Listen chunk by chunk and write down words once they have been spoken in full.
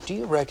do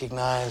you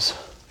recognize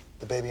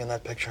the baby in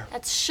that picture?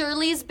 That's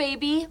Shirley's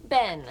baby,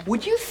 Ben.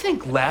 Would you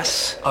think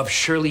less of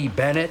Shirley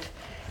Bennett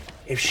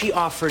if she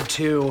offered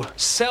to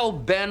sell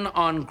Ben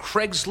on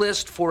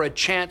Craigslist for a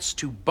chance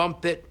to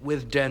bump it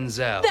with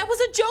Denzel? That was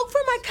a joke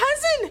for my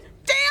cousin.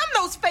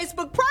 Damn those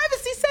Facebook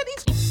privacy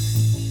settings.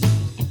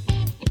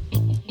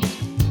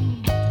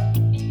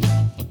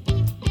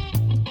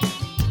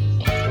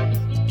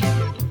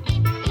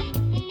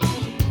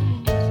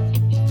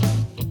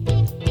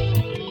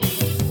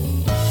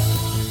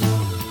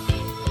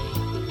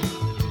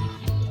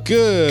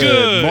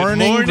 Good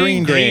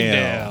morning,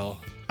 Greendale.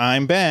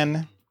 I'm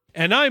Ben.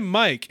 And I'm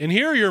Mike, and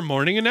here are your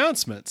morning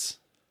announcements.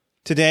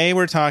 Today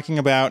we're talking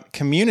about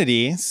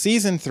Community,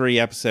 Season 3,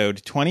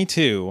 Episode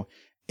 22,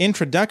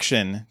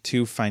 Introduction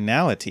to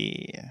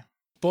Finality.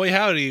 Boy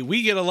howdy,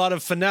 we get a lot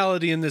of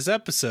finality in this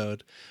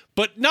episode,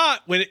 but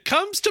not when it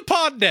comes to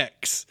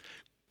Podnex,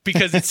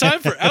 because it's time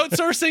for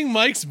Outsourcing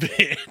Mike's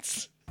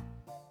Bits.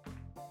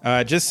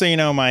 Just so you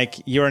know, Mike,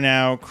 you are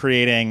now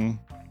creating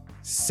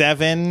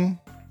 7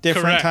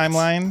 different Correct.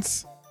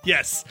 timelines.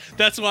 Yes,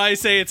 that's why I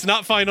say it's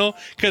not final,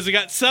 because we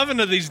got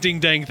 7 of these ding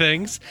dang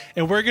things,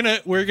 and we're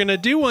gonna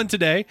do one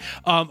today.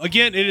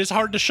 Again, it is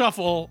hard to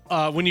shuffle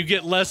when you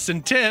get less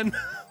than 10,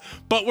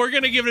 but we're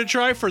gonna give it a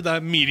try for the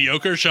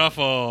mediocre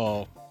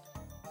shuffle.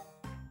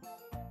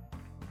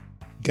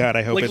 God,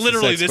 I hope Like it's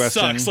literally, the sex this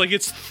question. sucks. Like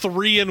it's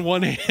 3 in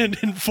one hand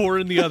and 4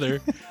 in the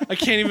other. I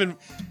can't even.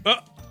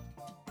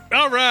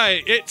 All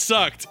right, it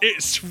sucked.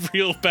 It's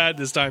real bad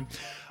this time.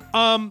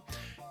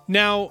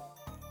 Now,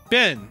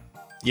 Ben.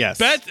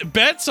 Yes.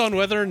 Bets on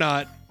whether or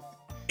not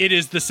it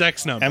is the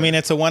sex number. I mean,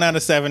 it's a 1 out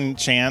of 7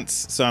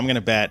 chance, so I'm going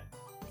to bet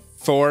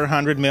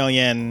 400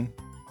 million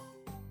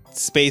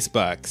space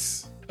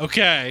bucks.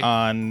 Okay.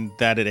 On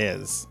that it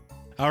is.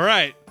 All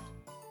right.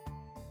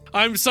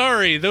 I'm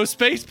sorry. Those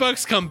space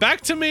bucks come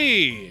back to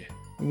me.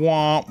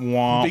 Wah,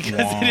 wah,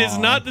 because wah. it is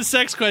not the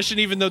sex question,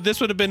 even though this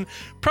would have been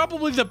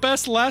probably the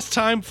best last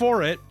time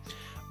for it.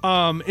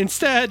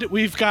 Instead,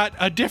 we've got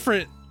a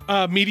different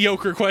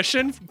mediocre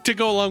question to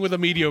go along with a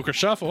mediocre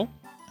shuffle.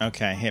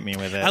 Okay, hit me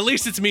with it. At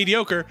least it's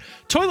mediocre.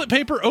 Toilet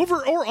paper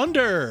over or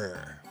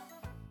under?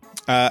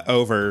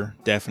 Over,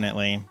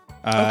 definitely.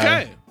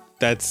 Okay.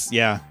 That's,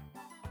 yeah.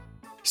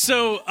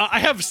 So, I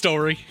have a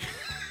story.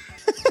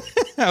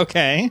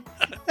 Okay.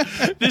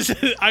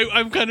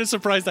 I'm kind of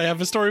surprised I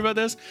have a story about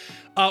this.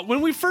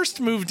 When we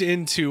first moved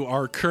into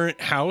our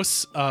current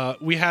house,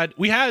 we had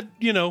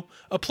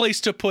a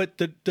place to put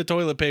the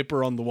toilet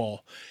paper on the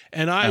wall,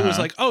 and I was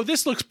like, "Oh,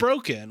 this looks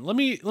broken. Let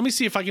me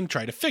see if I can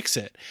try to fix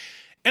it."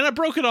 And I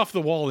broke it off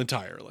the wall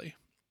entirely.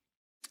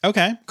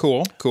 Okay,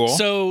 cool.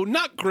 So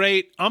not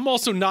great. I'm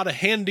also not a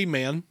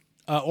handyman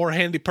or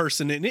handy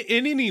person in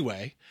any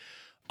way.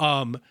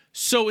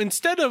 So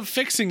instead of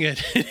fixing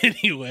it in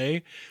any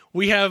way,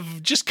 we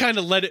have just kind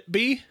of let it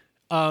be.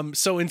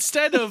 So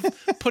instead of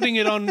putting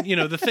it on,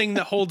 the thing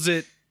that holds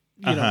it,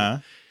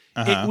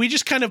 we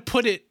just kind of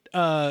put it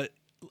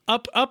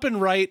up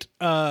and right.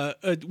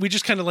 We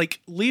just kind of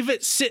like leave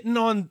it sitting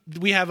on.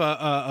 We have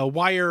a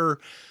wire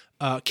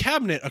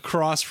cabinet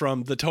across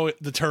from the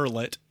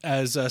turlet,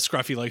 as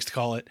Scruffy likes to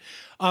call it.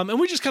 And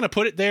we just kind of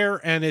put it there,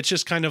 and it's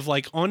just kind of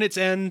like on its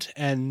end.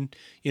 And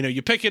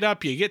you pick it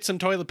up, you get some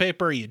toilet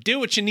paper, you do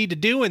what you need to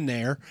do in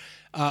there.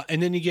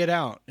 And then you get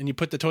out and you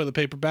put the toilet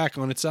paper back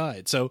on its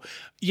side. So,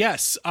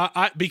 yes,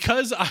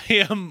 because I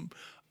am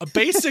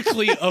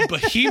basically a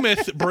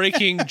behemoth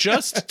breaking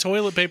just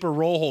toilet paper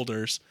roll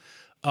holders,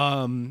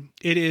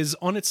 it is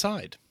on its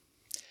side.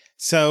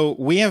 So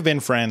we have been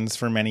friends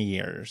for many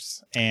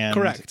years. And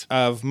correct.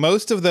 Of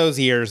most of those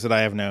years that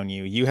I have known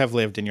you, you have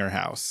lived in your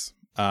house.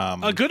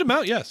 A good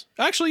amount, yes.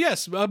 Actually,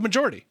 yes, a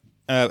majority.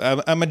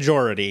 A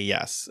majority,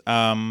 yes.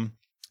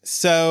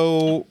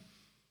 So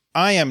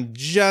I am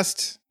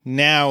just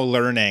now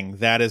learning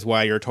that is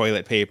why your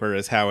toilet paper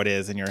is how it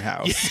is in your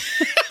house.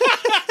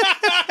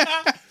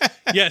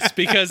 Yes,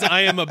 because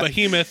I am a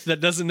behemoth that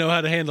doesn't know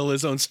how to handle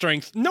his own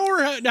strength,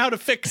 nor how to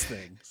fix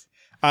things.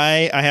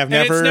 I have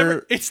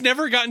never... It's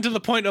never gotten to the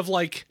point of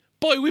like,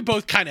 boy, we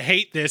both kind of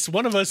hate this.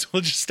 One of us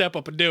will just step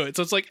up and do it.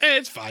 So it's like,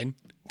 it's fine.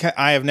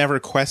 I have never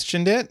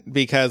questioned it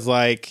because,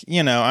 like,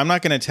 I'm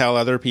not going to tell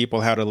other people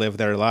how to live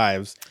their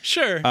lives.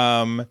 Sure.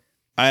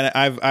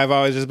 I've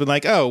always just been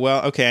like, oh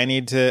well, okay, I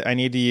need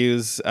to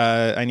use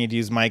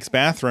Mike's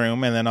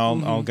bathroom, and then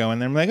I'll go in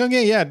there and be like,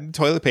 okay, yeah,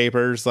 toilet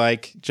paper's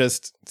like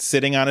just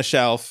sitting on a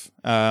shelf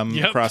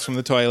across from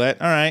the toilet.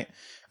 All right,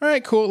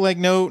 cool. Like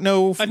no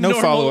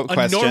follow up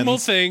questions. A normal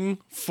thing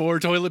for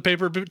toilet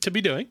paper to be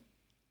doing.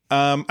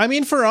 I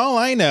mean, for all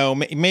I know,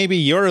 maybe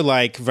you're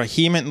like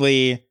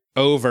vehemently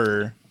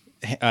over,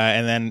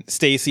 and then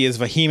Stacy is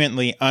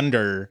vehemently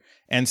under,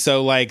 and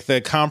so like the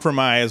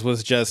compromise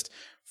was just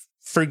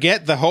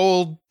forget the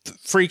whole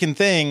freaking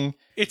thing.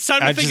 It's time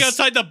to think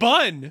outside the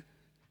bun.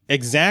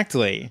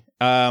 Exactly.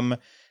 And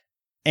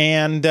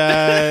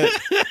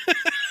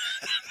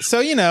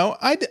so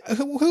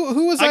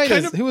who was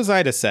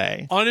I to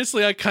say?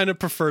 Honestly, I kind of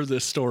prefer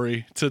this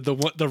story to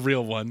the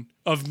real one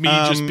of me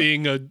just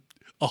being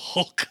a a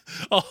Hulk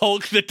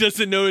that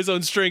doesn't know his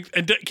own strength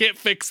and can't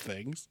fix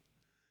things.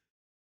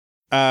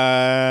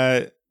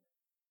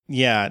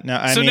 Yeah, no,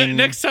 I so mean,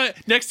 next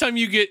time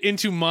you get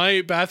into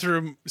my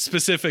bathroom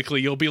specifically,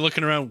 you'll be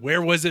looking around.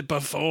 Where was it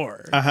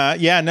before?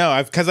 Yeah, no,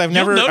 I've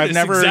never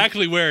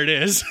exactly where it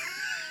is.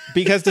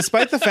 Because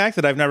despite the fact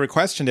that I've never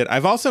questioned it,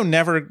 I've also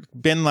never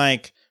been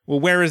like, well,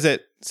 where is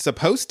it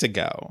supposed to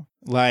go?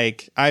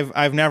 Like,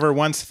 I've never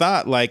once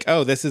thought like,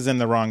 oh, this is in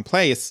the wrong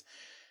place.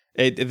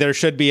 There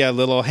should be a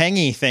little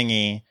hangy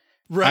thingy.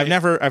 Right.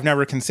 I've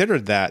never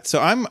considered that. So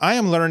I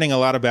am learning a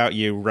lot about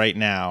you right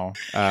now,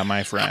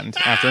 my friend,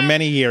 after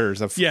many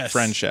years of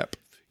friendship.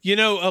 You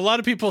know, a lot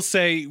of people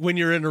say when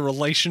you're in a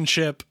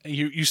relationship,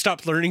 you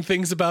stop learning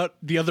things about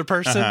the other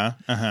person.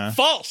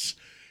 False.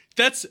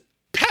 That's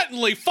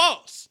patently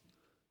false.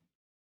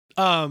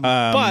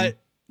 But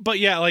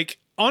yeah, like,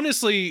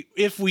 honestly,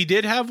 if we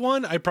did have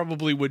one, I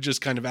probably would just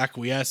kind of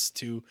acquiesce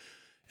to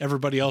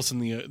everybody else in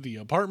the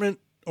apartment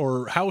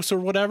or house or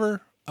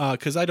whatever.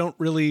 Because I don't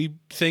really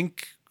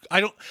think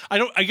I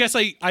guess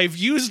I've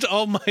used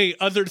all my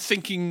other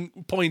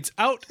thinking points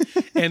out,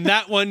 and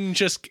that one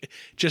just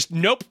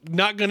nope,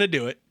 not gonna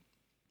do it.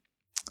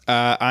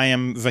 I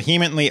am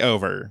vehemently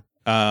over.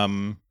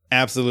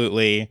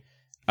 Absolutely.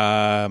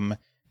 No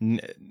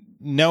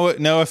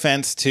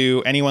offense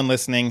to anyone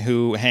listening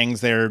who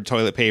hangs their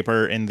toilet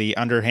paper in the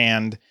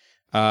underhand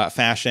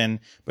fashion,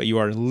 but you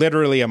are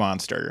literally a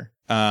monster.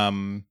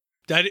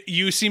 That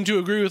you seem to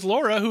agree with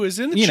Laura, who is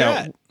in the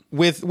chat.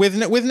 With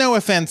no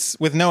offense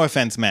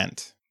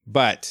meant,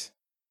 but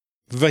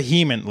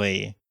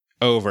vehemently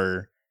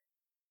over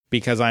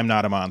because I'm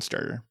not a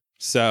monster.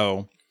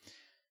 So,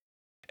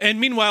 and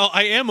meanwhile,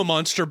 I am a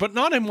monster, but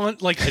not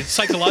like a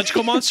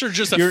psychological monster,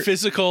 just a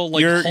physical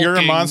like. You're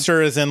a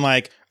monster, as in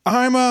like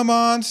I'm a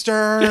monster,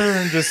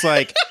 and just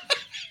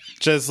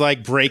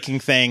like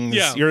breaking things.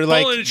 Yeah, you're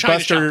like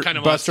Buster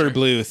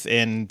Bluth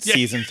in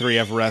season 3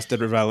 of Arrested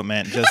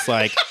Development, just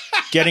like.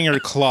 Getting your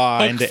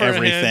claw into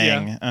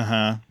everything.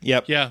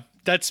 Yep. Yeah,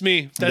 that's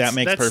me. That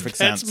makes perfect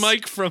sense. That's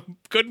Mike from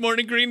Good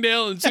Morning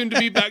Greendale and soon to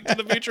be Back to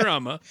the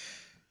Futurama.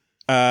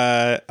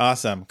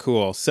 Awesome.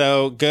 Cool.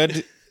 So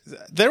good.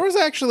 There was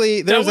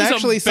actually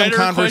some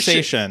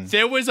conversation.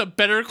 There was a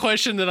better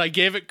question that I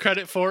gave it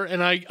credit for,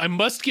 and I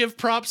must give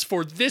props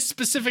for this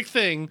specific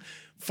thing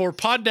for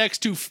Poddex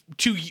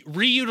to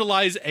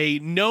reutilize a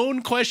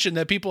known question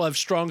that people have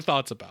strong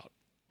thoughts about.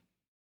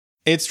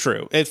 It's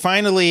true. It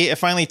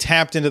finally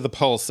tapped into the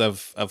pulse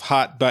of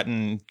hot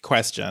button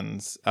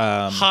questions.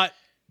 Hot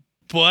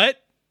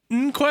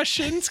button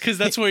questions, because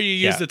that's where you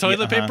use the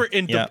toilet paper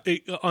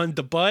on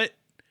the butt.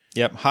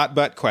 Yep, hot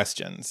butt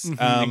questions.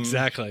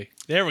 Exactly.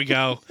 There we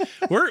go.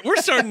 We're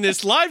starting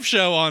this live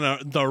show on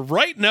the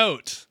right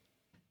note.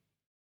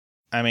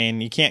 I mean,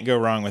 you can't go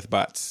wrong with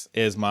butts.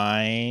 Is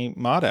my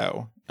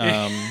motto.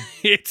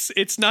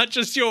 It's not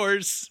just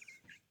yours.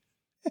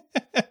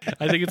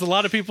 I think it's a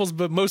lot of people's,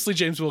 but mostly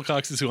James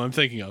Wilcox is who I'm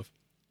thinking of.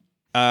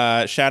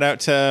 Shout out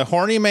to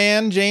horny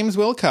man James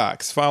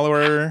Wilcox,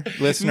 follower,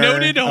 listener,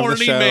 noted of horny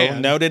the show.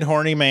 Man, noted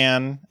horny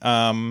man.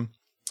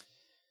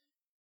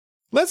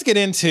 Let's get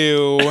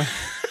into.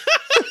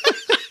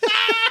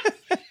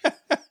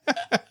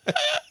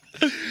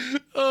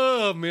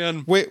 Oh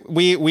man,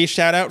 we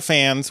shout out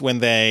fans when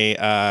they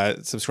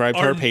subscribe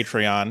to our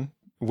Patreon,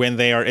 when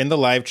they are in the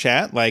live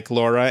chat, like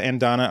Laura and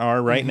Donna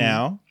are right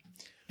now.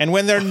 And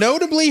when they're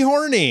notably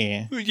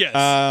horny. Yes.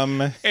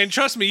 And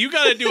trust me, you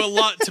got to do a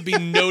lot to be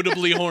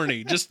notably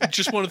horny.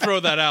 Just want to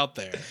throw that out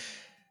there.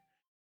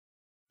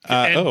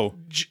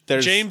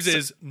 James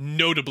is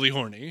notably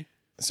horny.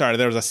 Sorry,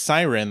 there was a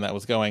siren that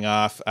was going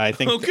off. I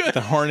think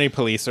the horny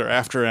police are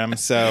after him.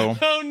 So.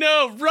 Oh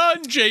no!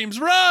 Run,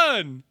 James,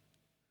 run!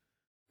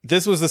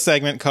 This was the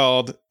segment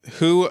called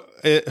 "Who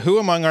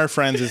Among Our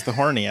Friends is the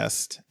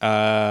Horniest?"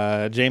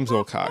 James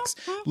Wilcox.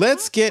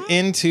 Let's get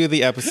into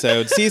the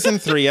episode, season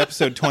 3,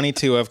 episode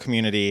 22 of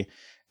Community,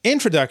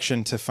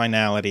 Introduction to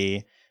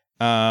Finality.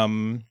 Yeah,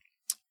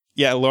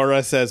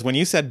 Laura says when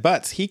you said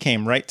butts, he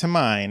came right to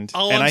mind,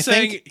 I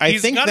think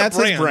that's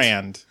his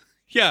brand.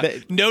 Yeah,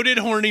 noted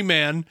horny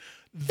man,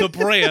 the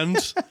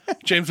brand,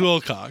 James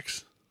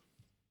Wilcox.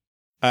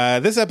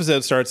 This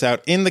episode starts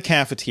out in the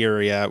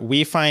cafeteria.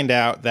 We find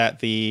out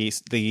that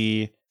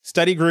the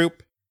study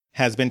group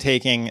has been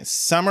taking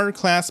summer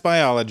class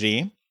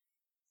biology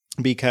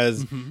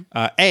because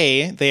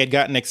A, they had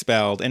gotten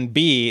expelled, and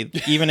B,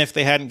 even if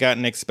they hadn't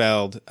gotten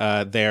expelled,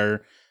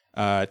 their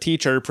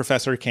teacher,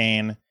 Professor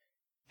Kane,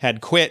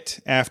 had quit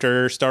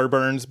after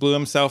Starburns blew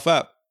himself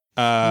up.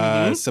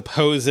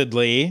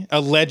 Supposedly,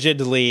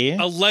 allegedly.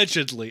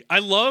 I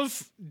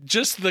love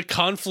just the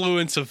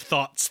confluence of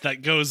thoughts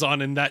that goes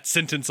on in that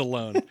sentence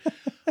alone.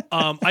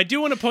 I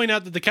do want to point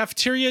out that the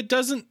cafeteria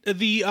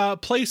the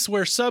place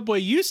where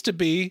Subway used to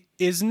be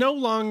is no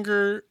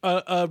longer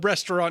a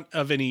restaurant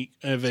of any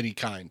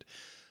kind.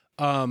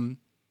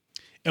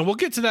 And we'll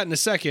get to that in a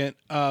second.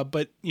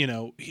 But,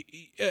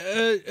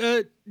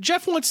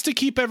 Jeff wants to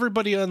keep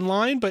everybody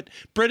online, but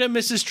Britta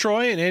misses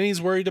Troy, and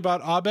Annie's worried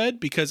about Abed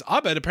because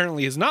Abed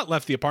apparently has not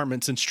left the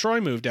apartment since Troy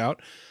moved out.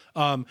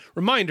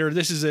 Reminder,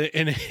 this is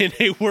in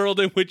a world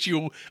in which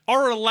you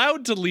are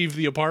allowed to leave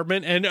the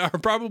apartment and are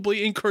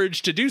probably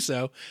encouraged to do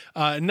so,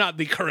 not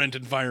the current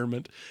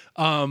environment.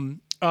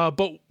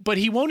 But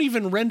he won't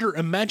even render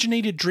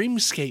imaginated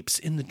dreamscapes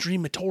in the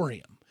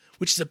Dreamatorium,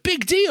 which is a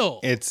big deal.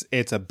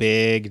 It's a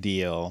big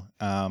deal.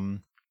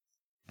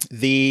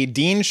 The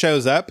dean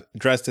shows up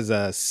dressed as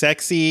a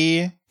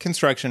sexy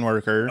construction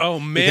worker. Oh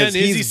man, because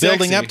he's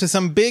building up to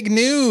some big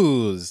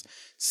news.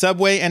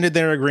 Subway ended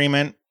their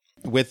agreement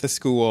with the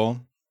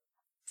school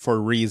for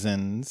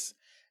reasons,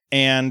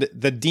 and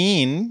the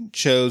dean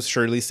chose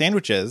Shirley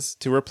sandwiches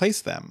to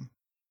replace them.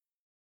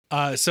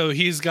 So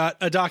he's got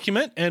a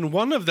document, and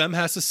one of them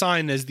has to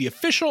sign as the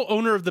official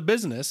owner of the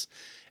business.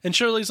 And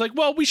Shirley's like,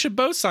 well, we should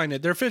both sign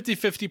it. They're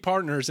 50-50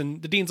 partners.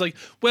 And the dean's like,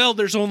 well,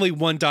 there's only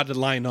one dotted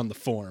line on the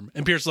form.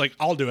 And Pierce is like,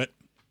 I'll do it.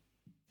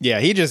 Yeah,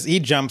 he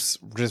jumps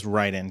just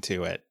right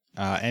into it.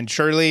 And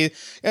Shirley,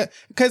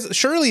 because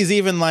Shirley's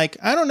even like,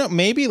 I don't know,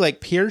 maybe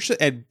like Pierce.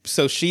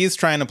 So she's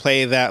trying to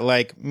play that,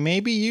 like,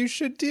 maybe you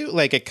should do,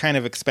 like, it kind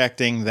of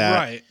expecting that.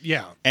 Right,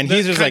 yeah. And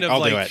he's just like,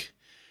 I'll do it.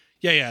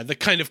 Yeah, the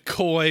kind of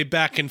coy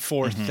back and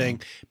forth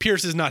thing.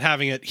 Pierce is not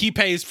having it. He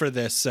pays for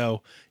this,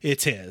 so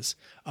it's his.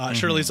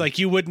 Shirley's like,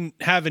 you wouldn't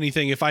have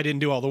anything if I didn't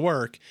do all the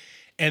work.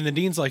 And the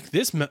dean's like,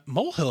 this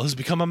molehill has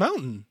become a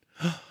mountain.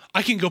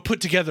 I can go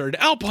put together an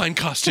alpine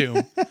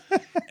costume.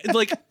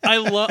 Like, I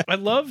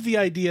love the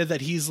idea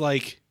that he's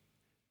like,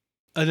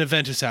 an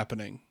event is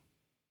happening.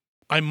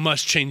 I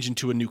must change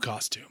into a new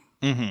costume.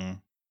 Mm-hmm.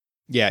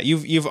 Yeah,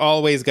 you've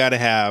always got to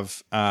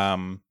have,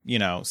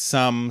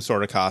 some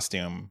sort of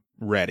costume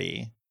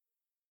ready.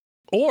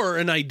 Or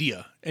an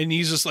idea. And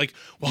he's just like,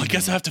 well, I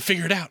guess I have to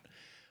figure it out.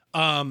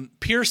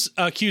 Pierce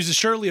accuses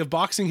Shirley of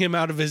boxing him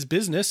out of his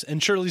business,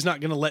 and Shirley's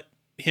not going to let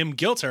him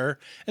guilt her.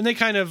 And they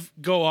kind of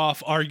go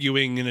off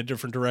arguing in a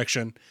different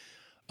direction.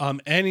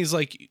 And he's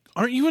like,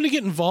 aren't you going to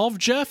get involved,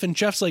 Jeff? And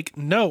Jeff's like,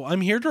 no, I'm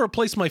here to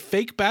replace my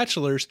fake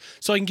bachelor's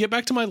so I can get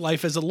back to my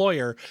life as a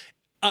lawyer.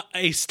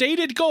 A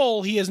stated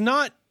goal he has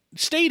not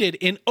stated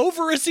in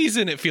over a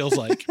season, it feels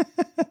like.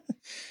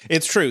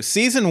 It's true.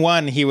 Season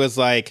 1, he was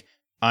like,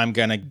 I'm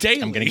gonna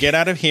get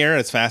out of here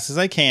as fast as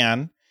I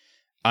can.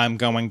 I'm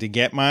going to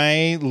get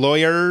my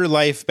lawyer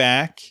life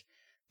back.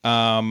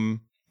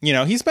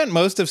 He spent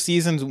most of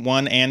seasons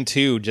 1 and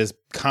 2 just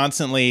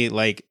constantly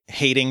like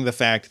hating the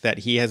fact that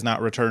he has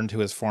not returned to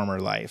his former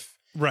life.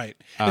 Right.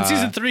 In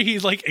season 3, he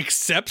like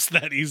accepts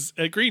that he's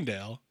at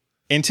Greendale.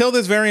 Until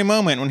this very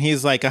moment when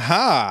he's like,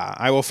 aha,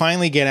 I will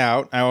finally get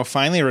out. I will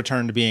finally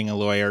return to being a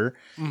lawyer.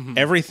 Mm-hmm.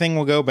 Everything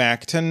will go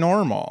back to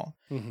normal.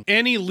 Mm-hmm.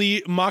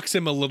 Annie mocks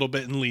him a little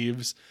bit and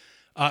leaves.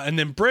 And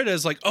then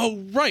Britta's like, oh,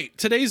 right.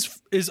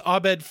 Today's is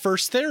Abed's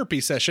first therapy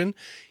session.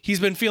 He's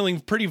been feeling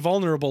pretty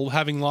vulnerable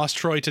having lost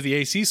Troy to the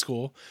AC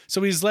school.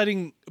 So he's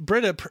letting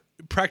Britta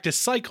practice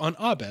psych on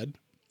Abed.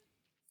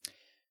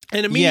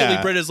 And immediately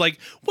Britta's like,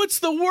 what's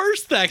the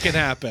worst that can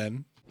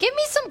happen? Give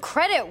me some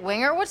credit,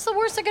 Winger. What's the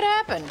worst that could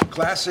happen?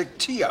 Classic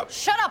tee-up.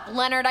 Shut up,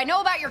 Leonard. I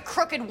know about your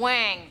crooked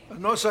wang.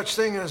 No such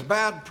thing as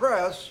bad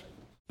press.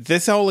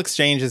 This whole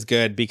exchange is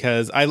good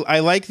because I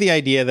like the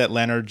idea that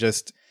Leonard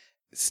just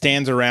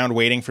stands around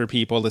waiting for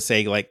people to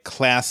say like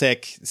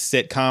classic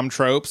sitcom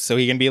tropes so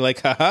he can be like,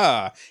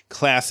 haha,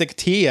 classic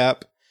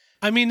tee-up.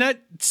 I mean,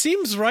 that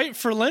seems right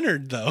for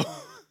Leonard, though.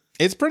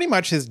 It's pretty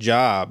much his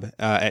job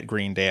at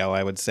Greendale,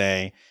 I would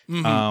say.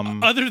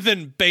 Mm-hmm. Other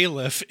than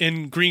bailiff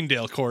in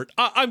Greendale Court.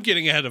 I'm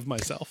getting ahead of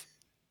myself.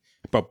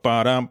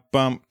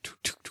 Ba-ba-dum-bum.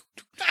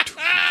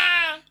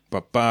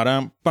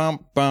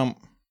 Ba-ba-dum-bum-bum.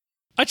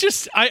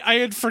 I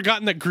had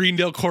forgotten that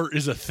Greendale Court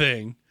is a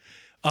thing.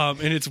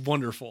 And it's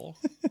wonderful.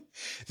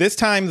 This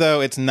time, though,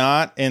 it's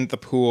not in the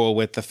pool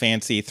with the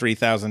fancy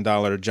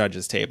 $3,000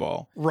 judge's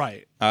table.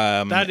 Right.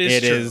 That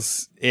is true.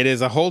 It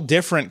is a whole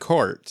different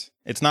court.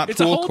 It's not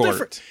pool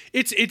court.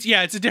 It's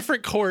a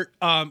different court,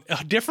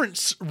 a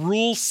different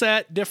rule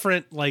set,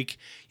 different,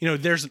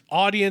 there's an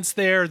audience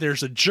there.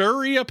 There's a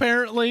jury,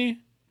 apparently.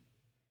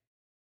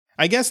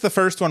 I guess the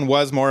first one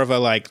was more of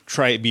a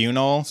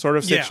tribunal sort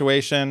of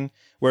situation,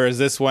 whereas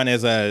this one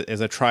is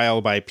a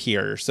trial by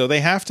peer. So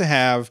they have to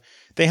have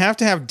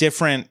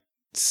different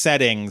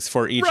settings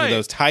for each of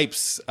those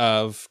types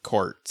of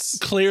courts.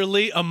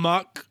 Clearly a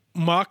mock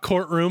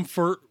courtroom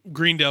for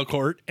Greendale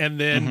Court, and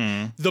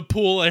then the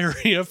pool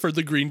area for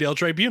the Greendale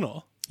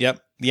Tribunal.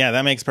 Yep. Yeah,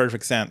 that makes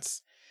perfect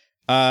sense.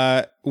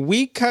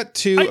 We cut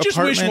to I just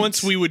wish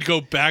once we would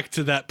go back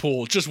to that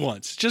pool, just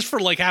once, just for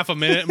half a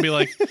minute and be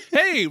like,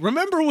 hey,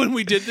 remember when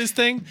we did this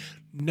thing?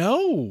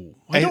 No,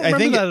 I don't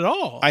remember that at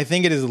all. I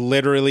think it is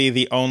literally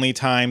the only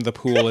time the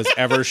pool is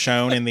ever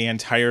shown in the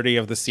entirety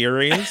of the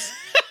series.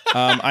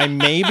 I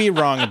may be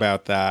wrong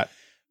about that.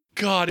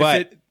 God,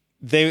 but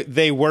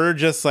they were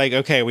just like,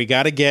 okay, we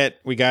got to get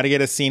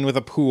a scene with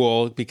a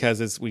pool because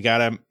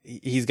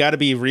he's got to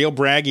be real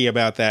braggy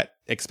about that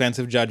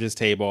expensive judge's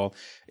table.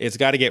 It's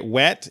got to get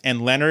wet,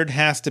 and Leonard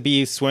has to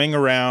be swimming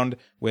around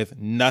with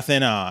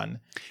nothing on.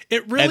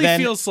 It really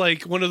feels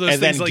like one of those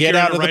things like get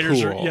you're out in a of the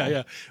writer's pool. room.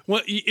 Yeah.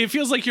 Well, it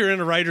feels like you're in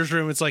a writer's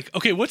room. It's like,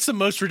 okay, what's the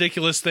most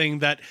ridiculous thing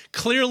that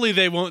clearly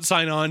they won't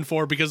sign on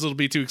for because it'll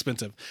be too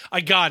expensive?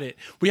 I got it.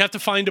 We have to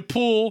find a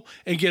pool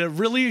and get a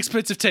really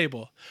expensive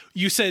table.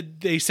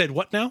 They said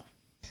what now?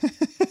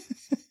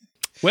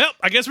 Well,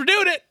 I guess we're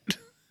doing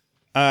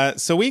it.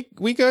 So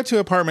we go to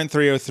apartment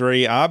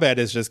 303. Abed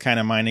is just kind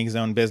of minding his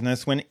own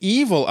business when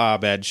evil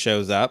Abed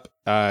shows up,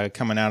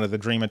 coming out of the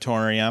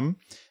dreamatorium.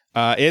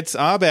 It's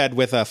Abed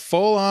with a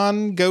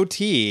full-on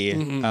goatee,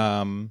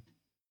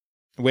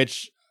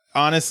 which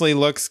honestly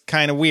looks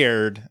kind of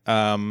weird.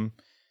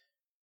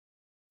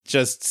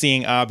 Just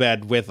seeing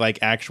Abed with like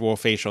actual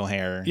facial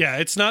hair. Yeah,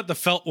 it's not the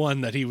felt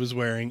one that he was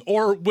wearing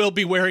or will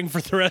be wearing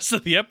for the rest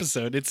of the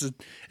episode. It's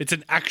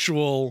an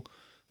actual,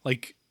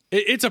 like,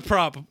 it's a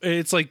prop.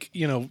 It's like,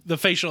 you know, the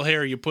facial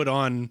hair you put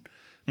on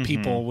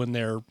people when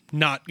they're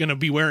not going to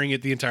be wearing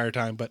it the entire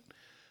time. But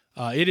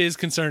it is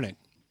concerning.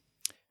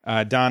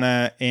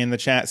 Donna in the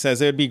chat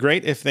says it would be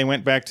great if they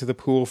went back to the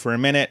pool for a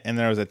minute and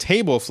there was a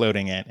table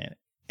floating in it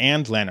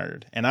and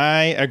Leonard. And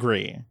I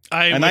agree.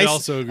 I would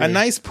also agree. A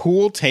nice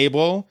pool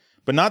table,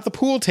 but not the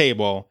pool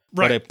table,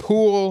 but a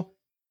pool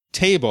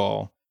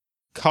table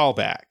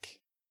callback.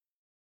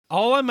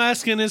 All I'm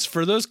asking is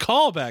for those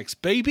callbacks,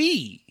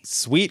 baby.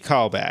 Sweet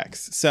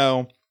callbacks.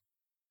 So,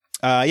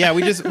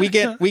 we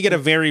get a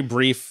very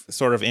brief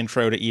sort of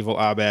intro to Evil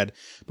Abed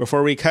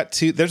before we cut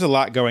to. There's a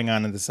lot going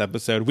on in this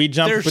episode. We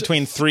jump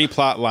between 3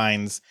 plot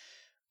lines,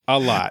 a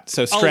lot.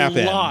 So strap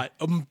in. A lot.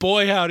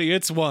 Boy, howdy,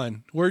 it's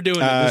one. We're doing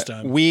it this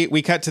time.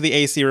 We cut to the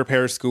AC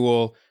repair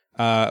school.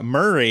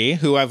 Murray,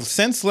 who I've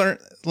since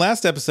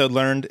last episode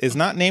learned is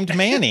not named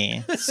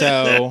Manny.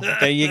 So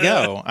there you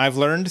go. I've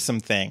learned some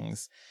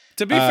things.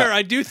 To be fair,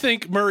 I do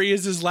think Murray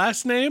is his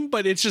last name,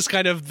 but it's just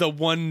kind of the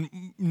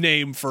one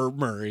name for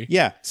Murray.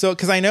 Yeah. So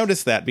because I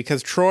noticed that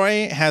because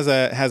Troy has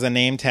a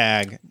name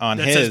tag on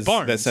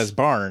that says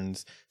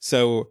Barnes.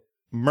 So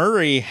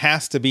Murray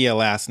has to be a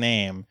last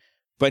name,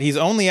 but he's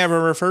only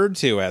ever referred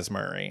to as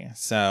Murray.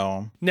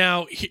 So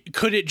now,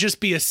 could it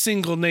just be a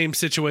single name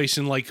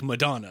situation like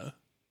Madonna?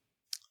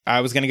 I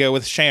was going to go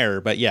with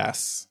Cher, but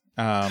yes.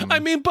 I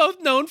mean,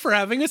 both known for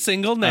having a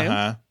single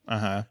name.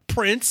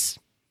 Prince.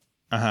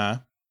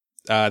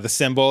 The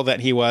symbol that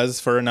he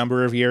was for a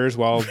number of years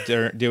while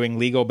doing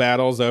legal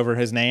battles over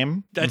his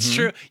name. That's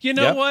true. You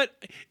know what?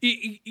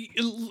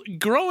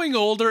 Growing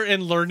older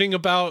and learning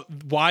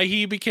about why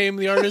he became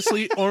the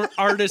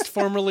artist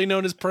formerly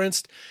known as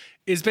Prince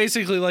is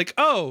basically like,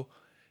 oh,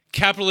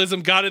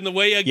 capitalism got in the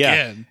way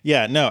again.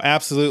 Yeah, no,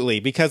 absolutely.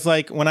 Because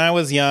like when I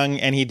was young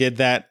and he did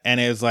that and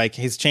it was like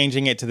he's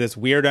changing it to this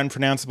weird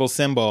unpronounceable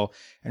symbol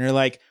and you're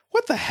like,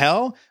 what the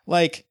hell?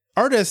 Like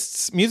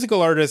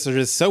musical artists are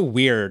just so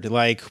weird.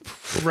 Like,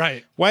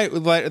 right. Why?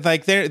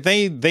 Like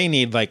they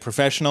need like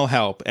professional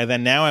help. And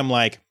then now I'm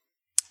like,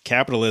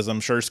 capitalism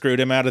sure screwed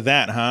him out of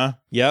that, huh?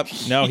 Yep.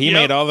 No, he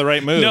made all the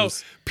right moves. No,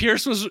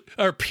 Prince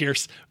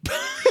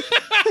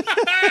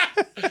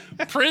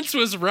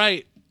was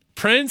right.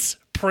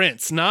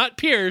 Prince, not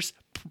Pierce.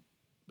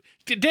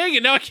 Dang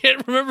it, now I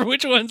can't remember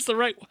which one's the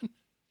right one.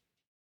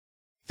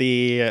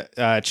 The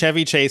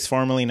Chevy Chase,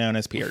 formerly known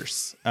as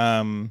Pierce.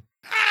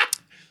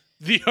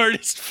 The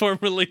artist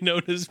formerly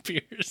known as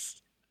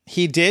Pierce.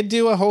 He did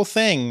do a whole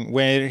thing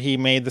where he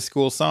made the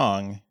school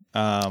song.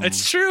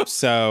 It's true.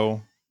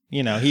 So,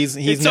 you know, he's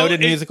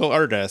noted musical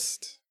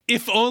artist.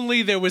 If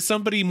only there was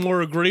somebody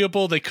more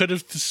agreeable, they could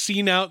have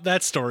seen out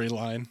that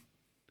storyline.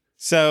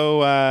 So,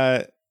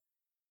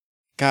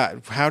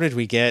 God, how did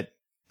we get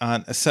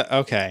on? So,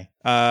 okay.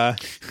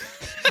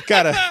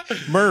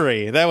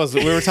 Murray.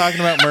 We were talking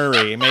about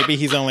Murray. Maybe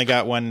he's only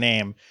got one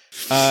name.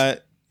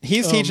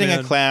 He's teaching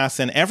a class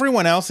and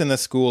everyone else in the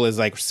school is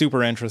like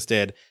super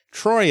interested.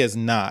 Troy is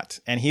not.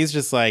 And he's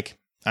just like,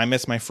 I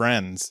miss my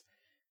friends.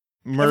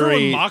 Murray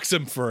Everyone mocks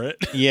him for it.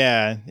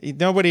 Yeah.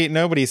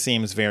 Nobody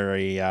seems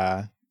very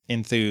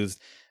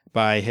enthused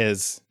by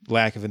his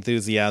lack of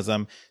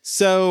enthusiasm.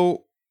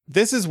 So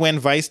this is when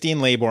Weisstein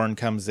Laybourne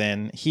comes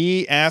in.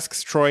 He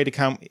asks Troy to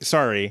come.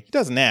 Sorry, he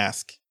doesn't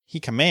ask. He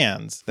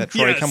commands that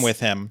Troy come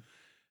with him.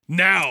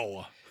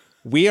 Now.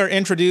 We are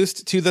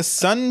introduced to the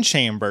Sun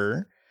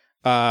Chamber.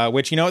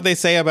 Which, you know what they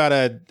say about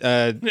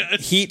a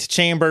heat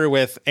chamber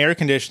with air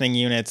conditioning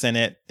units in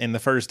it in the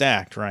first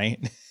act, right?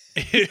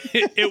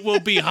 It will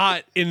be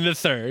hot in the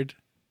third.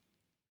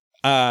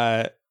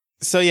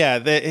 So yeah,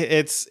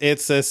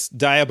 it's this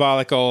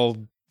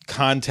diabolical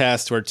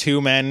contest where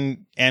 2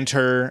 men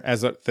enter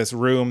as this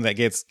room that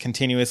gets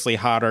continuously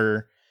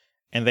hotter,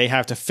 and they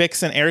have to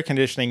fix an air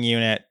conditioning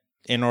unit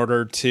in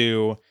order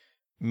to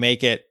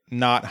make it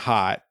not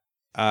hot.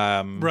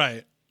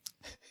 Right.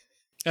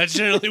 That's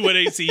generally what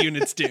AC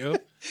units do.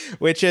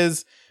 Which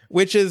is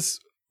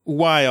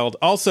wild.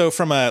 Also,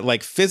 from a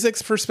like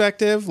physics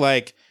perspective,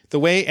 like the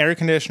way air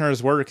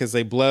conditioners work is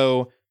they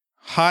blow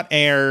hot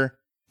air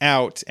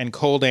out and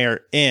cold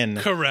air in.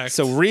 Correct.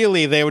 So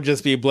really, they would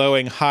just be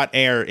blowing hot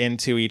air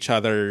into each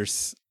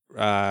other's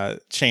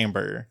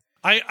chamber.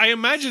 I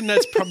imagine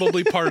that's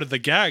probably part of the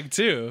gag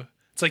too.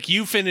 It's like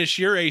you finish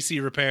your AC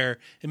repair,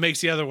 it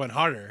makes the other one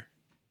hotter.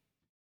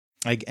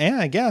 I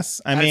guess.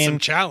 I That's mean, some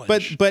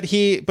challenge. But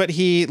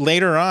he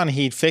later on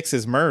he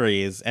fixes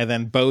Murray's, and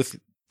then both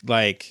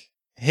like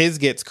his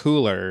gets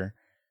cooler.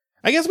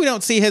 I guess we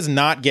don't see his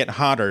not get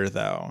hotter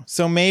though.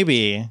 So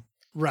maybe,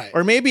 right?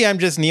 Or maybe I'm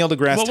just Neil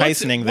deGrasse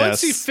Tysoning this.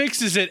 Once he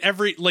fixes it,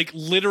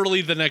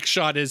 literally the next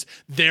shot is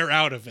they're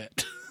out of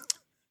it.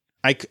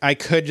 I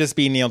could just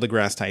be Neil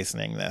deGrasse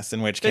Tysoning this,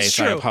 in which case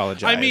I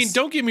apologize. I mean,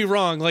 don't get me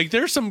wrong. Like,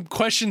 there's some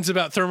questions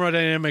about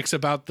thermodynamics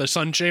about the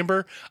sun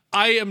chamber.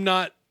 I am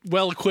not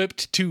well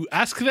equipped to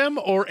ask them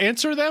or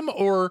answer them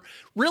or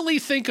really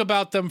think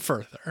about them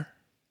further.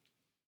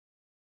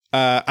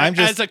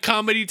 As a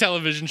comedy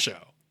television show.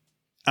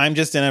 I'm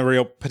just in a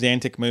real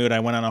pedantic mood. I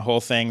went on a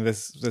whole thing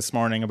this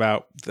morning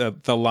about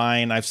the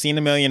line, I've seen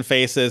a million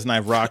faces and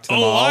I've rocked them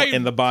all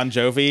in the Bon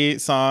Jovi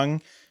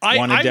song,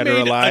 Wanted Dead or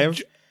Alive.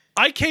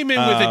 I came in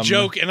with a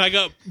joke and I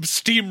got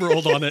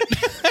steamrolled on it.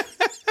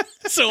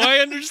 So I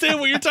understand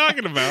what you're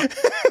talking about.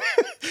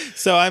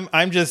 So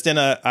I'm just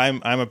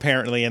I'm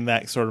apparently in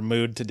that sort of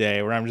mood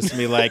today where I'm just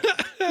gonna be like,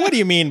 what do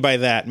you mean by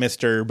that,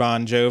 Mr.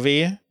 Bon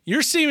Jovi?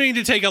 You're seeming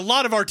to take a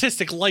lot of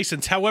artistic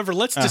license. However,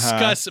 let's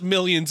discuss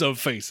millions of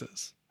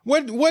faces.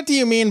 What do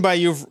you mean by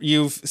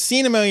you've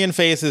seen a million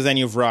faces and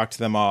you've rocked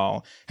them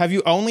all? Have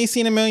you only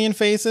seen a million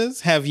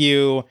faces? Have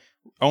you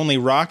only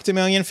rocked a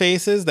million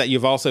faces that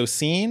you've also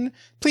seen?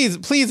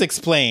 Please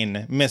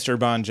explain, Mr.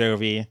 Bon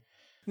Jovi.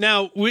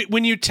 Now,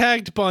 when you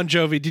tagged Bon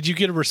Jovi, did you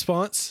get a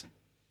response?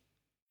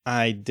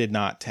 I did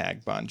not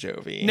tag Bon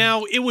Jovi.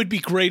 Now, it would be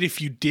great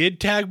if you did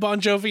tag Bon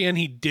Jovi and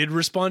he did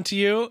respond to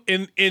you.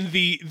 In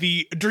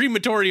the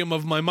dreamatorium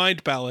of my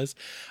mind palace,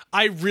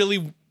 I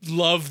really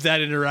loved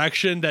that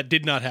interaction. That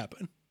did not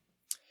happen.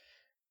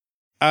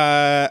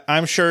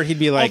 I'm sure he'd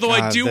be like,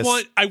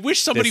 although I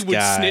wish somebody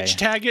would snitch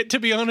tag it,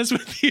 to be honest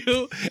with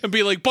you, and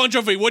be like, Bon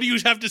Jovi, what do you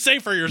have to say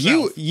for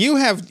yourself? You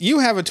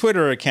have a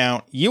Twitter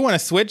account. You want to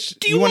switch?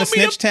 You want to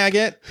snitch tag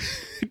it?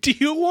 Do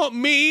you want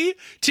me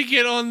to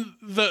get on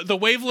the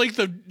wavelength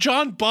of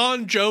John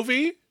Bon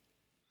Jovi?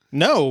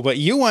 No, but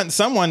you want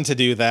someone to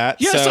do that.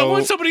 Yes, so I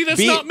want somebody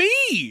that's not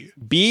me.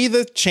 Be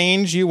the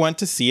change you want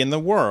to see in the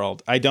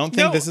world. I don't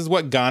think this is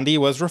what Gandhi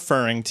was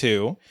referring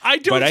to,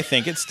 but I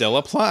think it still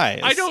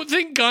applies. I don't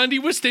think Gandhi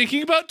was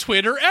thinking about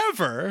Twitter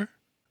ever.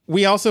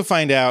 We also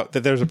find out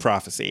that there's a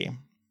prophecy.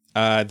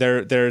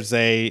 There's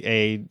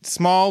a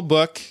small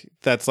book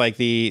that's like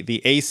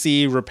the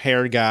AC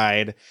repair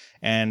guide,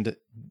 and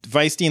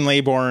Weisstein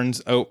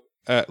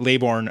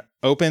Laybourne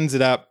opens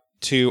it up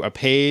to a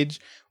page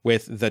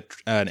with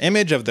an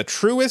image of the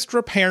truest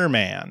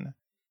repairman.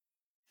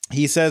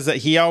 He says that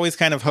he always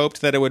kind of hoped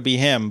that it would be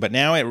him, but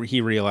now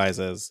he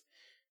realizes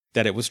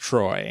that it was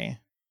Troy.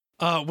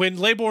 When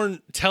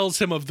Laybourne tells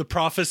him of the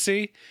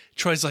prophecy,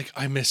 Troy's like,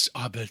 I miss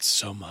Abed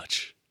so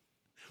much.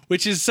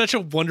 Which is such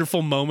a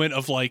wonderful moment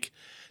of like,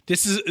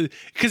 this is,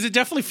 because it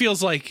definitely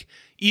feels like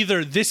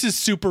either this is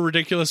super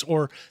ridiculous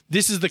or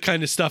this is the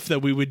kind of stuff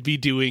that we would be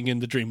doing in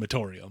the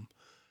Dreamatorium.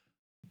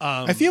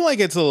 I feel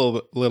like it's a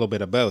little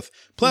bit of both.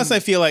 Plus, I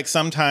feel like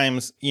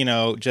sometimes,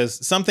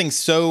 just something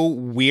so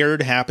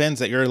weird happens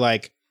that you're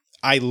like,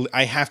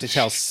 I have to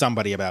tell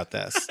somebody about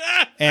this.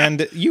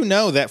 And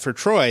that for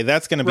Troy,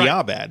 that's going to be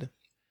Abed.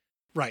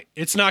 Right.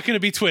 It's not going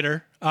to be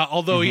Twitter,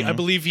 although I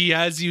believe he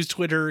has used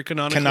Twitter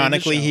canonically.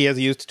 Canonically, he has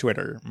used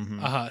Twitter.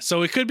 Mm-hmm.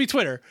 So it could be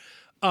Twitter.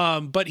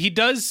 But he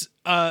does,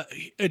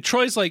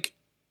 Troy's like,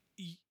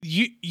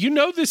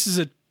 this is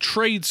a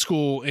trade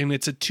school and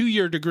it's a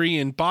 2-year degree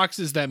in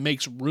boxes that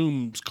makes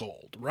rooms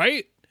cold,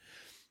 right?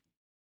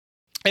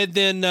 And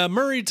then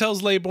Murray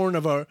tells Laybourne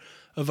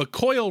of a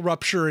coil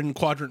rupture in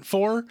quadrant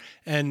 4,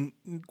 and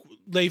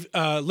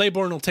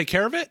Laybourne will take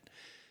care of it.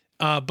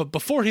 But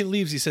before he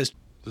leaves, he says,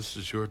 "This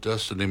is your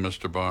destiny,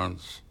 Mr.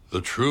 Barnes.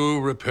 The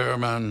true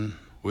repairman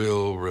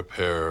will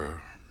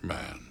repair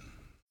man."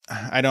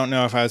 I don't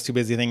know if I was too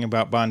busy thinking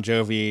about Bon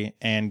Jovi,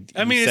 and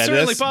it's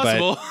certainly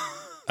possible.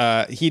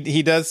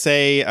 He does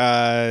say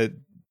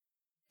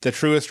the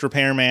truest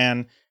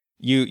repairman.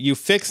 You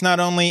fix not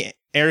only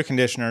air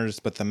conditioners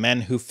but the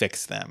men who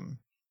fix them,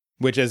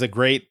 which is a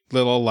great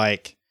little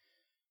like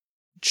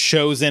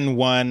chosen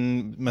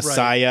one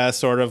Messiah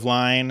sort of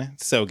line.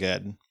 So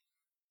good.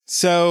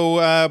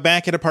 So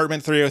back at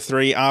apartment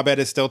 303, Abed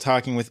is still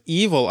talking with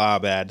evil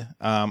Abed.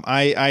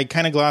 I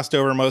kind of glossed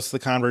over most of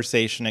the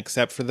conversation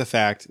except for the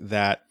fact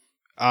that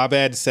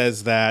Abed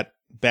says that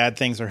bad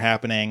things are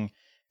happening.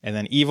 And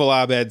then evil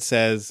Abed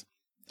says,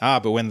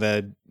 but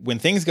when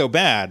things go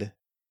bad,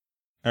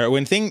 or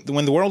when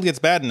the world gets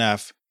bad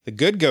enough, the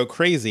good go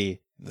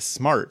crazy, the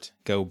smart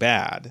go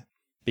bad.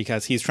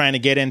 Because he's trying to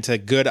get into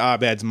good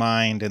Abed's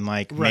mind and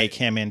make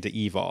him into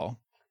evil.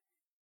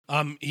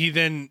 He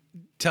then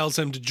tells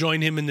him to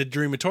join him in the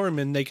Dreamatorium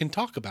and they can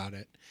talk about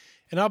it.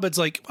 And Abed's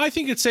like, I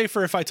think it's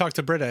safer if I talk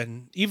to Britta.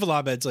 And evil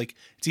Abed's like,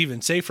 it's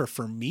even safer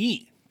for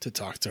me to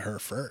talk to her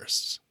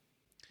first.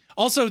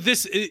 Also,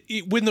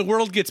 when the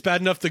world gets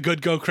bad enough, the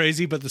good go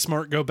crazy, but the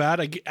smart go bad.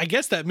 I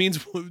guess that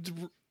means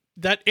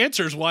that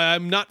answers why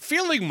I'm not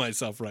feeling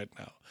myself right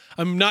now.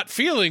 I'm not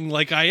feeling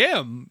like I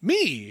am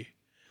me.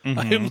 Mm-hmm.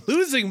 I am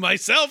losing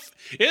myself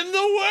in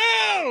the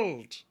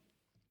world.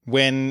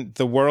 When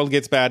the world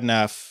gets bad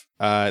enough,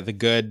 the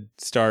good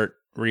start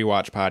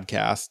rewatch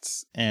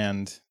podcasts,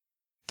 and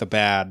the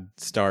bad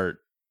start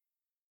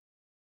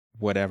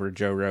whatever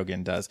Joe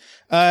Rogan does.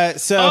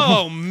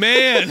 Oh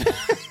man.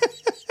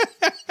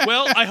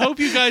 Well, I hope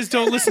you guys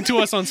don't listen to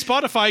us on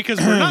Spotify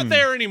because we're not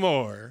there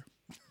anymore.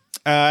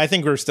 I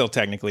think we're still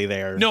technically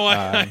there. No,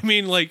 I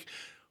mean like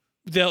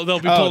they'll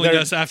be pulling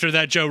us after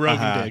that Joe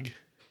Rogan dig.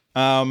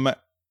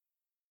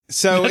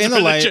 So in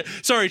the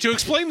sorry, to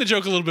explain the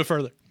joke a little bit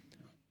further.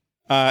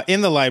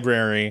 In the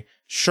library,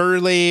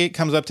 Shirley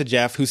comes up to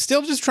Jeff, who's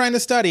still just trying to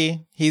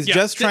study. He's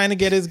just trying to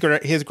get his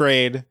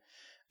grade.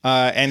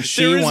 And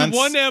there is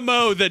one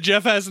MO that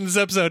Jeff has in this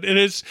episode, and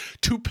it's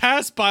to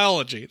pass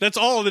biology. That's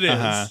all it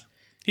is.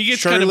 He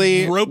gets Shirley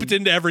kind of roped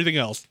into everything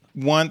else.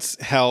 Wants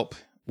help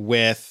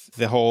with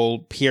the whole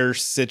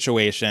Pierce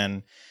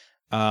situation.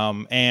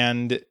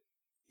 And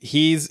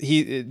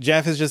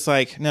Jeff is just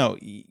like, no,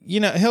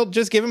 he'll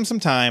just give him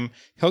some time.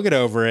 He'll get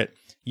over it.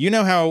 You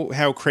know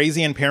how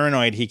crazy and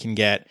paranoid he can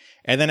get.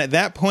 And then at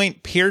that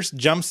point, Pierce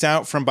jumps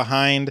out from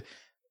behind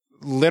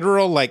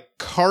literal like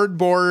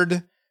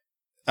cardboard,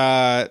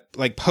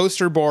 like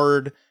poster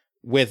board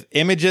with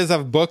images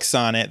of books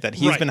on it that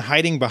he's been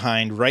hiding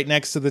behind right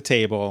next to the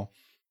table.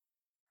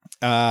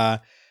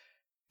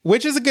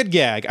 Which is a good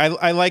gag.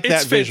 I like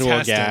that visual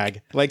fantastic.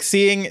 gag. Like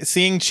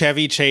seeing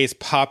Chevy Chase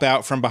pop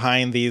out from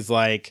behind these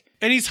like,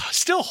 and he's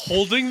still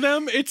holding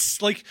them.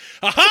 It's like,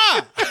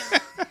 aha!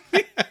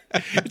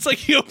 It's like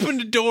he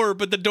opened a door,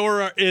 but the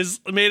door is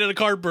made out of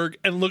cardboard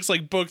and looks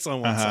like books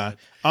on one side.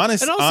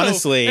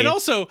 Honestly. And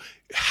also,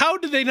 how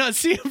did they not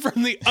see him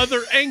from the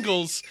other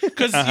angles?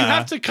 Because you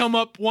have to come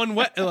up one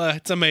way.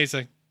 It's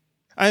amazing.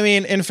 I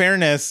mean, in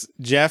fairness,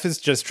 Jeff is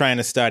just trying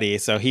to study,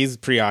 so he's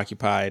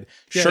preoccupied.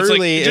 Yeah,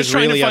 Shirley is just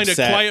really trying to find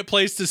upset. a quiet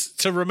place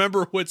to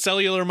remember what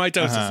cellular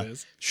mitosis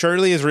is.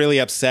 Shirley is really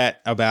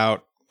upset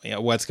about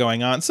what's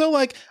going on. So,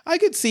 like, I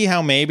could see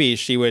how maybe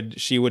she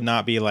would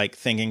not be like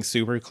thinking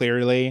super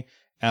clearly.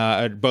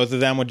 Both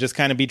of them would just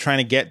kind of be trying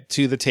to get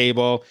to the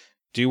table,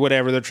 do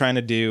whatever they're trying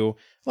to do.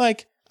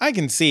 Like, I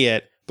can see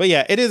it. But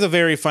yeah, it is a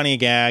very funny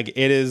gag.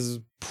 It is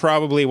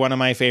probably one of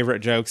my favorite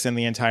jokes in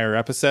the entire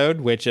episode,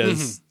 which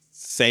is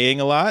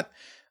saying a lot.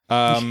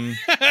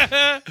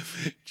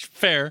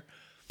 Fair.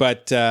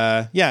 But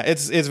yeah,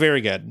 it's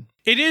very good.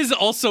 It is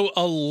also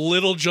a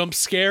little jump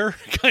scare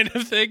kind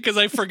of thing because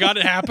I forgot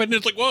it happened.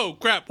 It's like, whoa,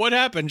 crap, what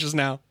happened just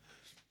now?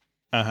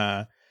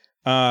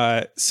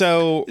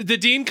 So the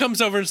dean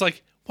comes over and is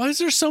like, why is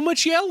there so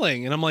much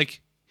yelling? And I'm like,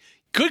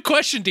 good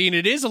question, Dean.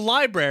 It is a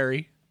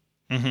library.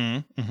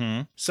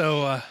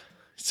 So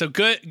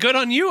good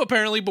on you,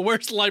 apparently, but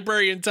where's the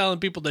librarian telling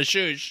people to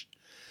shush?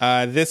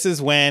 This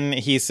is when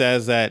he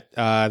says that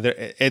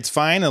it's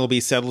fine. It'll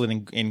be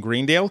settled in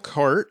Greendale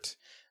Court.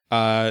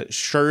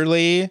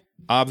 Shirley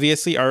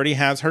obviously already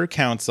has her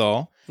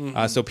counsel,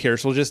 so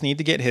Pierce will just need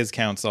to get his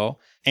counsel.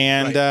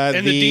 And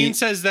the dean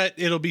says that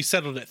it'll be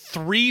settled at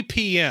 3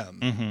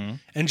 p.m.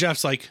 And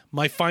Jeff's like,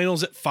 my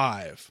final's at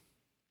 5,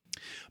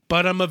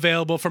 but I'm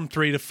available from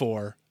 3 to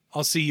 4.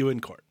 I'll see you in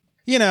court.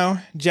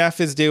 Jeff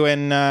is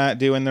doing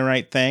the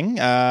right thing.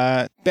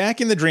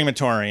 Back in the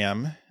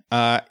Dreamatorium,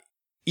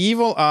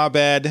 Evil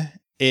Abed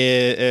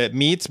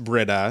meets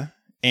Britta,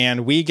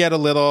 and we get a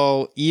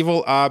little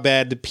Evil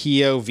Abed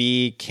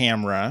POV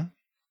camera.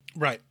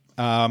 Right.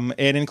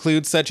 It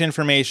includes such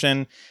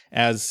information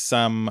as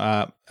some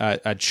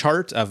a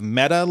chart of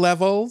meta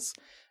levels.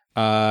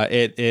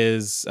 It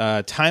is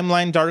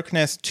timeline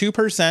darkness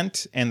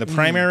 2%, and the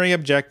primary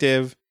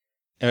objective.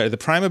 The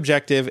prime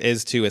objective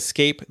is to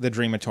escape the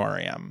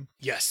Dreamatorium.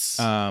 Yes.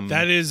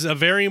 That is a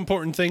very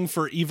important thing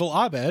for Evil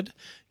Abed,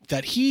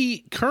 that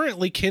he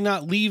currently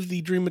cannot leave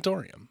the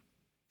Dreamatorium.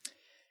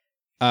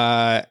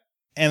 And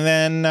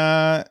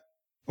then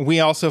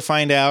we also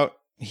find out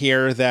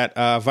here that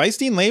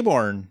Weisstein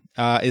Laybourne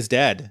is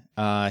dead.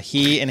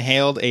 He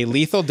inhaled a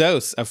lethal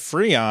dose of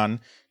Freon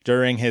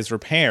during his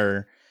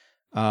repair.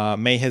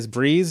 May his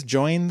breeze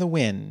join the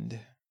wind.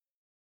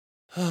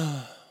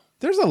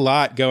 There's a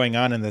lot going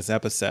on in this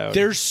episode.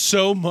 There's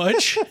so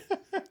much.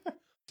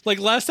 Like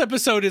last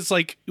episode is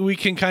like we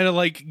can kind of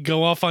like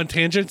go off on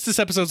tangents. This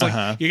episode's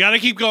like you got to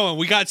keep going.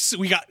 We got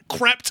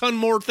crap ton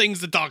more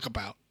things to talk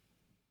about.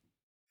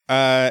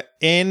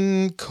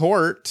 In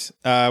court,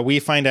 we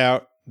find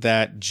out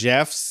that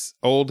Jeff's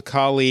old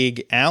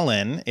colleague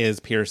Alan is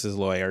Pierce's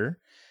lawyer.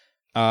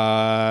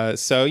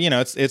 So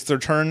it's the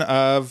return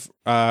of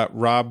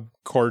Rob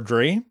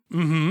Corddry,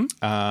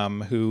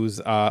 who's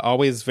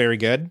always very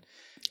good.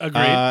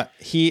 Agreed.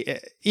 He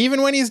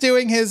even when he's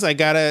doing his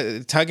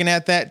tugging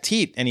at that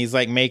teat, and he's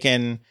like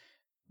making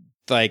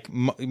like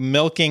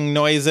milking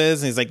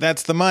noises, and he's like,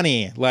 that's the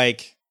money.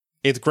 Like,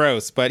 it's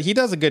gross, but he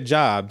does a good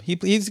job.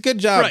 He's a good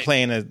job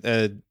playing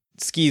a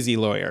skeezy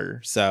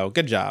lawyer. So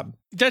good job.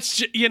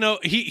 That's, you know,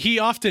 he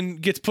often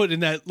gets put in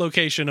that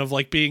location of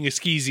like being a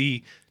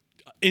skeezy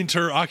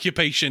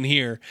inter-occupation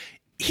here.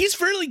 He's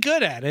really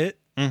good at it.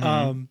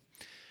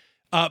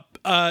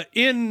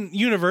 In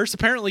universe,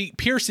 apparently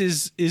Pierce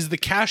is the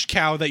cash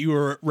cow that you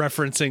were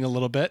referencing a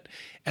little bit,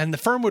 and the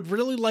firm would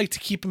really like to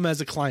keep him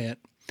as a client.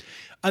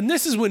 And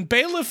this is when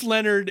Bailiff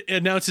Leonard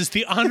announces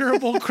the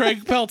Honorable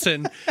Craig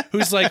Pelton,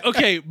 who's like,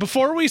 okay,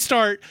 before we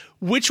start,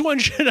 which one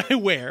should I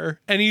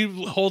wear? And he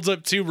holds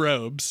up 2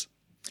 robes.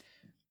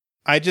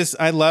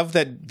 I love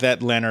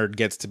that Leonard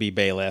gets to be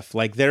bailiff.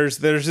 Like there's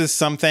just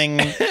something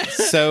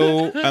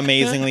so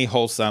amazingly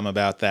wholesome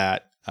about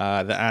that.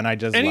 And I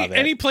just love it.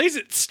 And he plays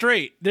it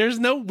straight. There's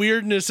no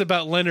weirdness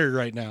about Leonard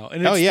right now.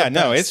 And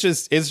it's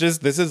just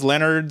this is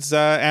Leonard's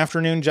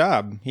afternoon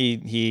job.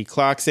 He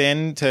clocks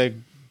in to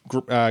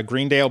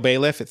Greendale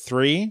Bailiff at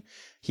 3.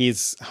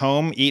 He's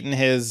home eating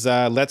his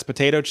Let's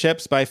potato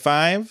chips by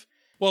 5.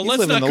 Well, He's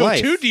let's not go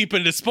life. too deep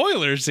into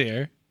spoilers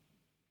here.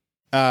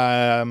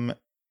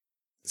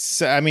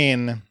 So, I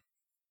mean,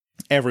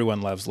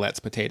 everyone loves Let's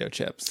potato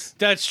chips.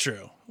 That's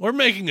true. We're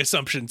making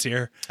assumptions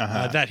here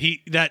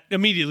that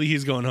immediately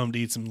he's going home to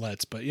eat some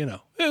Let's, but you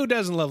know, who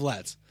doesn't love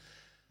Let's?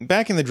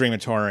 Back in the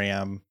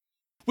Dreamatorium,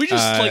 we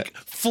just like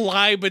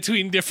fly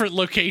between different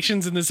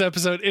locations in this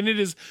episode, and it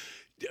is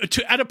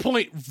at a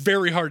point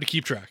very hard to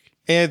keep track.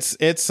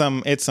 It's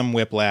some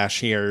whiplash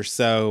here.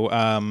 So,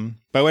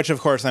 by which of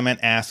course I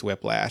meant ass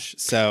whiplash.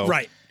 So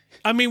right.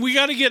 I mean, we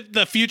got to get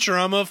the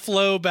Futurama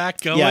flow back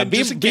going. Yeah,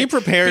 be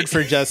prepared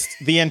for just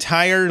the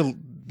entire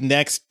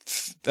next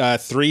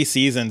 3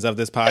 seasons of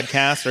this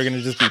podcast are going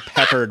to just be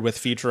peppered with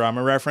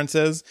Futurama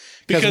references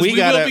because we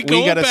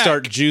gotta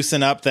start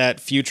juicing up that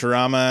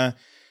Futurama.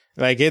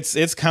 Like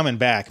it's coming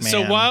back, man.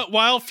 So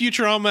while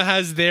Futurama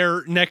has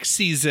their next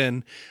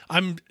season,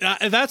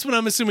 that's when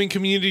I'm assuming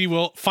Community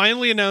will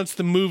finally announce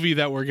the movie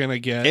that we're gonna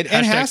get. It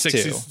has 6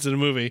 to seasons of the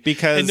movie,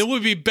 and then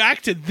we'll be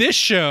back to this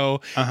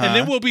show, and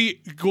then we'll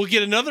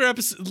get another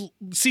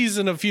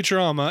season of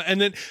Futurama,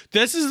 and then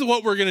this is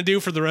what we're gonna do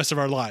for the rest of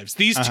our lives.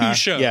 These 2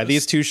 shows, yeah,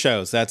 these 2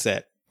 shows. That's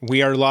it.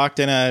 We are locked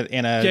in a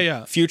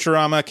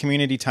Futurama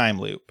Community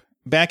time loop.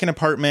 Back in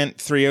apartment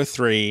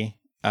 303.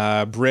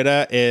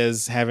 Britta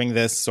is having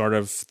this sort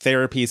of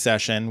therapy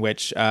session,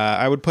 which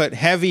I would put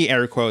heavy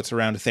air quotes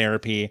around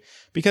therapy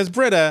because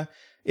Britta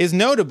is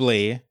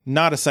notably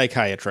not a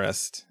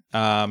psychiatrist.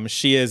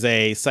 She is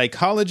a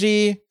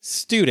psychology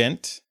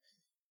student,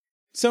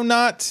 so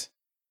not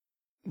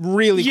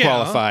really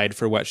qualified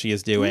for what she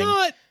is doing.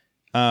 Not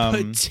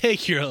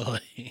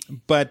particularly.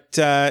 But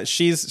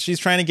she's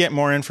trying to get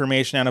more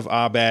information out of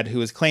Abed,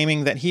 who is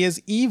claiming that he is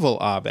evil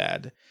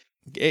Abed.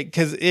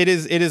 Because it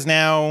is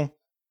now...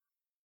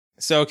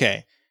 So,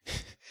 okay,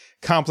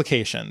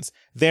 complications.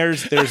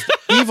 There's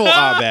evil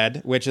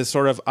Abed, which is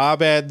sort of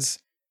Abed's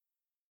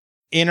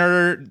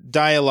inner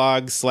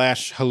dialogue /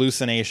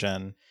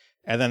 hallucination.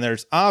 And then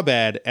there's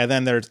Abed, and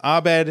then there's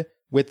Abed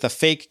with the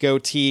fake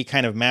goatee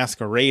kind of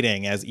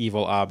masquerading as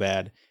evil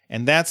Abed.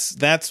 And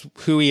that's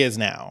who he is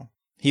now.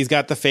 He's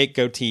got the fake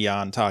goatee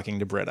on talking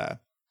to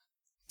Britta.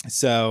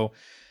 So,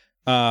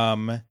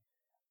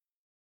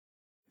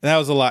 that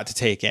was a lot to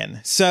take in.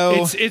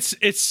 So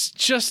it's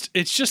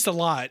just a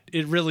lot.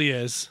 It really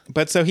is.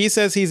 But so he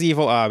says he's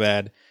evil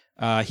Abed.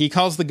 He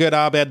calls the good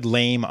Abed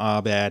lame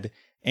Abed,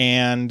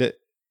 and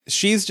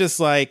she's just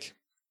like,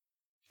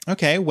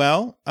 okay,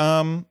 well,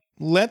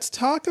 let's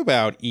talk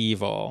about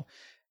evil.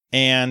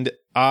 And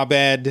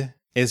Abed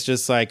is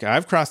just like,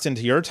 I've crossed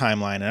into your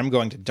timeline and I'm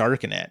going to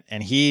darken it.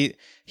 And he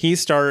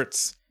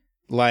starts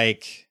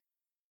like,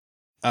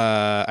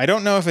 I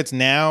don't know if it's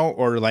now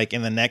or like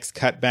in the next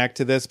cut back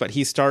to this, but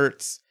he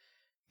starts,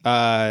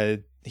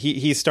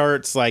 he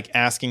starts like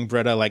asking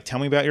Britta, like, tell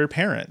me about your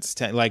parents,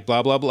 like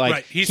blah, blah, blah. Like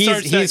right.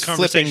 He's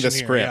flipping the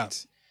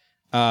script.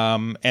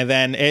 Yeah. And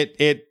then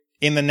it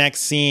in the next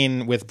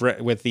scene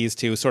with these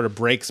 2 sort of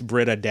breaks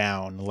Britta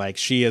down. Like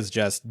she is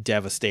just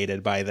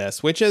devastated by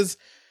this, which is,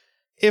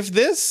 if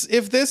this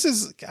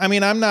is, I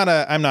mean, I'm not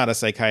a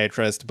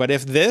psychiatrist, but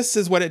if this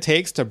is what it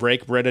takes to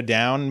break Britta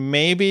down,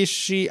 maybe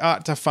she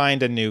ought to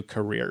find a new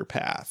career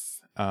path.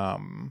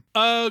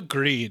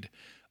 Agreed.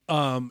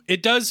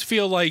 It does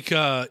feel like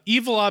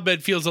evil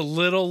Abed feels a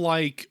little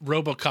like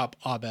RoboCop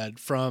Abed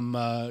from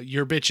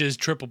Your Bitches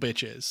Triple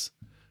Bitches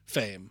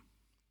fame.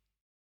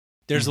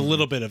 There's a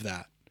little bit of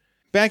that.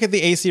 Back at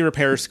the AC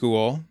repair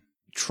school,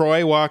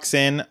 Troy walks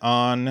in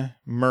on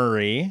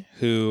Murray,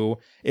 who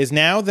is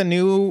now the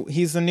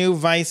new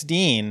vice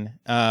dean,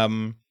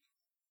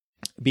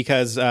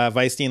 because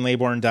Vice Dean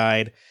Laybourne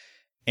died.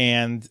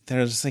 And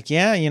they're just like,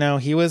 yeah, you know,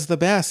 he was the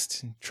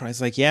best. And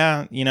Troy's like,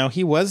 yeah, you know,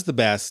 he was the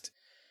best.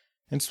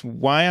 It's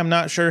why I'm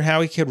not sure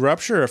how he could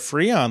rupture a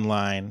Freon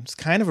line. It's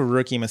kind of a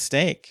rookie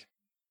mistake.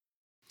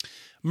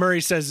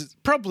 Murray says,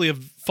 probably a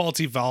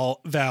faulty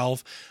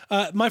valve.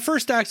 My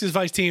first act as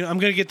vice dean, I'm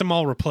going to get them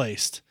all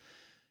replaced.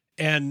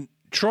 And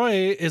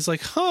Troy is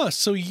like,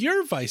 so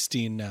you're vice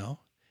dean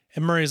now.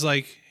 And Murray's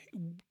like,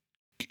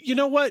 you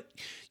know what?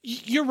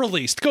 You're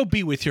released. Go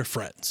be with your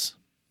friends.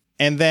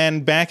 And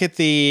then back at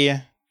the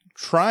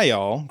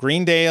trial,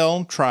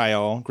 Greendale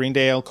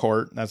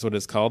Court, that's what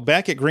it's called.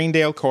 Back at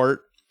Greendale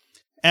Court,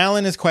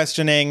 Alan is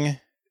questioning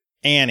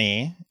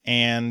Annie,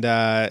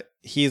 and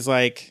he's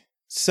like,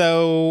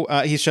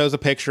 he shows a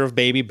picture of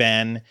baby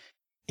Ben.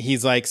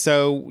 He's like,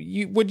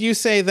 would you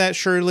say that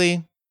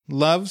Shirley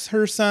loves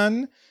her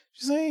son?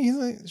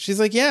 She's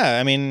like, yeah,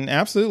 I mean,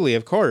 absolutely,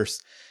 of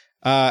course.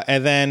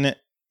 And then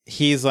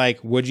he's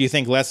like, would you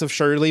think less of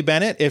Shirley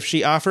Bennett if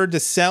she offered to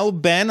sell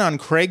Ben on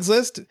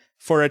Craigslist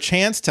for a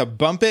chance to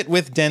bump it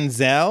with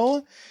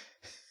Denzel?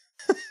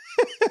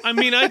 I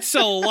mean, I'd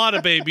sell a lot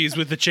of babies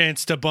with the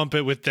chance to bump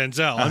it with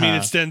Denzel. I mean,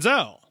 it's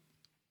Denzel.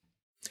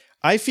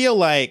 I feel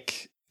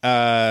like,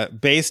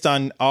 based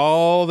on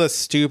all the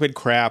stupid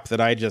crap that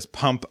I just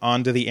pump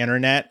onto the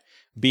internet,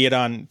 be it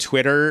on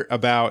Twitter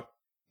about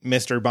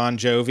Mr. Bon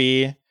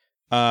Jovi,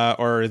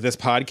 or this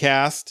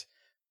podcast,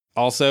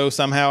 also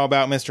somehow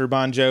about Mr.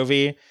 Bon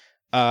Jovi,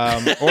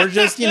 or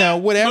just,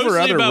 whatever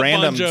other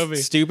random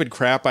stupid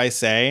crap I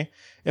say.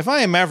 If I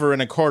am ever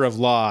in a court of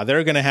law,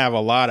 they're going to have a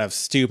lot of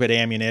stupid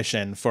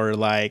ammunition for,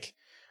 like,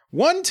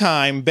 one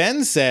time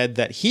Ben said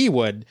that he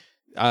would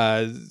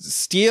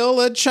steal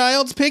a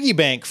child's piggy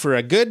bank for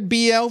a good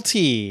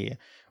BLT,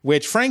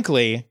 which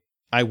frankly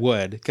I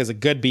would, because a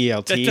good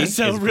BLT that does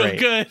sound is real great.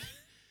 Good.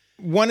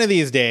 One of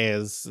these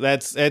days,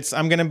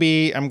 I'm gonna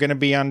be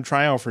on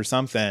trial for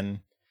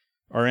something,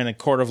 or in a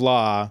court of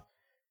law,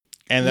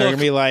 and they're gonna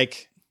be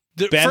like,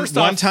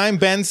 one time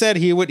Ben said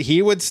he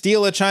would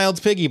steal a child's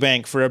piggy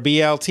bank for a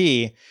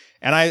BLT,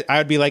 and I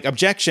would be like,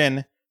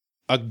 objection,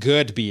 a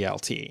good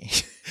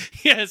BLT.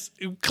 Yes,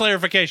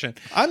 clarification.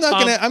 I'm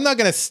not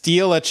gonna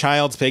steal a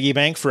child's piggy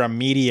bank for a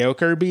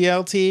mediocre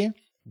BLT.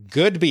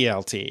 Good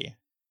BLT,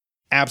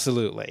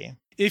 absolutely.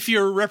 If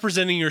you're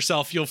representing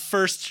yourself, you'll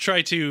first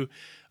try to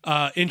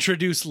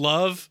introduce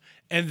love,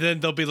 and then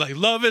they'll be like,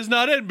 love is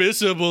not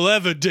admissible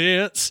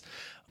evidence,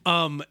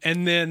 and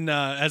then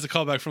as a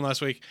callback from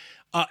last week,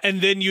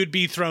 and then you'd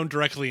be thrown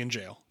directly in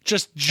jail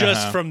just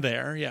from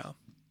there. Yeah.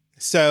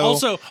 So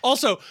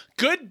also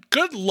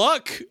good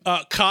luck,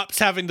 cops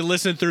having to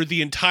listen through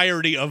the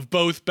entirety of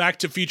both Back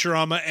to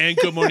Futurama and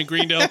Good Morning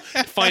Greendale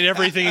to find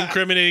everything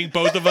incriminating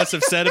both of us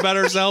have said about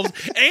ourselves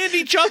and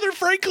each other,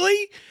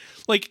 frankly.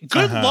 Like,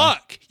 good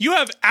luck. You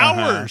have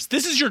hours.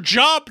 This is your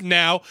job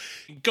now.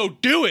 Go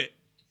do it.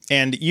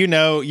 And you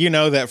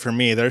know that for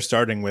me, they're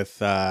starting with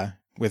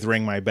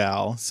Ring My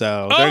Bell.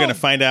 So they're going to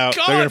find out.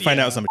 They're going to find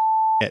out some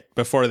shit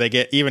before they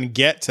get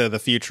to the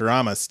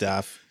Futurama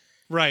stuff.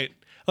 Right.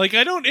 Like,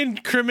 I don't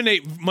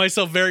incriminate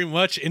myself very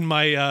much in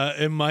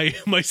my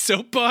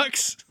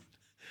soapbox,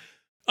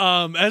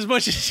 as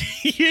much as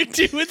you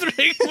do with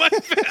Ring My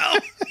Bell.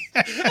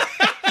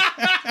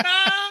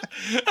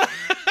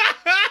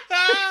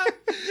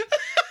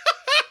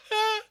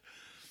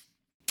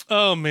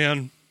 Oh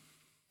man,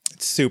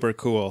 it's super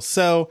cool.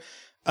 So,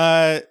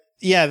 Alan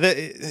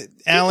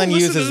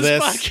uses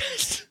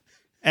this.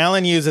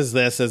 Alan uses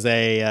this as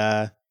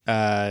a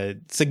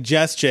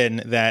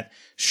suggestion that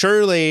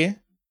Shirley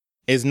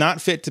is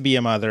not fit to be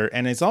a mother,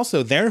 and is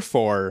also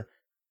therefore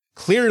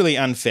clearly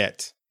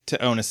unfit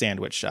to own a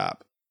sandwich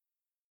shop.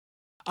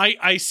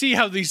 I see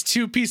how these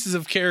two pieces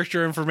of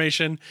character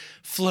information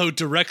flow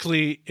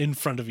directly in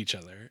front of each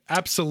other.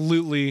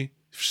 Absolutely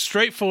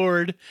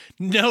straightforward,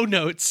 no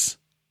notes.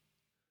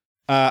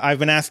 I've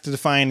been asked to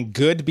define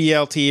good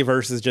BLT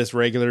versus just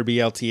regular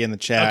BLT in the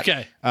chat.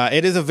 Okay.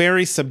 It is a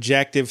very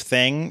subjective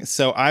thing,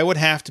 so I would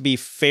have to be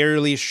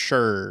fairly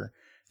sure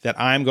that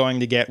I'm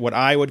going to get what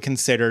I would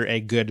consider a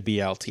good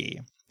BLT.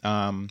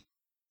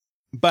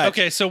 But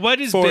okay, so what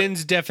is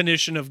Ben's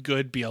definition of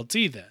good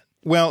BLT then?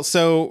 Well,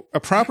 so a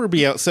proper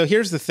BLT. So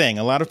here's the thing: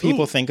 a lot of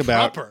people think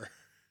about proper.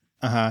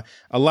 A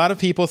lot of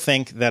people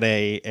think that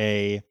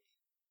a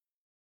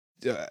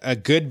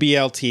good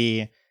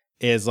BLT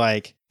is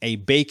like a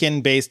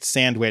bacon-based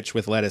sandwich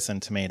with lettuce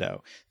and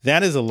tomato.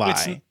 That is a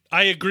lie.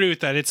 I agree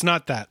with that. It's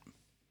not that.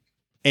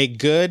 A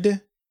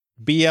good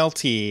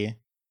BLT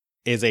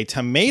is a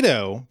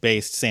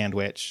tomato-based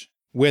sandwich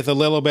with a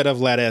little bit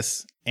of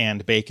lettuce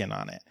and bacon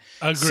on it.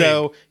 Agreed.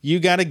 So you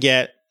got to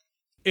get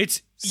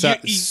that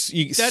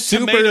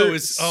tomato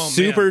is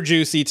super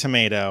juicy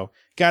tomato.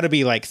 Got to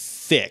be like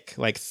thick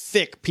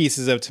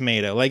pieces of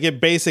tomato. Like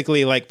it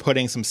basically like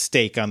putting some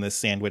steak on this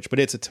sandwich, but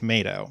it's a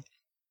tomato.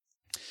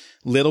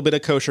 Little bit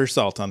of kosher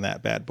salt on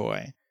that bad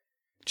boy.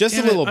 Just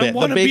a little bit.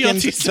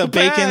 The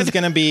bacon's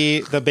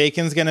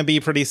gonna be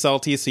pretty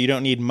salty, so you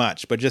don't need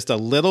much, but just a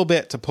little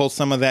bit to pull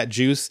some of that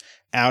juice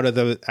out of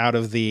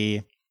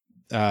the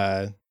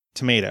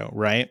tomato,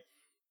 right?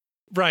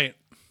 Right.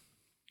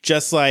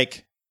 Just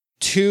like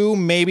 2,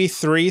 maybe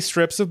 3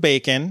 strips of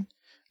bacon.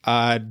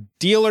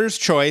 Dealer's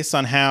choice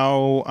on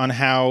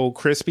how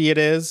crispy it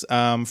is. For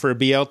a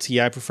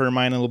BLT, I prefer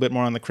mine a little bit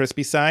more on the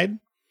crispy side.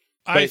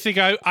 I think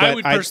I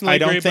would personally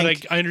agree,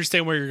 but I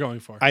understand where you're going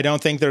for. I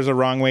don't think there's a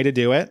wrong way to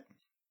do it.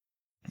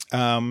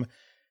 And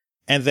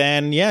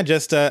then,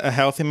 just a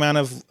healthy amount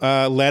of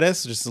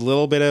lettuce, just a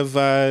little bit of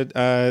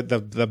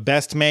the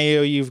best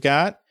mayo you've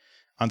got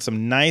on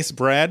some nice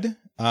bread.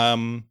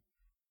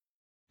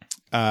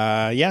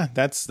 yeah,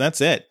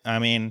 that's it. I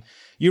mean,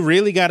 you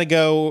really got to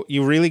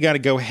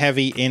go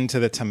heavy into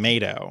the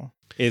tomato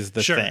is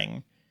the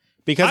thing.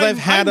 Because I've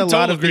had a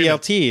lot of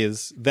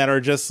BLTs that are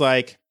just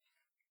like,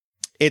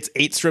 it's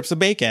 8 strips of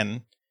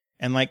bacon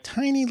and like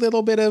tiny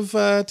little bit of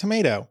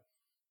tomato.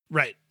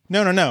 Right.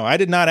 No. I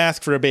did not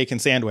ask for a bacon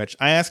sandwich.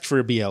 I asked for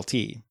a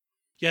BLT.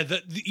 Yeah,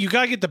 you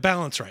got to get the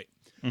balance right.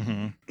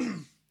 Mm-hmm.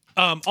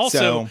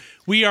 Also,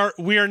 we are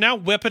now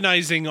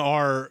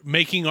weaponizing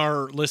making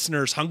our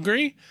listeners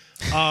hungry.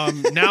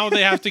 Now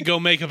they have to go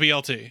make a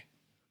BLT.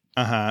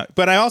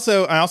 But I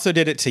also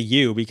did it to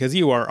you because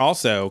you are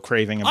also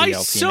craving a BLT.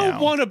 I so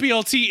want a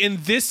BLT in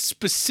this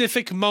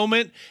specific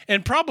moment,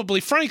 and probably,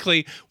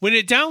 frankly, when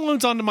it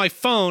downloads onto my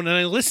phone and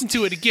I listen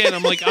to it again,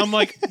 I'm like,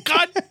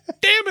 God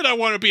damn it, I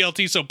want a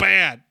BLT so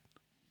bad.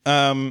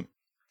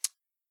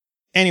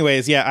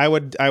 Anyways, yeah, I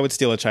would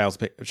steal a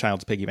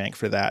child's piggy bank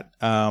for that.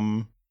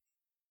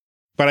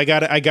 But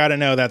I gotta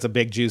know that's a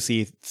big,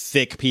 juicy,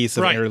 thick piece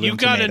of heirloom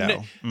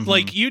tomato.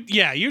 Like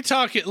you're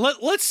talking.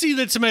 Let's see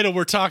the tomato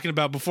we're talking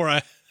about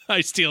before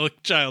I steal a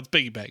child's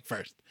piggy bank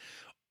first.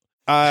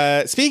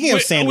 Speaking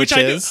of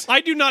sandwiches,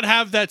 I do not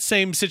have that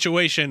same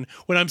situation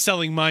when I'm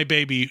selling my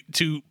baby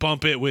to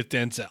bump it with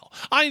Denzel.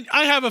 I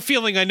have a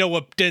feeling I know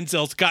what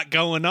Denzel's got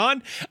going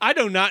on. I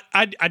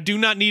do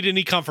not need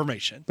any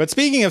confirmation. But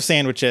speaking of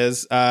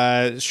sandwiches,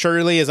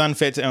 Shirley is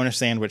unfit to own a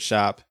sandwich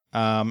shop.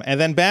 And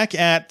then back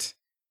at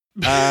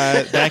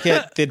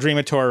the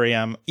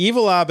Dreamatorium,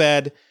 Evil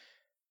Abed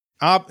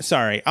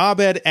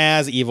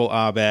as Evil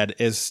Abed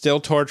is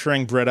still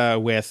torturing Britta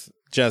with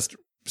just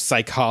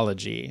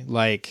psychology.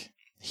 Like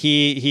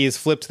he's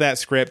flipped that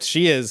script.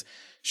 She is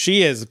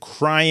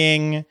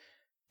crying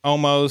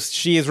almost.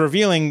 She is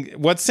revealing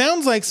what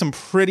sounds like some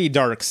pretty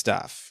dark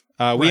stuff.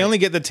 We only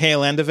get the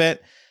tail end of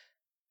it.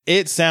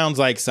 It sounds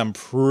like some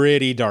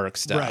pretty dark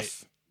stuff. Right.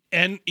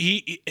 And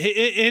he,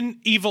 in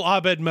Evil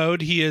Abed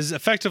mode, he has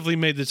effectively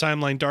made the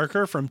timeline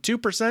darker from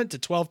 2% to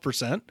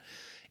 12%.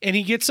 And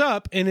he gets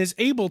up and is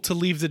able to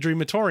leave the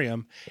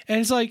Dreamatorium. And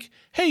he's like,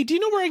 hey, do you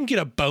know where I can get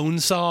a bone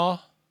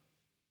saw?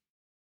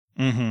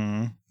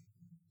 Mm-hmm.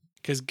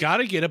 Because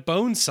gotta get a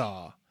bone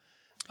saw.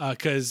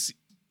 Because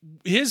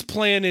his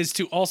plan is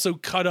to also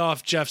cut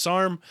off Jeff's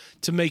arm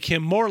to make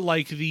him more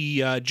like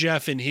the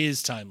Jeff in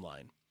his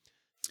timeline.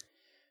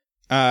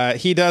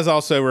 He does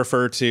also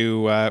refer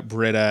to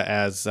Britta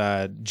as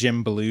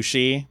Jim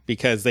Belushi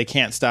because they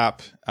can't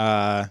stop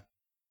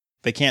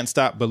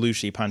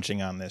Belushi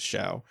punching on this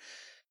show.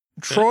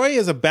 Troy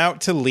is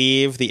about to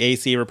leave the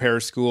AC repair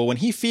school when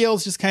he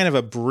feels just kind of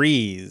a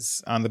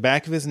breeze on the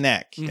back of his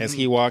neck as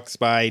he walks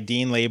by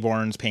Dean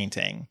Laybourne's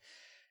painting.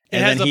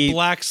 It has a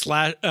black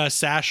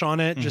sash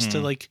on it just to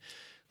like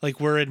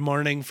we're in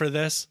mourning for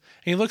this.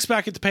 And he looks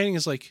back at the painting and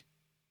is like,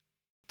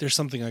 there's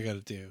something I got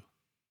to do.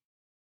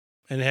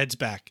 And heads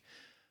back.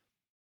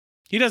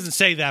 He doesn't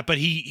say that, but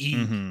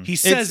he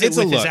says it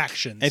with his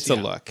actions. It's a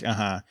look.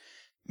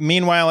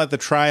 Meanwhile, at the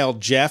trial,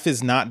 Jeff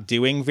is not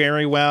doing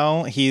very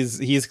well.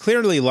 He's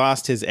clearly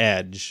lost his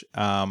edge.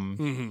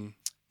 And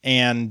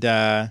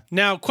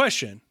now,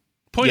 question.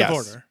 Point of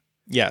order.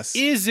 Yes.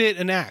 Is it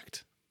an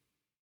act?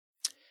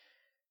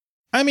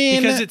 I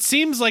mean, because it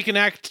seems like an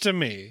act to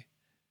me.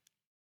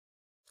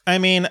 I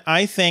mean,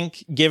 I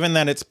think given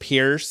that it's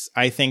Pierce,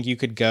 I think you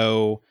could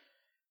go.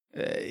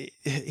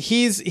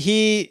 He's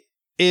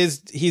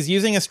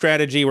using a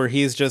strategy where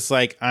he's just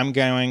like, I'm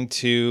going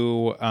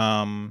to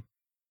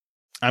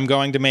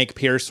make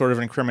Pierce sort of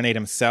incriminate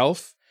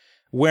himself.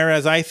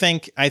 Whereas I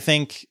think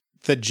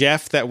the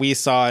Jeff that we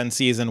saw in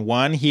season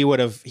 1, he would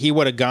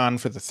have gone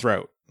for the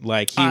throat.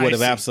 Like he would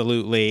have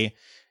absolutely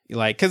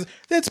because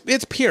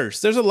it's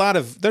Pierce. There's a lot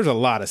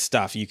of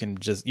stuff you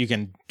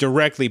can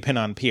directly pin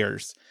on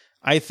Pierce.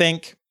 I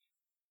think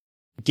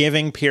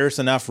giving Pierce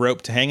enough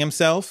rope to hang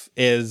himself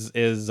is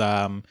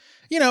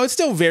it's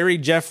still very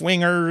Jeff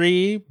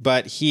Winger-y,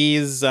 but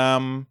he's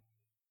I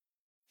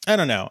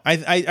don't know.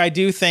 I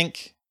do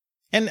think,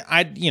 and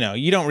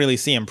you don't really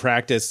see him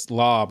practice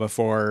law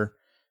before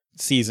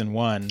season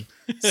 1.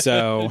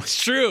 So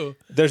it's true.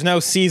 There's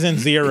no season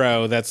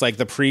 0 that's like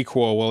the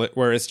prequel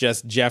where it's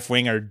just Jeff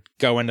Winger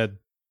going to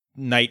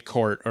night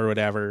court or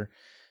whatever.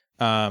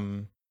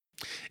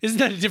 Isn't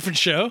that a different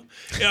show?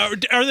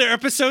 Are there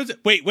episodes?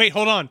 Wait,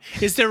 hold on.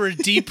 Is there a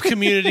deep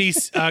community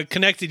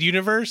connected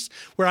universe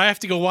where I have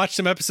to go watch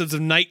some episodes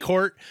of Night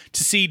Court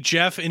to see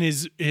Jeff in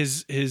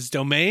his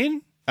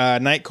domain?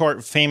 Night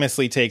Court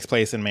famously takes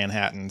place in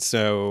Manhattan,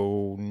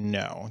 so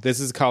no. This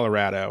is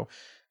Colorado.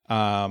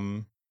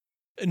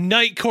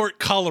 Night Court,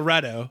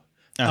 Colorado.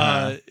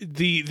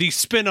 The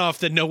spinoff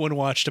that no one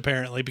watched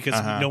apparently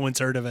because no one's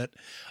heard of it.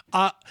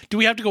 Do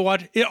we have to go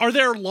watch? Are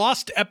there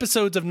lost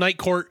episodes of Night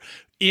Court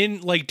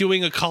in like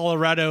doing a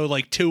Colorado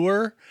like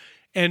tour?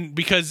 And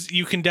because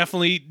you can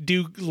definitely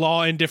do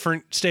law in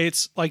different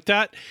states like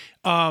that.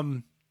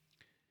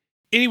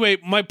 Anyway,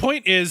 my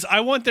point is I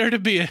want there to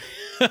be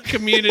a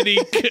community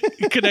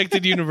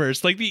connected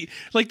universe, like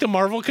the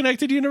Marvel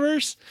connected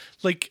universe.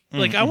 Like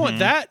I want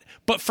that,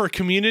 but for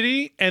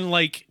community and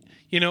like,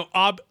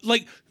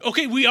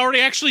 Okay, we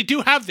already actually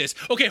do have this.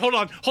 Okay, hold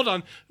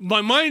on.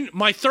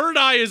 My third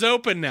eye is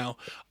open now.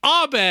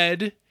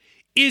 Abed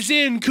is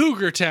in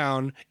Cougar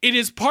Town. It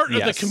is part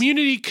of the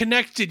community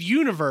connected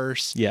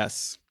universe.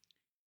 Yes.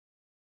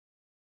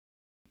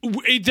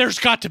 There's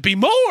got to be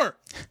more.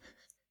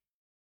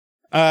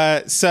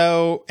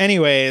 So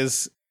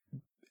anyways,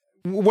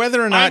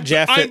 whether or not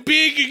I'm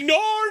being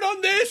ignored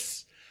on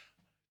this.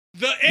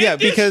 The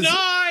end is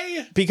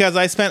nigh. Because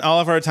I spent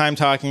all of our time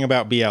talking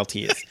about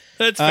BLTs.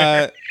 That's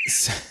fair.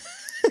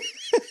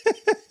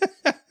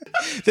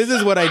 This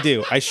is what I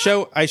do. I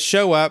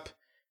show up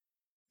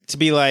to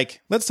be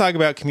like, let's talk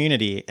about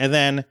Community, and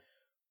then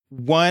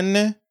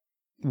one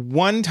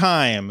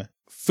time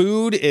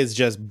food is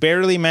just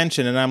barely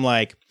mentioned, and I'm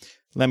like,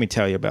 let me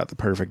tell you about the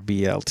perfect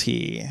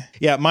BLT.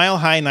 Yeah, Mile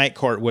High Night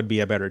Court would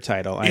be a better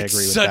title. I agree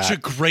with that. It's such a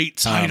great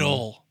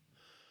title.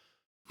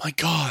 My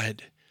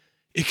God,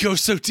 it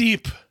goes so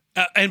deep,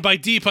 and by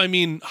deep I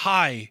mean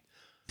high.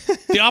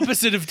 The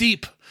opposite of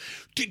deep.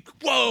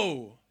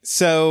 Whoa.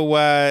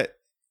 So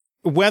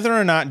whether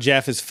or not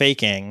Jeff is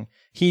faking,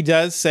 he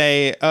does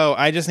say, oh,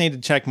 I just need to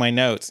check my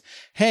notes.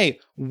 Hey,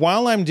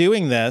 while I'm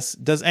doing this,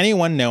 does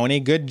anyone know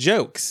any good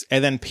jokes?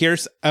 And then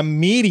Pierce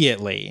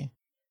immediately,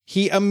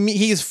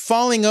 he's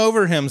falling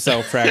over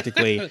himself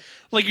practically.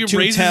 Like he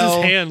raises his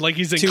hand like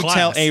he's in class. To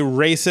tell a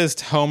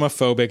racist,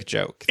 homophobic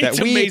joke. It's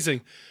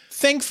amazing.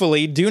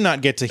 Thankfully, do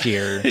not get to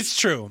hear. It's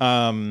true.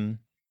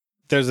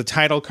 There's a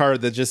title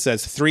card that just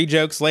says 3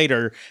 jokes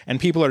later, and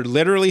people are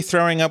literally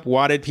throwing up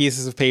wadded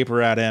pieces of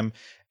paper at him.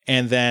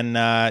 And then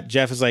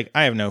Jeff is like,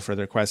 I have no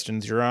further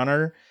questions, Your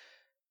Honor.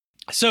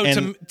 So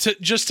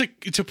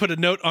to put a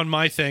note on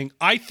my thing,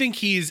 I think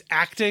he's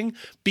acting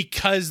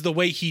because the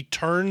way he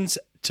turns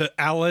to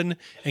Alan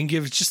and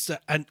gives just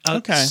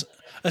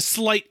a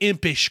slight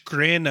impish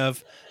grin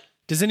of,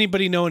 does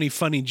anybody know any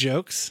funny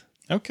jokes?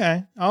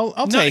 Okay, I'll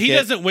take it. No, he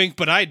doesn't wink,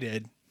 but I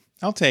did.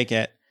 I'll take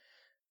it.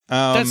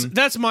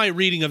 That's my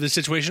reading of the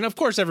situation. Of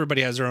course,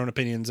 everybody has their own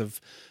opinions of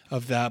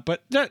that,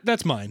 but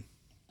that's mine.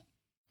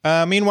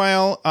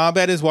 Meanwhile,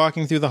 Abed is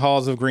walking through the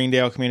halls of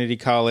Greendale Community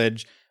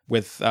College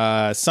with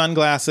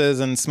sunglasses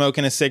and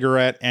smoking a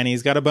cigarette, and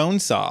he's got a bone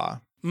saw.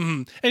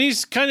 Mm-hmm. And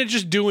he's kind of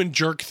just doing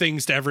jerk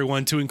things to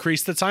everyone to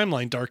increase the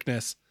timeline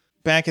darkness.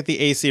 Back at the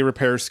AC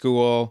repair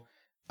school,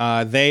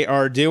 they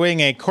are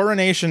doing a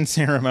coronation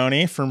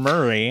ceremony for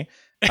Murray,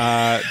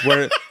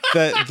 where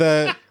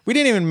we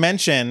didn't even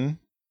mention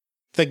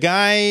the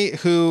guy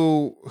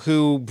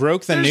who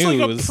broke the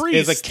news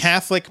is a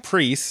Catholic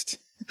priest.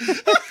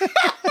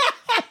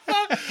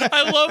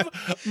 I love,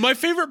 my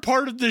favorite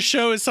part of this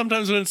show is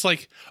sometimes when it's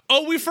like,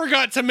 oh, we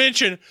forgot to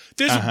mention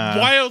this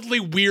wildly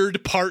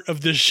weird part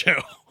of this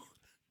show.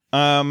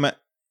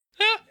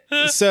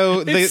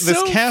 So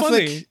this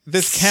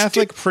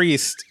Catholic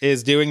priest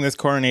is doing this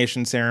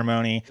coronation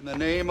ceremony. In the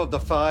name of the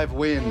 5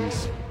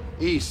 winds,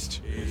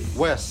 east,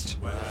 west,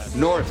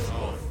 north,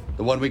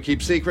 the one we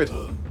keep secret,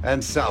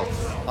 and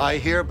south, I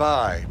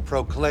hereby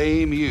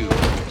proclaim you.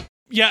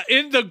 Yeah,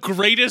 in the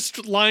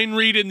greatest line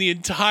read in the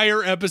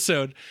entire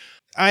episode.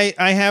 I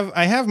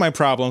have my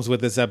problems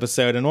with this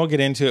episode, and we'll get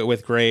into it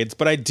with grades,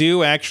 but I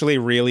do actually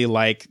really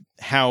like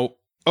how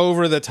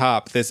over the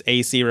top this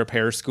AC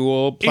repair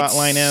school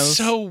plotline is.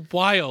 So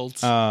wild.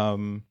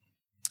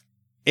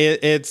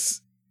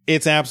 It's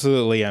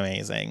absolutely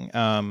amazing.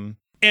 And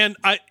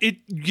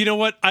you know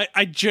what?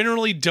 I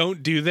generally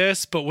don't do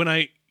this, but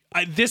when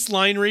this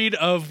line read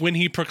of when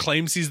he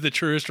proclaims he's the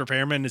truest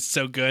repairman is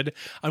so good,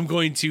 I'm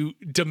going to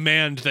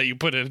demand that you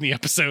put it in the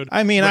episode.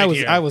 I mean,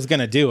 I was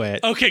gonna do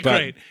it. Okay,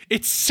 great.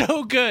 It's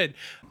so good.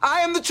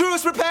 I am the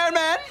truest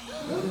repairman.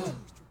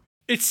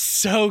 It's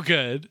so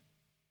good.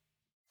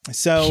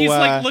 So he's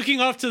like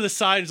looking off to the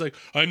side. He's like,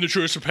 I'm the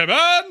truest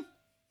repairman.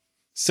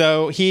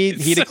 So he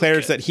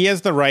declares that he has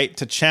the right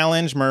to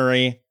challenge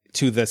Murray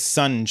to the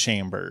Sun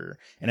Chamber,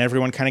 and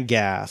everyone kind of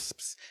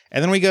gasps.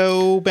 And then we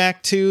go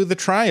back to the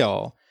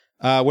trial.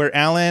 Where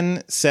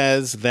Alan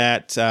says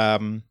that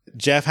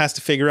Jeff has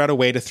to figure out a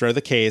way to throw the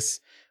case,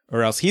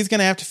 or else he's going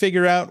to have to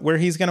figure out where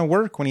he's going to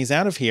work when he's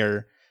out of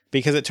here,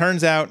 because it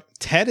turns out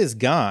Ted is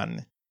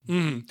gone.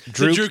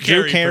 Drew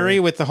Carey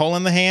with the hole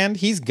in the hand,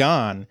 he's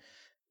gone.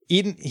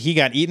 He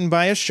got eaten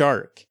by a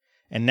shark,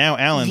 and now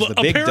Alan's the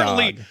big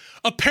dog.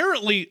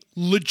 Apparently,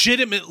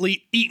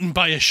 legitimately eaten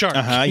by a shark.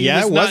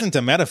 Yeah, it wasn't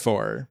a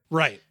metaphor.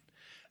 Right.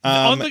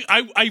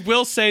 I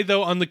will say,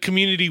 though, on the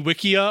community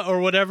wikia or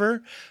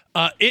whatever,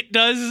 it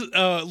does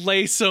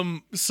lay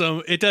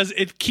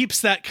it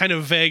keeps that kind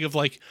of vague of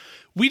like,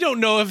 we don't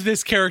know if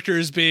this character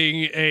is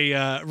being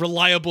a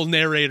reliable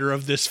narrator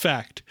of this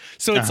fact.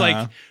 So it's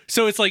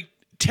like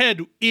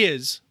Ted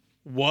was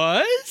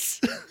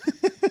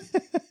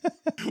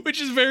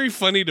which is very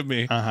funny to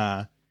me.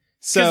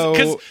 So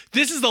because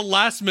this is the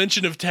last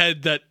mention of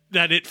Ted that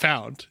it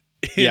found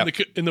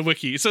in the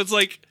wiki. So it's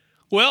like,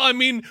 well, I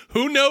mean,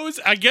 who knows?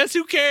 I guess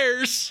who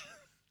cares?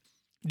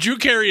 Drew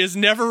Carey has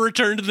never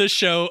returned to this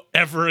show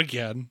ever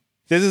again.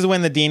 this is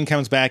when the dean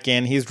comes back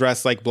in. He's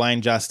dressed like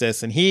Blind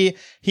Justice, and he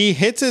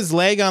hits his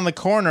leg on the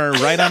corner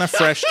right on a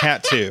fresh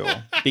tattoo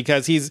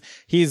because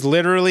he's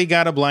literally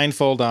got a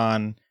blindfold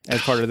on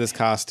as part of this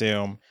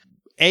costume.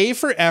 A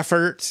for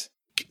effort,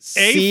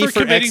 C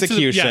for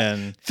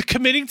execution.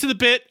 Committing to the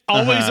bit,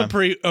 always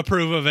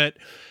approve of it.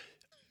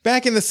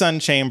 Back in the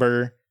Sun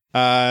Chamber,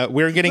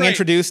 we're getting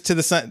introduced to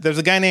the Sun. There's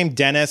a guy named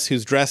Dennis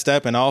who's dressed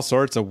up in all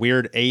sorts of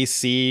weird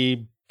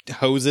AC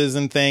hoses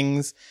and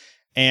things.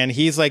 And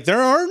he's like,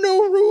 there are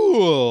no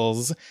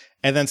rules.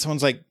 And then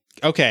someone's like,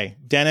 okay,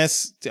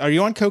 Dennis, are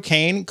you on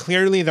cocaine?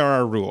 Clearly there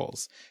are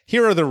rules.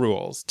 Here are the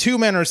rules. 2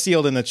 men are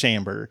sealed in the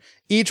chamber,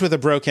 each with a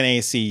broken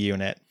AC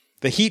unit.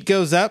 The heat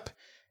goes up,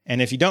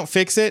 and if you don't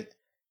fix it,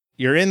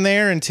 you're in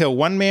there until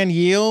one man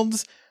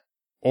yields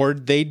or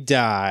they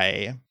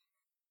die.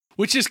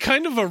 Which is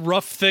kind of a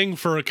rough thing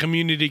for a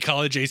community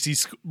college AC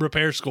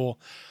repair school.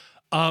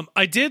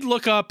 I did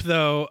look up,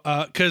 though,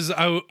 because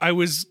I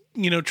was,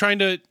 trying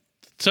to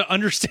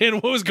understand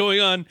what was going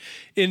on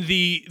in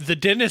the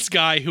Dennis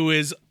guy, who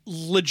is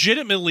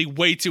legitimately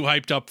way too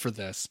hyped up for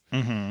this.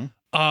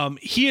 Mm-hmm.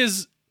 He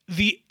is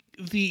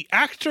the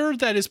actor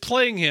that is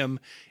playing him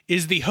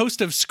is the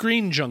host of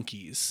Screen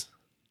Junkies.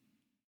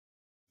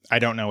 I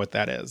don't know what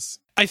that is.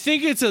 I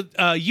think it's a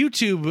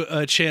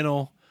YouTube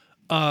channel.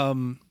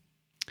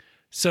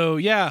 So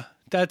yeah,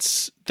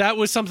 that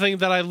was something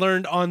that I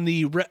learned on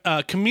the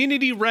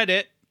community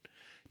Reddit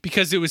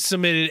because it was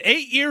submitted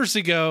 8 years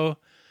ago.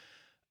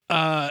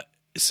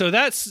 So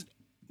that's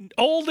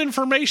old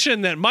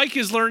information that Mike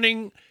is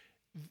learning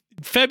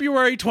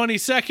February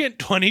 22nd,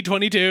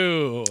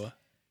 2022.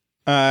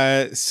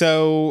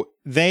 So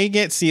they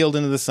get sealed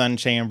into the Sun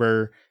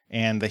Chamber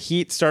and the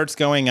heat starts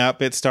going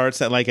up. It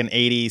starts at like an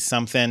 80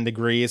 something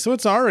degrees. So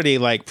it's already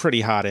like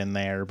pretty hot in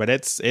there, but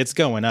it's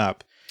going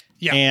up.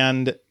 Yeah.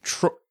 And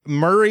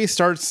Murray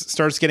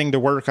starts getting to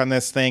work on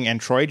this thing,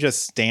 and Troy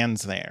just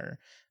stands there,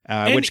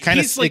 which kind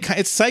of like,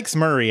 it psychs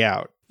Murray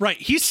out. Right.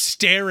 He's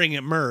staring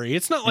at Murray.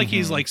 It's not like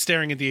he's like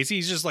staring at the AC.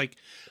 He's just like,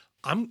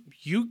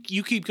 you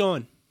keep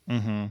going.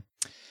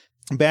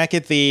 Mm-hmm. Back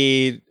at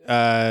the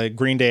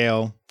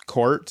Greendale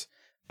court,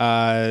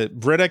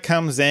 Britta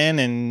comes in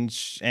and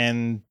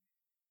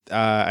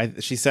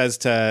she says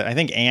to, I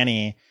think,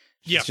 Annie,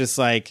 she's just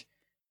like,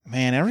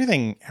 man,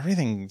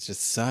 everything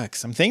just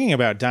sucks. I'm thinking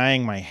about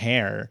dyeing my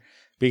hair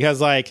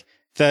because like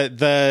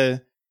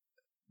the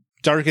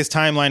darkest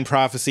timeline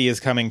prophecy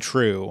is coming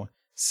true.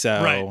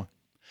 So right.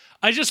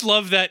 I just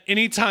love that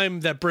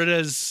anytime that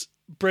Britta sees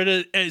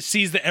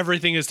that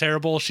everything is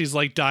terrible, she's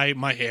like, dye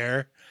my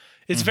hair.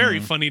 It's very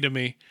funny to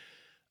me.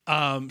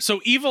 So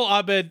Evil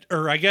Abed,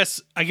 or I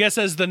guess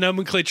as the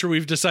nomenclature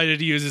we've decided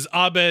to use is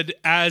Abed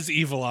as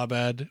Evil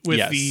Abed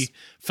with the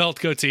felt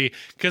goatee,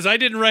 because I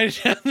didn't write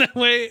it down that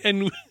way,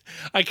 and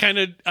I kind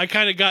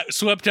of got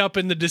swept up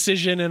in the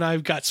decision, and I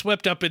got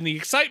swept up in the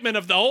excitement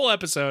of the whole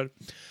episode.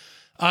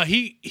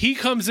 He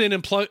comes in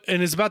and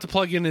is about to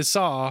plug in his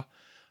saw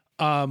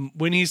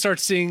when he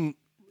starts seeing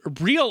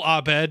real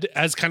Abed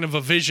as kind of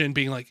a vision,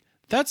 being like,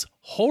 that's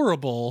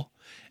horrible.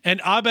 And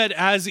Abed,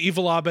 as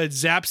Evil Abed,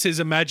 zaps his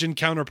imagined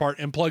counterpart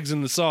and plugs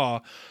in the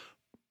saw.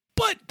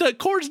 But the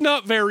cord's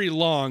not very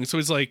long, so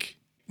he's like,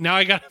 now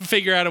I got to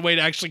figure out a way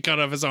to actually cut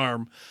off his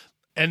arm,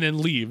 and then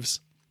leaves.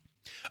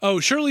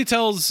 Oh, Shirley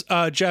tells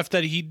Jeff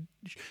that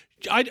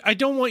I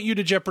don't want you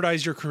to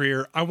jeopardize your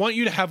career. I want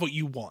you to have what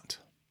you want.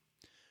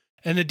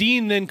 And the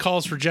dean then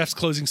calls for Jeff's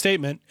closing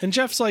statement, and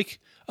Jeff's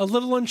like a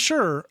little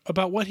unsure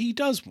about what he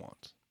does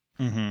want.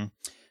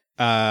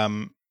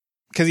 Mm-hmm.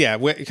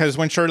 Because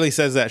when Shirley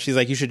says that, she's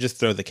like, you should just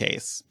throw the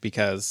case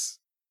because,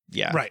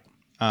 yeah. Right.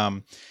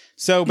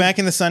 So back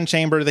in the Sun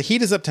Chamber, the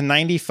heat is up to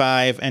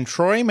 95, and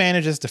Troy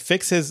manages to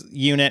fix his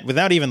unit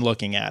without even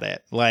looking at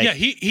it. Like, yeah,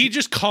 he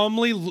just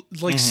calmly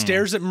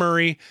stares at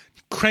Murray,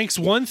 cranks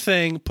one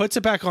thing, puts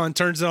it back on,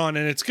 turns it on,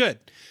 and it's good.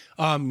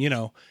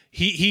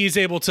 He's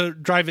able to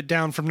drive it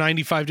down from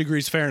 95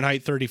 degrees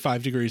Fahrenheit,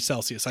 35 degrees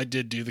Celsius. I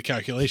did do the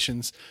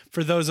calculations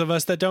for those of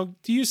us that don't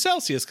use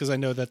Celsius, because I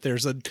know that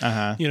there's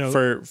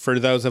for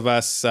those of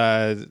us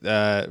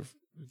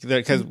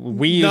because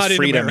we use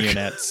Freedom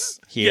units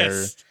here,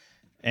 yes.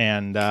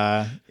 And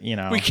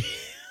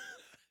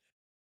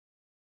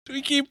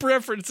we keep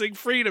referencing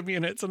Freedom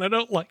units, and I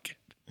don't like it.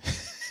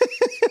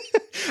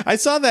 I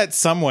saw that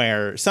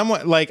somewhere.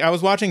 Like I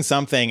was watching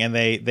something, and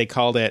they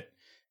called it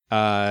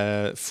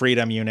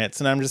Freedom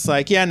units, and I'm just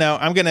like, yeah, no,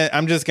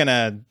 I'm just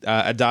gonna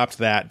adopt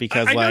that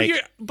because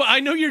I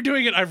know you're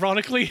doing it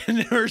ironically, and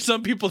there are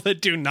some people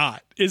that do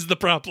not. Is the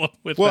problem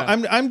with that?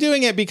 Well, I'm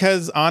doing it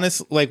because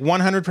honestly, like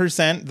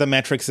 100%, the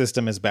metric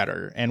system is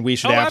better, and we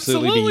should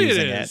absolutely be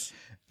using it.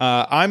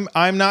 I'm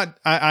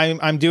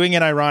doing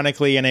it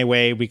ironically in a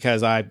way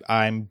because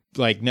I'm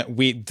like,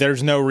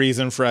 there's no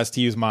reason for us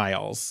to use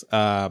miles.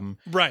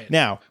 Right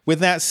now, with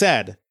that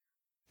said,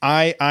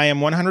 I am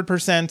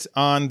 100%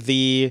 on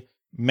the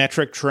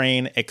metric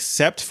train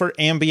except for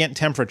ambient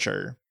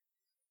temperature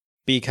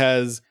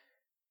because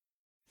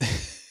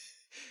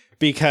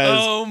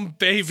oh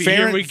baby,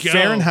 here we go.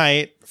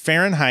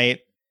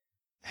 Fahrenheit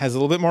has a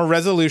little bit more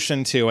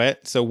resolution to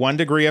it. So 1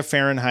 degree of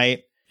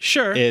Fahrenheit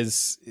Sure.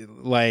 is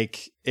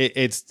like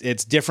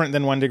it's different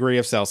than 1 degree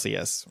of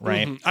Celsius,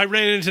 right? Mm-hmm. I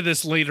ran into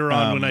this later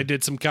on when I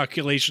did some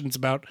calculations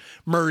about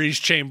Murray's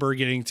chamber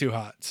getting too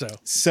hot.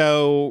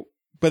 So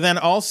but then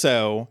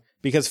also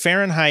because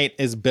Fahrenheit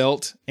is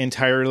built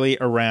entirely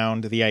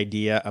around the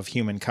idea of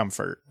human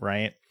comfort,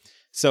 right?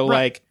 So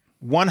like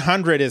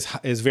 100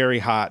 is very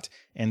hot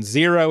and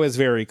 0 is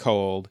very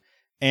cold.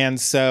 And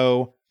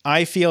so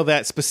I feel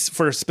that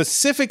for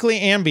specifically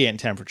ambient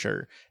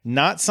temperature,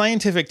 not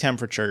scientific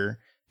temperature,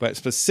 but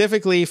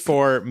specifically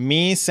for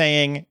me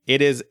saying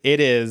it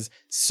is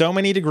so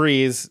many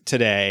degrees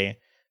today.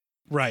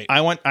 Right.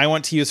 I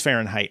want to use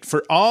Fahrenheit.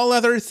 For all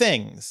other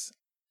things,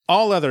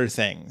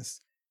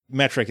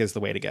 metric is the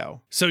way to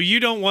go. So you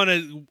don't want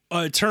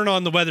to turn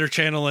on the Weather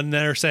Channel and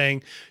they're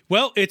saying,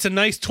 well, it's a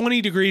nice 20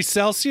 degrees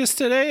Celsius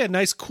today, a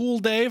nice cool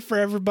day for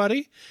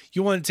everybody.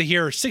 You want to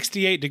hear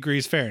 68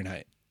 degrees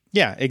Fahrenheit.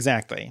 Yeah,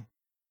 exactly.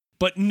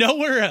 But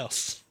nowhere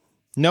else.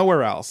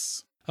 Nowhere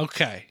else.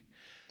 Okay.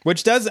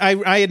 Which does,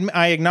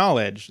 I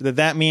acknowledge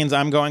that means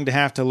I'm going to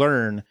have to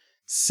learn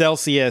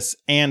Celsius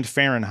and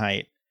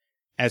Fahrenheit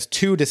as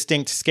 2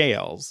 distinct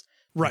scales.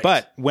 Right.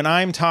 But when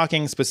I'm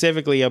talking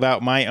specifically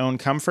about my own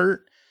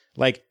comfort,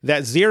 like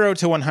that 0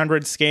 to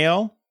 100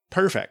 scale,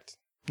 perfect.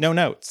 No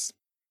notes.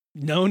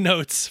 No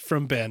notes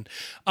from Ben.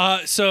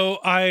 So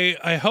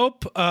I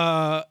hope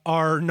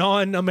our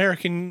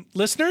non-American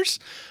listeners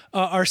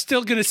are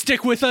still going to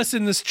stick with us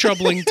in this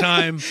troubling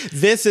time.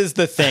 This is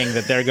the thing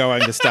that they're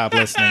going to stop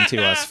listening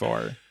to us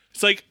for.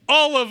 It's like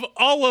all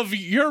of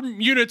your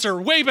units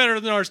are way better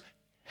than ours.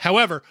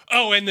 However,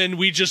 and then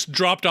we just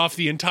dropped off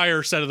the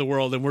entire set of the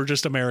world, and we're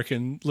just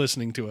American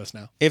listening to us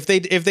now. If they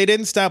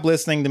didn't stop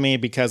listening to me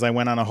because I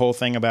went on a whole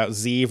thing about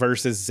Z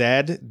versus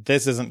Z,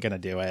 this isn't going to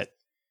do it.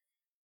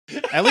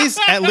 At least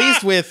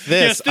with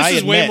this, yes, this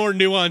is way more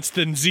nuanced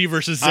than Z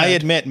versus Z. I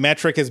admit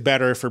metric is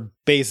better for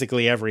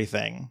basically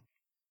everything.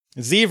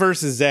 Z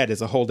versus Z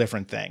is a whole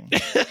different thing.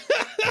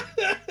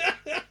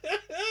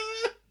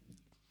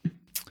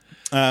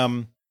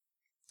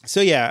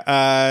 So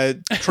yeah,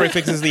 Troy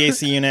fixes the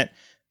AC unit.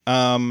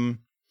 Back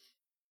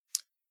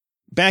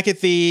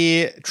at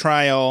the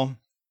trial,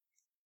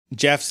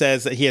 Jeff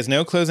says that he has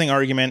no closing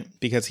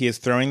argument because he is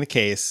throwing the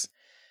case.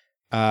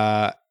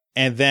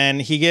 And then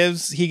he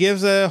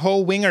gives a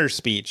whole winger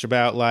speech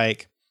about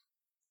like,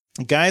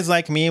 guys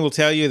like me will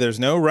tell you there's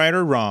no right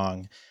or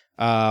wrong.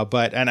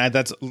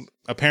 That's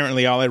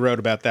apparently all I wrote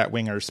about that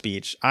winger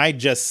speech. I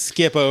just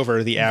skip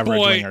over the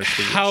average winger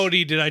speech.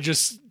 Howdy,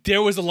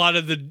 there was a lot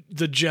of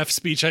the Jeff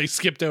speech I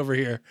skipped over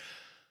here.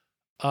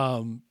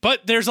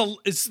 But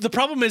the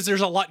problem is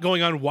there's a lot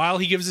going on while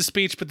he gives a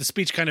speech, but the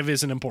speech kind of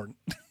isn't important.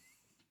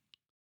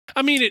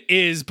 I mean, it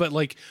is, but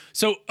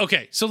so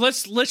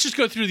let's just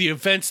go through the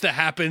events that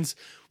happens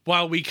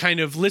while we kind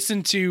of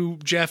listen to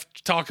Jeff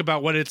talk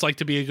about what it's like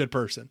to be a good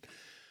person.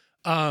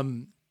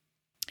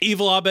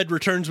 Evil Abed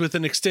returns with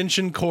an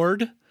extension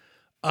cord.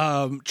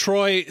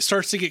 Troy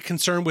starts to get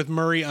concerned with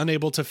Murray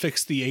unable to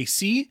fix the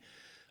AC.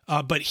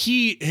 But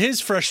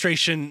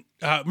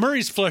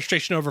Murray's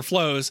frustration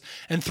overflows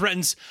and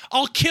threatens,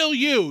 I'll kill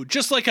you,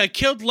 just like I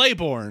killed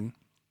Laybourne.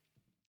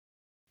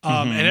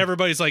 And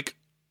everybody's like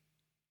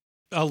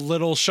a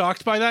little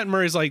shocked by that. And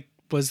Murray's like,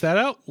 was that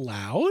out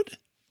loud?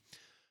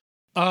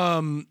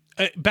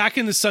 Back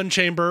in the sun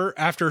chamber,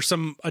 after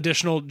some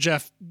additional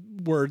Jeff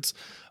words,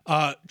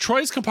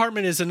 Troy's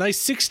compartment is a nice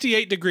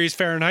 68 degrees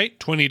Fahrenheit,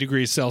 20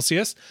 degrees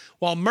Celsius,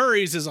 while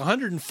Murray's is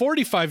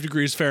 145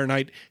 degrees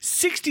Fahrenheit,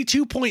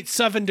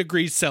 62.7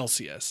 degrees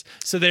Celsius.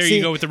 So there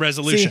you go with the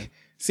resolution.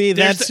 See,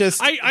 that's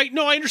just... I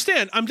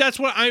understand. That's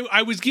what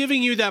I was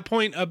giving you that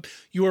point of,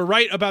 you were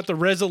right about the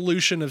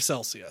resolution of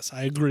Celsius.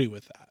 I agree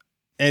with that.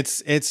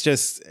 It's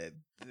just,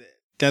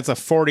 that's a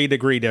 40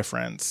 degree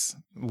difference,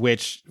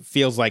 which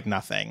feels like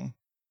nothing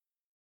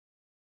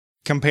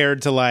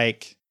compared to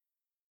like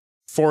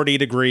 40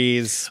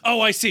 degrees.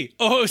 Oh, I see.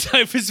 Oh,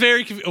 I was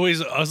very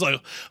confused. I was like,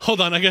 hold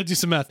on, I got to do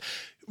some math.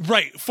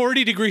 Right.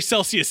 40 degrees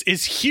Celsius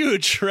is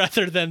huge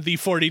rather than the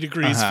 40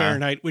 degrees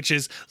Fahrenheit, which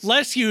is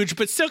less huge,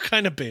 but still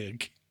kind of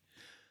big.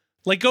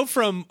 Like go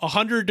from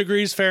 100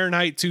 degrees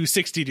Fahrenheit to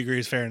 60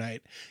 degrees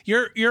Fahrenheit.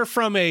 You're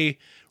from a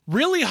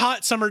really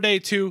hot summer day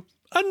to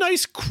a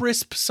nice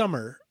crisp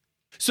summer.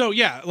 So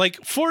yeah, like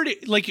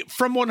 40, like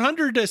from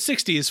 100 to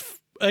 60 is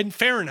in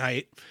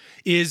Fahrenheit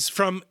is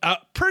from a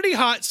pretty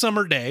hot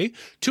summer day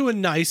to a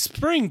nice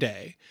spring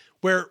day,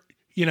 where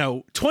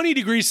 20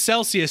 degrees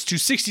Celsius to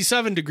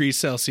 67 degrees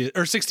Celsius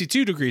or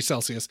 62 degrees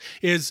Celsius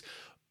is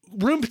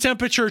room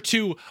temperature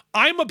to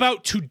I'm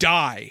about to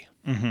die.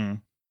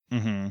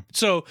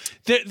 So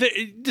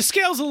the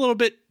scale's a little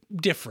bit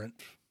different.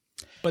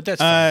 But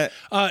that's fine.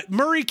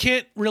 Murray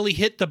can't really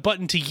hit the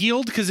button to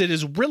yield because it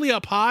is really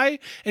up high,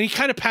 and he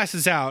kind of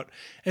passes out.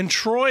 And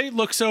Troy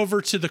looks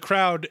over to the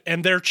crowd,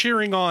 and they're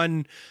cheering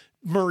on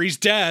Murray's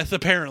death,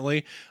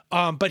 apparently.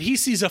 But he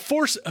sees a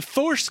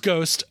force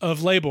ghost of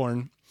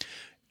Laybourne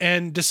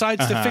and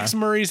decides to fix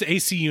Murray's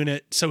AC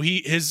unit, so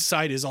his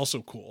side is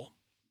also cool.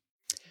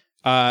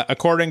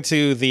 according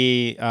to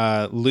the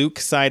Luke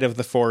side of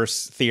the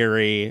Force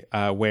theory,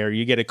 where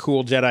you get a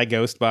cool Jedi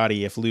ghost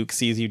body if Luke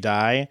sees you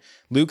die,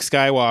 Luke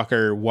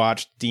Skywalker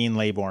watched Dean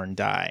Laybourne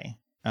die.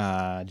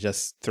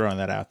 Just throwing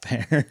that out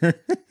there.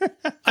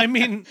 I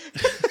mean,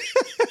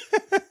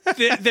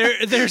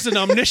 there's an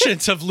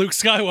omniscience of Luke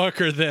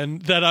Skywalker then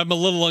that I'm a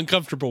little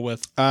uncomfortable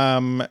with.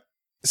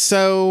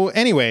 So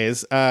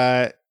anyways,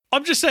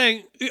 I'm just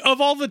saying,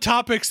 of all the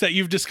topics that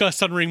you've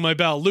discussed on Ring My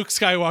Bell, Luke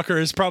Skywalker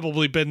has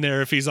probably been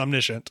there if he's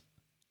omniscient.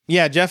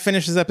 Yeah, Jeff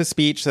finishes up his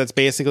speech. That's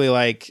basically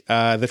like,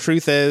 the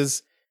truth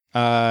is,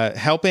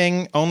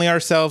 helping only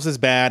ourselves is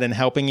bad and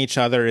helping each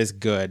other is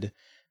good.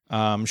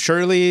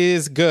 Shirley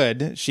is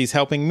good. She's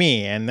helping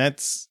me. And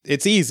it's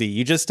easy.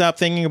 You just stop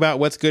thinking about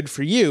what's good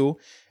for you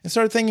and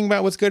start thinking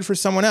about what's good for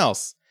someone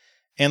else.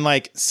 And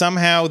like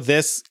somehow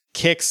this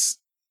kicks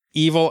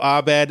evil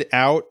Abed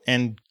out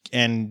and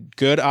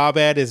good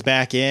Abed is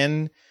back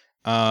in.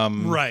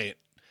 Right.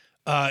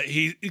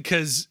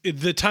 Because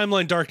the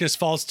timeline darkness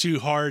falls too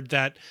hard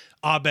that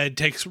Abed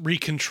takes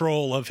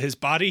recontrol of his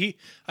body,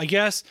 I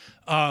guess.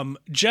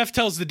 Jeff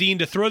tells the dean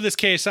to throw this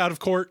case out of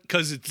court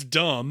because it's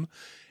dumb.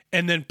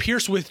 And then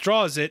Pierce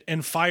withdraws it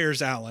and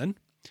fires Alan.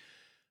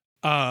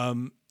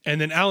 And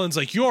then Alan's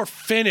like, "You're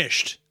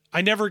finished.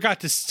 I never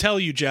got to tell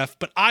you, Jeff,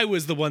 but I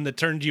was the one that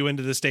turned you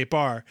into the state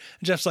bar."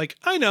 And Jeff's like,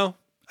 "I know.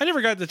 I never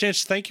got the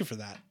chance to thank you for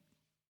that."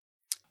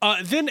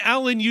 Then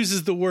Alan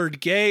uses the word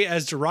gay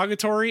as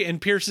derogatory,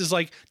 and Pierce is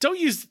like, "Don't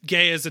use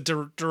gay as a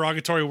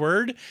derogatory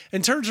word,"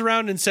 and turns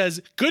around and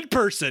says, "Good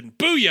person,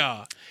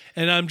 booyah."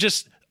 And I'm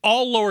just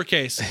all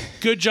lowercase.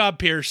 Good job,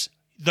 Pierce.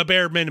 The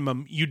bare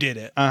minimum, you did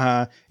it.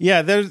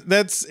 Yeah,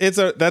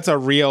 that's a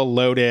real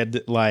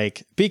loaded,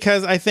 like,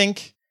 because I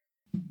think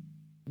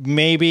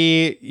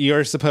maybe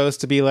you're supposed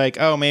to be like,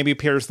 oh, maybe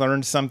Pierce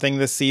learned something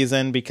this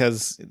season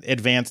because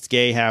Advanced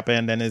Gay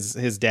happened and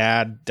his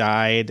dad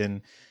died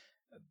and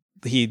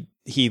he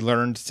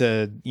learned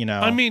to, you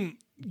know. I mean,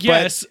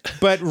 yes,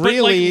 but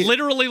really, like,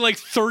 literally like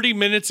 30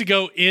 minutes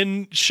ago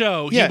in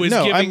show, he was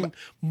giving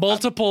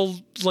multiple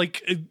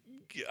like.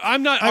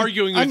 I'm not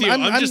arguing with you.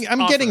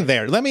 I'm getting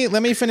there. Let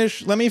me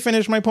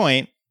finish my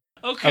point.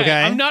 Okay.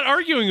 I'm not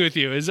arguing with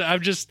you. I was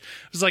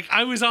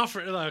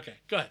offering. Okay,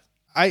 go ahead.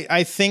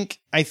 I think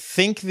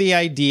the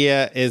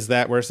idea is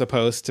that we're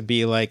supposed to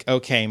be like,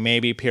 okay,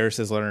 maybe Pierce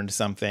has learned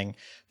something,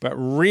 but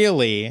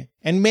really,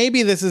 and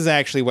maybe this is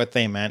actually what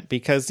they meant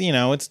because, you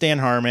know, it's Dan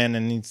Harmon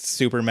and he's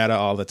super meta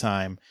all the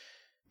time.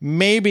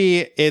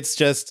 Maybe it's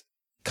just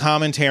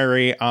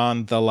commentary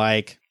on the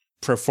like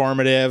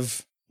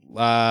performative,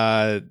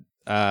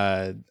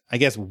 I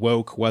guess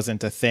woke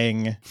wasn't a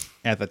thing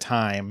at the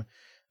time.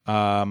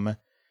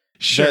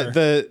 Sure.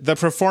 The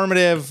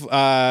performative,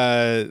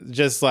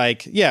 just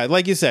like, yeah,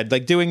 like you said,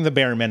 like doing the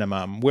bare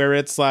minimum where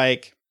it's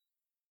like,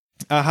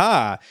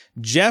 aha,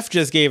 Jeff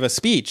just gave a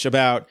speech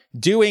about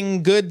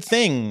doing good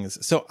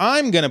things. So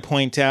I'm going to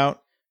point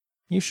out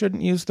you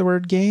shouldn't use the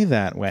word gay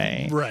that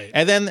way. Right.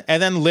 And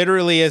then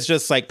literally is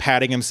just like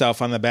patting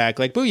himself on the back.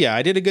 Like, booyah,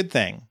 I did a good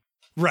thing.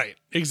 Right,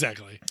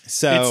 exactly.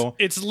 So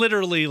it's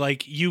literally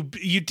like you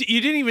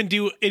didn't even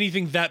do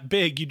anything that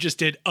big. You just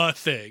did a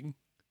thing.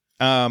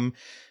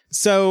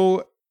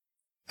 So,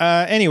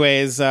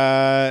 anyways,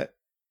 yeah,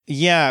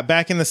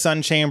 back in the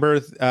Sun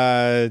Chamber,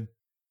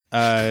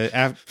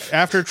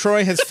 after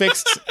Troy has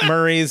fixed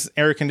Murray's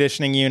air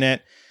conditioning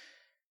unit,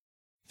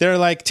 they're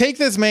like, take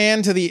this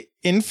man to the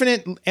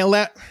infinite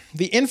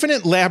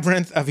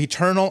labyrinth of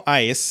eternal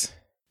ice.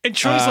 And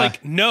Troy's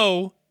like,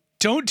 no,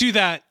 don't do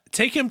that.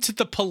 Take him to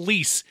the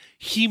police.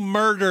 He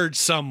murdered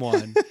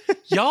someone.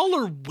 Y'all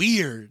are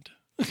weird.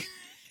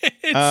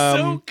 It's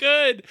so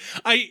good.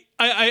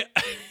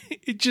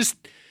 It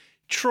just,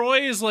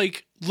 Troy is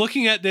like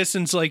looking at this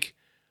and it's like,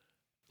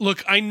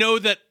 look, I know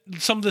that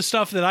some of the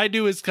stuff that I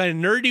do is kind of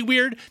nerdy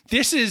weird.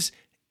 This is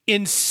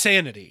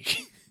insanity.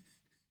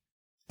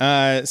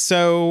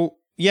 So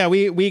yeah,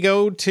 we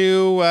go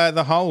to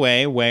the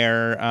hallway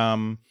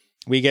where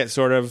we get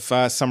sort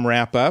of some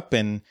wrap up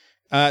and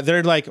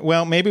they're like,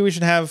 well, maybe we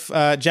should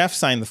have Jeff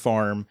sign the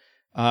form.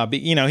 But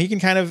you know, he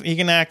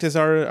can act as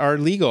our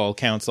legal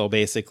counsel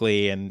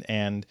basically,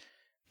 and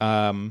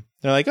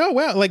they're like, oh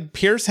well, like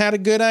Pierce had a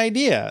good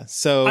idea.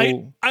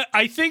 So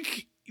I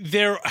think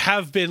there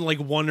have been like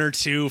one or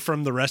two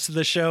from the rest of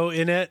the show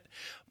in it,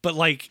 but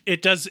like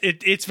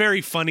it's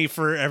very funny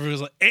for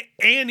everyone's like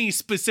Annie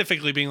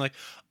specifically being like,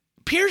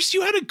 Pierce,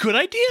 you had a good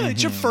idea. Mm-hmm.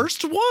 It's your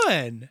first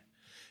one,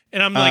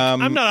 and I'm like,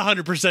 I'm not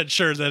 100%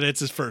 sure that it's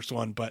his first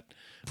one, but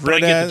I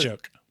get the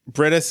joke.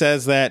 Britta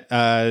says that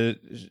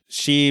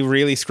she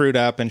really screwed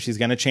up and she's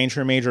going to change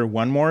her major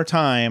one more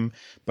time.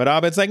 But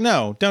Abed's like,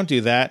 no, don't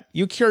do that.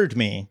 You cured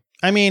me.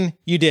 I mean,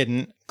 you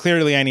didn't.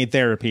 Clearly, I need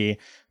therapy.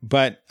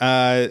 But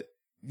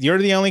you're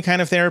the only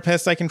kind of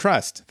therapist I can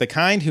trust. The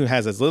kind who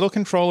has as little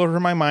control over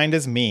my mind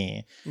as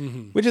me.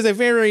 Mm-hmm. Which is a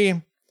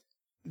very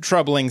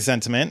troubling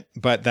sentiment,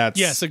 but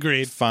that's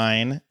agreed.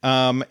 Fine.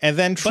 And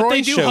then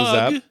Troy shows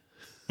up.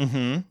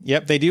 Mm-hmm.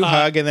 Yep, they do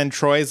hug. And then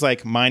Troy's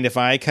like, mind if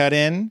I cut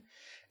in?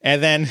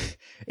 And then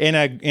in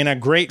a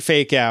great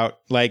fake out,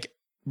 like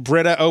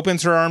Britta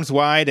opens her arms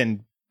wide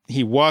and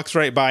he walks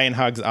right by and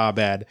hugs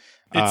Abed,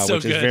 so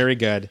which good. is very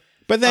good.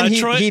 But then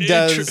Troy-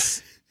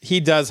 he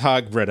does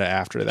hug Britta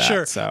after that.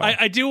 Sure. So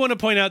I do want to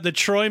point out that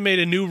Troy made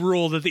a new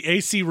rule that the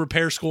AC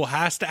repair school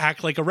has to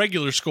act like a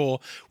regular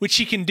school, which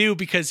he can do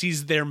because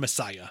he's their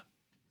messiah.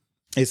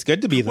 it's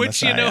good to be the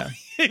Which, Messiah.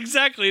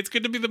 exactly. It's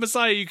good to be the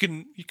messiah. You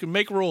can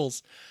make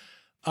rules.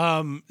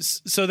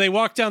 So they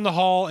walk down the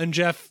hall and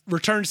Jeff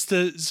returns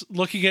to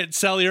looking at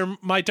cellular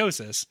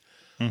mitosis.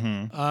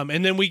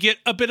 And then we get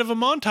a bit of a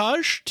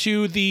montage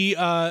to the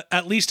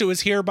At Least It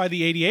Was Here by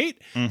the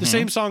 88. The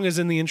same song as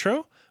in the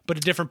intro, but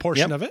a different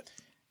portion of it.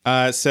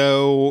 I'm just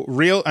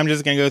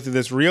going to go through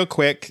this real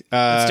quick.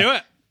 Let's do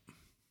it.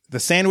 The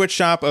sandwich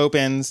shop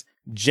opens.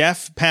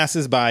 Jeff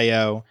passes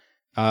bio.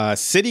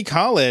 City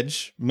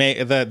College,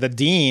 the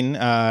dean,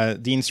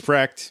 Dean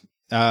Sprecht,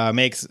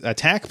 makes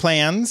attack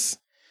plans.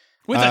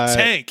 With a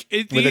tank.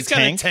 He's got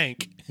a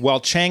tank.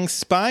 While Chang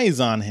spies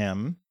on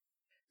him.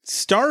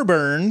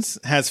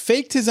 Starburns has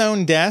faked his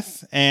own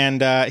death,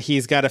 and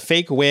he's got a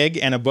fake wig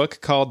and a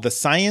book called The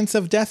Science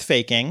of Death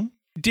Faking.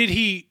 Did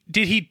he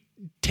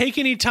take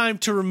any time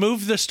to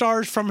remove the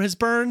stars from his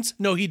burns?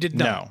 No, he did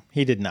not. No,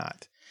 he did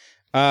not.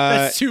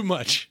 That's too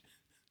much.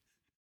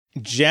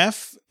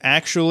 Jeff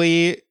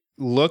actually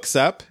looks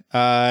up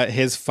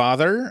his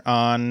father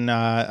on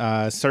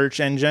a search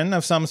engine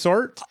of some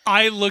sort.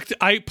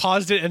 I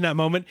paused it in that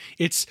moment.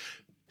 It's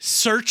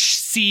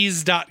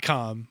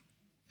searchseas.com.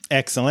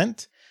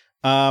 Excellent.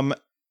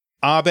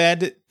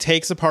 Abed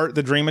takes apart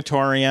the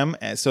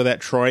Dreamatorium so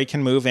that Troy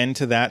can move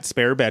into that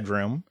spare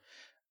bedroom.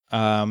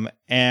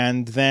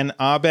 And then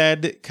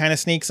Abed kind of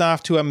sneaks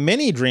off to a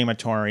mini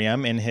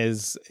Dreamatorium in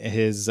his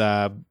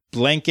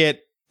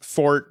blanket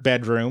fort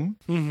bedroom.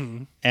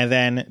 And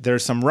then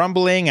there's some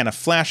rumbling and a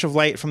flash of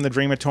light from the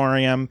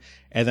Dreamatorium.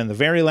 And then the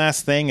very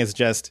last thing is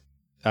just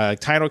a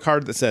title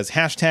card that says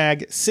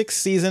hashtag 6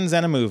 seasons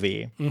and a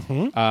movie.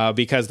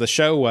 Because the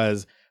show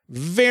was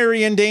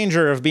very in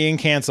danger of being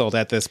canceled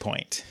at this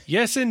point.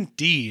 Yes,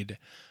 indeed.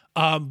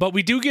 But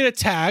we do get a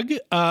tag.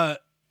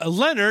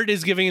 Leonard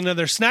is giving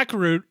another snack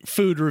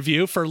food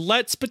review for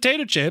Let's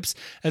Potato Chips,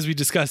 as we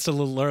discussed a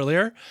little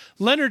earlier.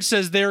 Leonard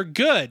says they're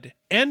good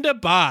and a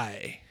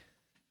buy.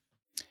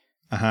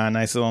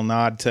 Nice little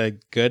nod to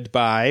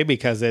goodbye,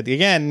 because it,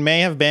 again,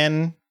 may have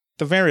been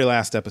the very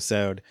last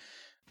episode.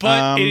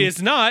 But it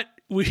is not.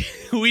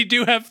 We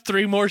do have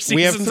 3 more seasons.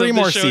 We have 3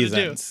 more show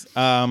seasons.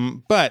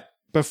 But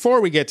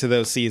before we get to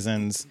those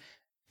seasons,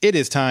 it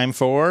is time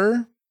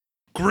for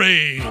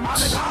Grades.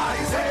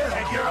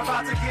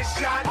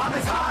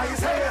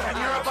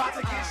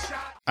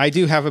 I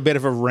do have a bit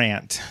of a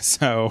rant.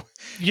 So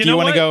do you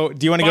want to go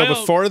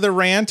before the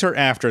rant or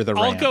after the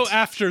rant? I'll go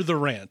after the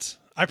rant.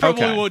 I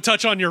probably won't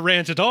touch on your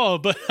rant at all,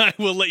 but I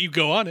will let you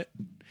go on it.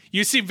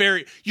 You seem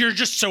you're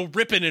just so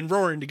ripping and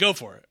roaring to go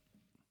for it.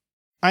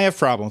 I have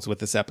problems with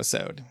this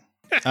episode.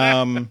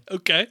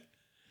 Okay.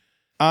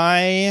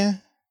 I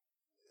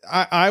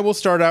will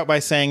start out by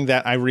saying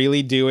that I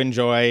really do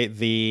enjoy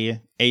the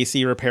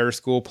AC repair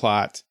school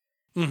plot.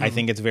 I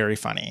think it's very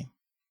funny.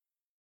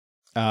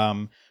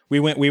 We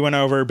went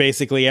over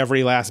basically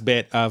every last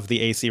bit of the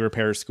AC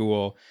repair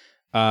school.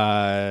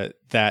 It's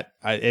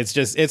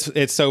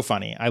so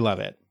funny. I love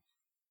it.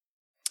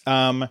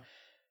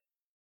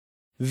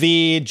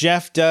 The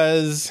Jeff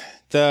does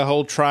the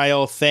whole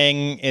trial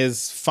thing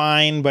is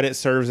fine, but it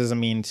serves as a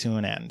means to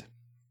an end.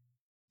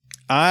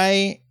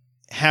 I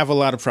have a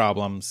lot of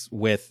problems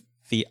with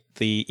the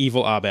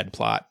evil Abed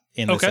plot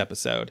in this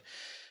episode,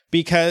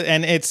 because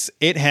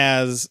it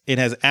has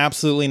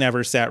absolutely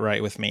never sat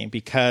right with me,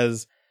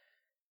 because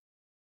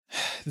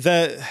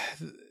throughout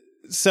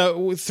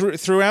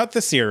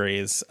the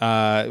series,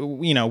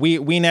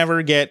 we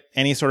never get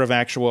any sort of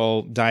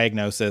actual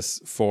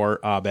diagnosis for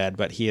Abed,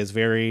 but he is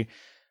very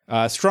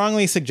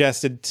strongly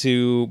suggested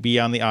to be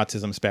on the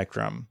autism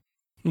spectrum.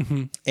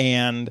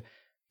 And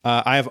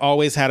I've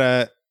always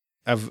had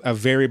a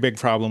very big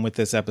problem with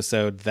this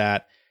episode,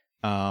 that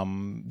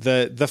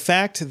the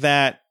fact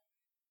that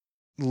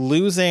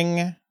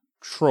losing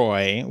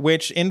Troy,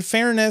 which in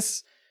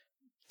fairness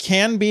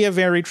can be a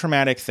very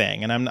traumatic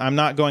thing, and I'm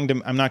not going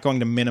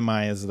to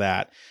minimize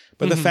that,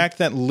 but the fact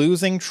that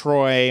losing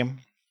Troy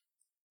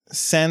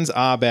sends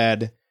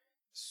Abed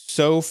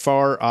so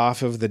far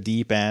off of the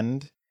deep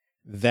end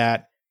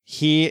that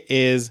he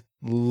is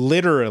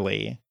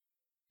literally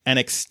an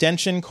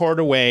extension cord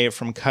away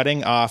from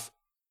cutting off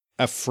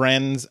a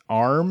friend's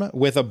arm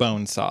with a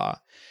bone saw.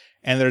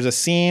 And there's a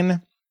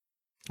scene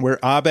where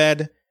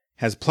Abed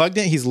has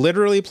he's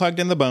literally plugged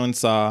in the bone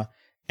saw,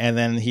 and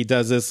then he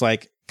does this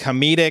like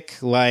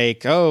comedic,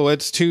 like, oh,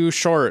 it's too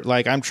short,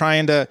 like I'm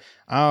trying to,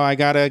 I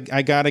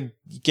gotta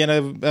get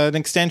an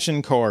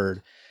extension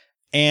cord.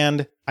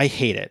 And I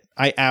hate it.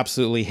 I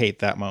absolutely hate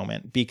that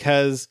moment,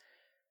 because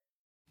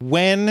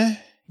when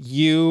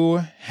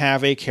you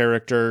have a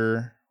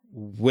character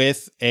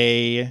with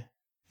a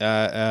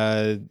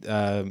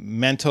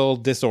mental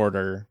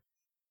disorder,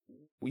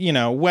 you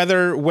know,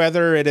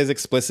 whether it is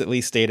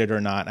explicitly stated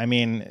or not. I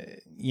mean,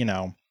 you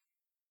know,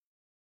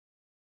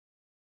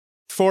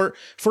 for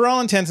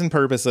all intents and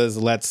purposes,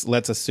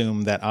 let's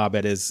assume that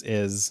Abed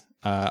is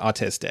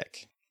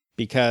autistic,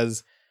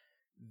 because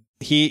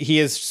he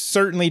is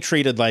certainly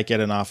treated like it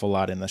an awful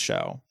lot in the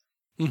show.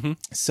 Mm-hmm.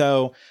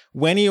 So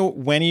when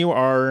you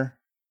are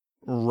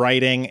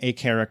writing a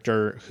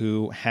character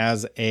who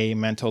has a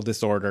mental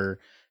disorder,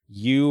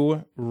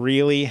 you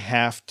really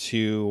have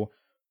to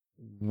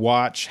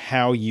watch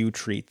how you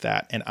treat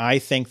that. And I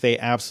think they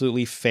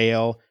absolutely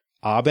fail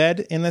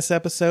Abed in this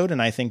episode,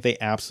 and I think they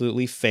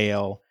absolutely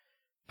fail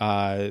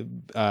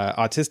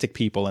autistic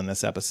people in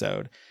this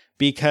episode,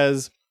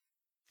 because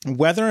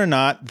whether or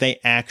not they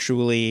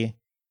actually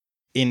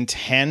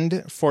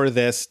intend for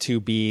this to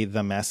be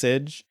the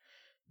message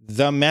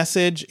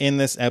in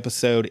this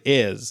episode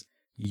is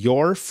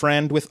your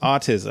friend with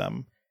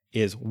autism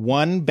is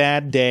one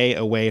bad day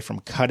away from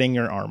cutting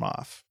your arm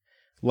off.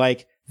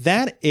 Like,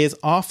 that is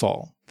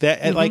awful.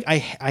 That like, I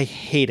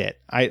hate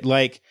it.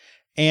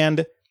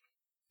 And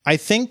I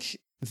think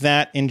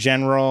that in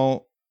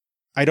general,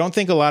 I don't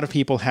think a lot of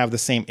people have the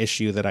same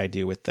issue that I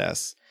do with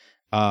this.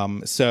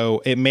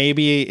 So it may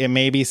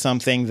be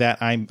something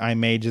that I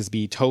may just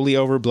be totally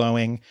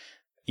overblowing.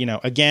 You know,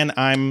 again,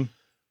 I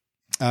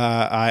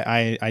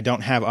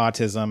don't have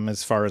autism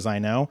as far as I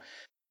know.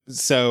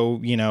 So,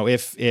 you know,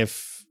 if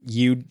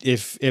you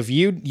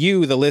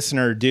the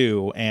listener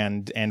do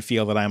and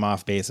feel that I'm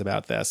off base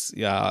about this,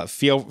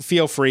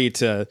 feel free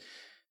to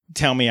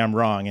tell me I'm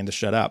wrong and to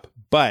shut up.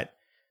 But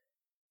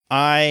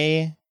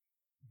I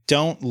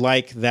don't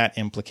like that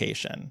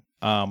implication.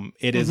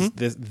 It is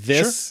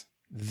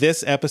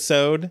this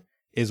episode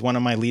is one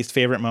of my least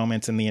favorite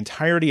moments in the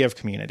entirety of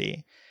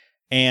Community.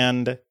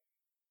 And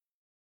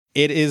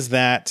it is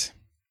that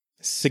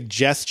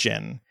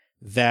suggestion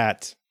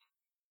that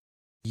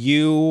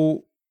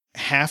you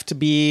have to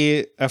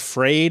be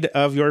afraid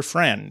of your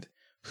friend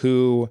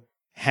who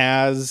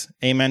has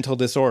a mental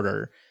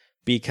disorder,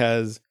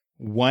 because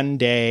one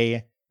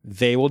day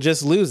they will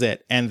just lose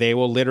it and they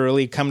will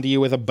literally come to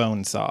you with a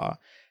bone saw.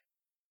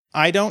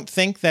 I don't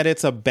think that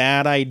it's a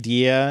bad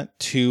idea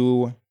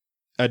to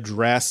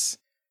address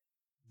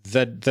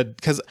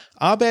because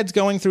Abed's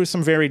going through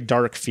some very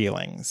dark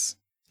feelings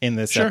in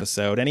this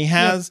episode, and he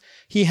has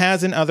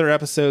in other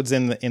episodes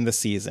in the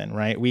season,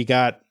 right? We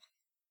got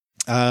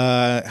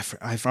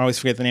I always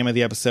forget the name of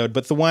the episode,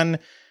 but the one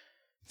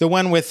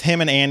with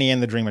him and Annie in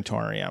the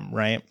Dreamatorium,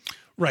 right?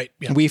 Right.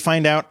 Yeah. We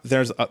find out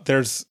there's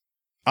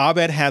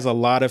Abed has a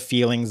lot of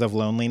feelings of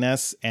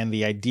loneliness, and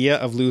the idea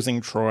of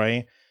losing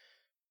Troy,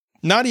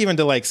 not even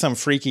to like some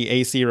freaky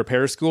AC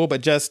repair school,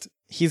 but just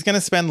he's going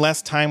to spend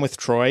less time with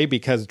Troy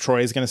because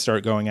Troy is going to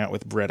start going out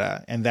with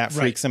Britta, and that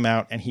freaks him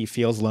out and he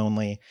feels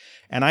lonely.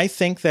 And I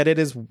think that it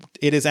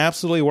is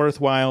absolutely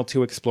worthwhile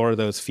to explore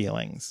those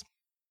feelings.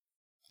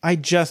 I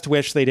just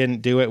wish they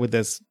didn't do it with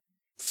this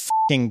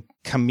fucking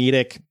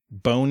comedic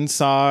bone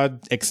saw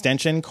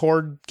extension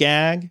cord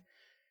gag.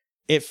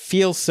 It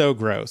feels so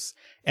gross.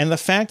 And the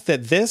fact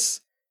that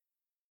this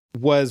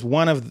was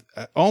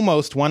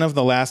almost one of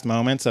the last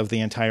moments of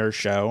the entire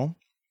show,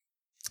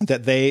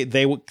 that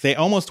they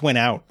almost went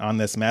out on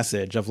this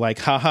message of like,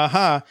 ha ha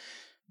ha,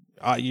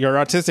 your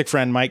autistic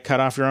friend might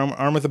cut off your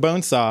arm with a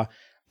bone saw.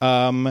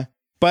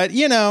 But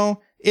you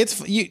know,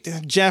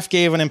 Jeff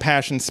gave an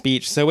impassioned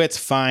speech, so it's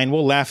fine.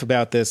 We'll laugh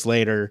about this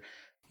later.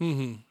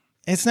 Mm-hmm.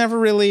 It's never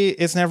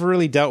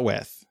really dealt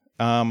with.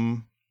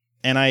 And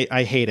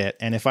I hate it.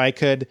 And if I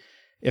could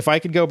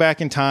go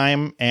back in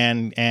time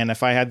and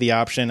if I had the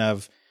option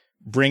of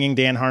bringing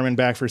Dan Harmon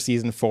back for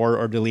season 4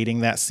 or deleting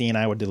that scene,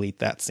 I would delete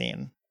that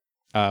scene.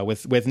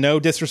 With no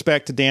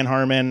disrespect to Dan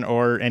Harmon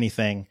or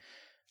anything,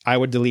 I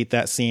would delete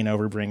that scene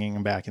over bringing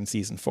him back in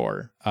season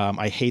 4.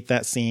 I hate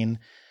that scene.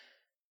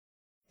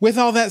 With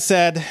all that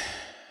said,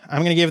 I'm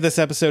going to give this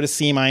episode a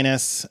C-.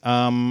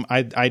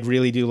 I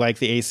really do like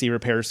the AC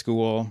repair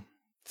school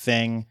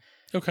thing.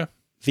 Okay.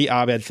 The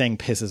Abed thing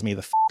pisses me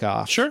the fuck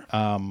off. Sure.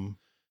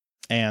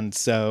 And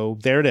so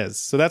there it is.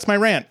 So that's my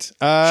rant.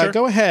 Sure.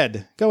 Go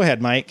ahead,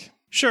 Mike.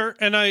 Sure.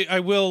 And I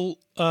will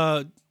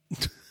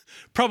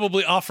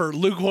probably offer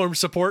lukewarm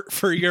support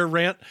for your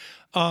rant.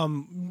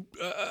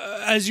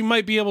 As you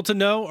might be able to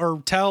know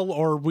or tell,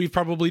 or we've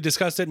probably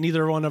discussed it,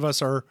 neither one of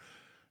us are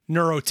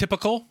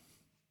neurotypical.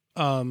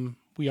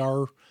 We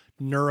are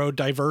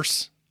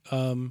neurodiverse.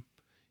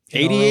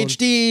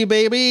 ADHD,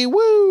 baby.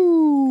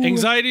 Woo!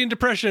 Anxiety and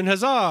depression.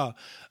 Huzzah.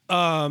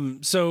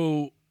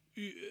 So,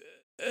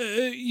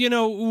 you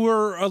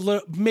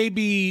know,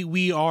 maybe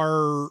we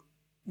are,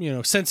 you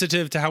know,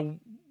 sensitive to how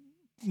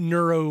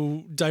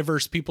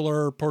neurodiverse people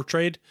are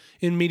portrayed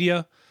in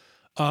media.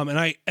 And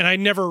I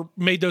never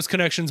made those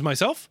connections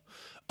myself.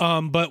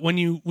 But when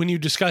you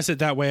discuss it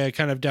that way, I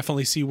kind of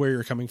definitely see where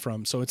you're coming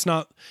from. So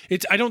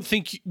I don't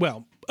think,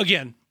 well,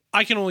 again,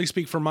 I can only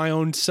speak for my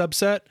own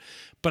subset,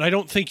 but I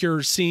don't think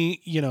you're seeing,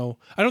 you know,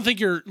 I don't think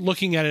you're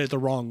looking at it the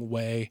wrong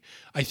way.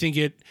 I think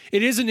it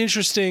is an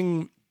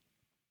interesting,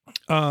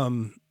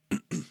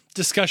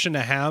 discussion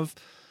to have.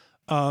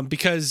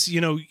 because,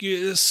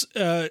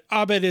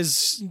 Abed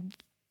is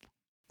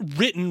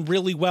written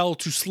really well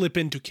to slip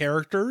into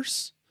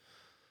characters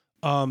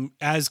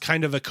as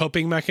kind of a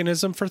coping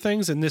mechanism for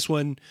things. And this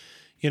one,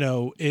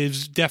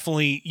 is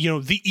definitely,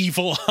 the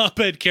evil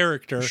Abed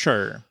character.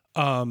 Sure.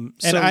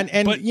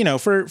 But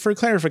for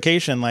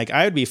clarification, like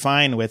I would be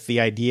fine with the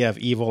idea of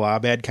evil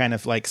Abed kind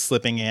of like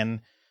slipping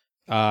in,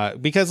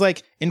 because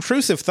like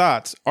intrusive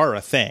thoughts are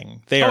a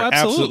thing. They are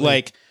absolutely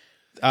like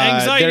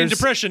anxiety and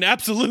depression.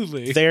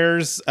 Absolutely.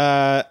 There's,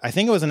 I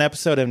think it was an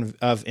episode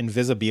of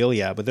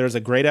Invisibilia, but there's a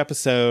great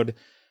episode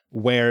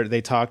where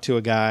they talk to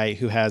a guy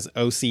who has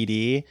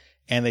OCD,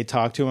 and they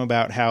talk to him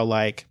about how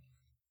like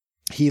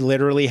he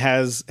literally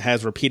has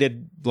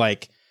repeated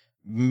like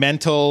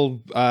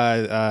mental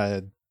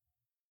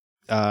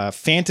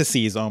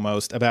fantasies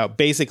almost about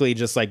basically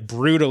just like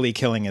brutally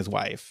killing his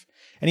wife.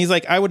 And he's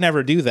like, I would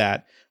never do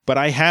that, but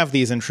I have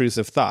these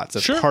intrusive thoughts.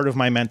 It's part of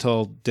my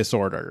mental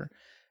disorder.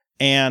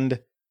 And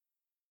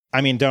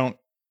I mean, don't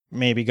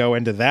maybe go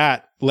into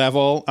that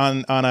level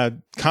on a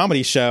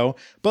comedy show,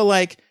 but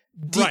like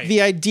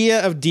the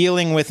idea of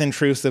dealing with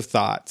intrusive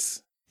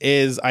thoughts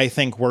is, I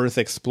think, worth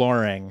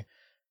exploring.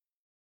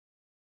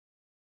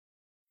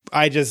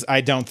 I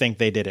don't think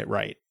they did it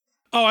right.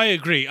 Oh, I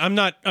agree. I'm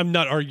not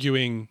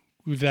arguing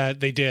that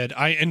they did.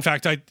 In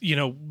fact,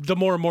 the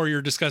more and more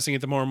you're discussing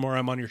it, the more and more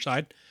I'm on your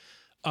side.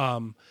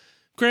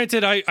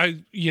 Granted, I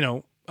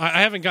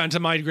haven't gotten to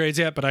my grades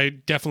yet, but I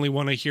definitely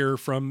want to hear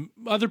from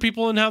other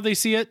people and how they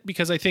see it,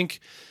 because I think,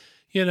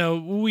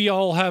 we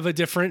all have a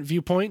different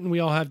viewpoint and we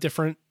all have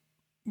different,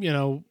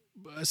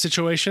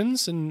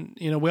 situations, and,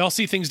 we all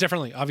see things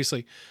differently,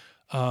 obviously.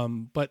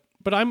 But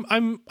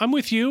I'm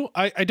with you.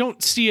 I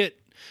don't see it.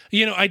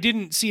 I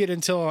didn't see it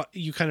until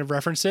you kind of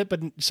referenced it,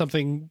 but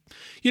something,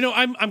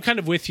 I'm kind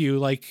of with you.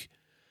 Like,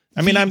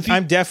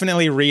 I'm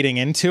definitely reading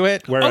into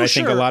it where I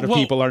think a lot of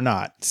people are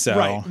not. So,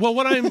 right. Well,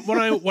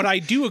 what I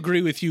do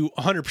agree with you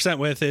 100%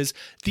 with is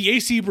the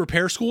AC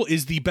Repair School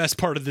is the best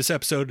part of this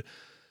episode.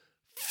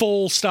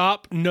 Full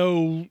stop.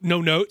 No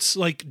notes.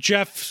 Like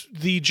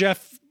the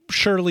Jeff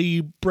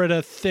Shirley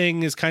Britta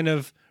thing is kind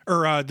of,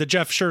 or the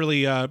Jeff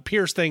Shirley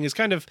Pierce thing is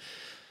kind of,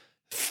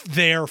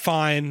 they're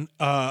fine.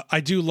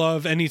 I do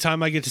love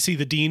anytime I get to see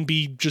the Dean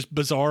be just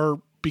bizarre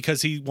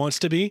because he wants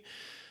to be.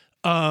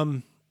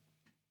 But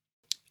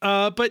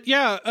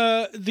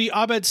yeah, the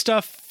Abed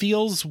stuff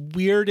feels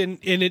weird, and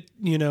it,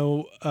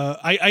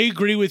 I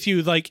agree with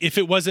you. Like, if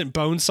it wasn't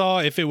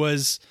Bonesaw, if it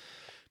was,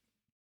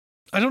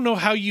 I don't know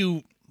how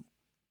you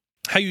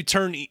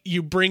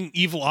bring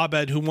evil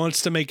Abed, who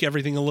wants to make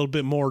everything a little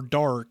bit more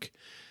dark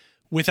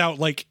without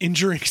like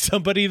injuring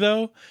somebody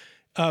though.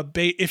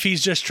 If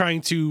he's just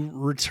trying to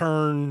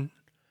return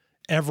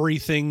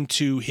everything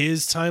to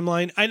his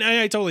timeline,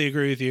 I totally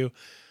agree with you.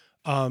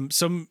 I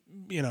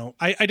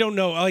don't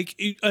know, like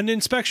an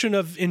inspection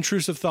of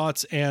intrusive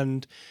thoughts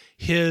and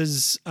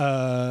his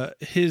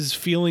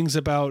feelings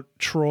about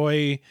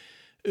Troy,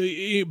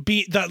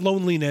 that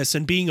loneliness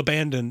and being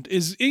abandoned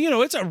is,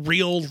 it's a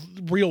real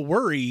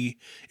worry.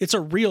 It's a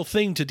real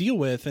thing to deal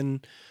with.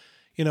 And,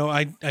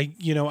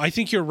 I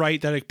think you're right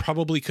that it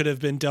probably could have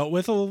been dealt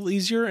with a little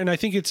easier. And I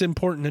think it's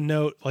important to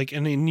note, like,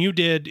 and you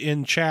did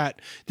in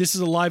chat, this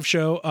is a live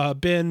show.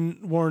 Ben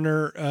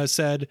Warner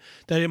said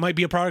that it might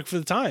be a product for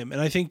the time.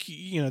 And I think,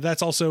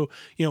 that's also,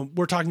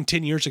 we're talking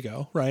 10 years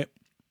ago, right?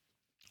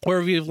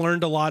 Where we've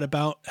learned a lot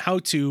about how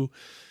to,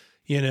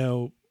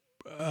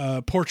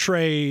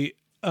 portray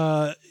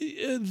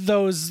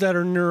those that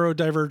are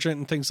neurodivergent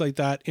and things like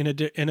that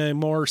in a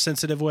more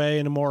sensitive way,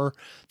 in a more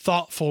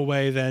thoughtful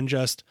way than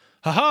just,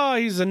 haha,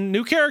 he's a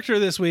new character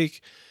this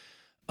week.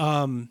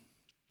 But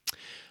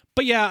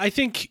yeah, I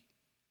think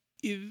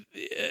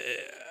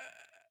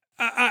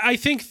I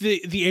think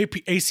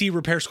the AC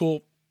Repair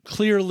School,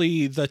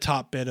 clearly the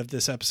top bit of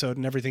this episode,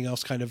 and everything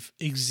else kind of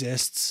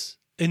exists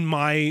in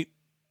my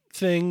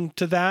thing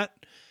to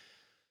that.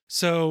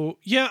 So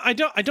yeah, I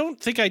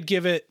don't think I'd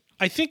give it.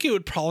 I think it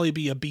would probably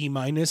be a B-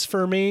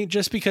 for me,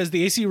 just because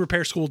the AC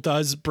Repair School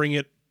does bring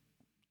it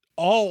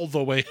all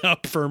the way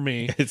up for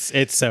me.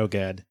 It's so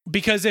good.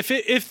 Because if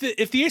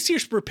the AC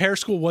Repair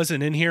School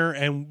wasn't in here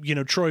and,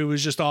 Troy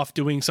was just off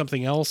doing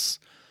something else,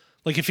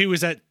 like if he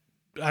was at,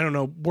 I don't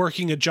know,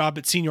 working a job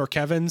at Senior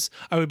Kevin's,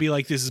 I would be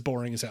like, this is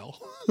boring as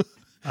hell.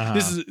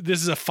 This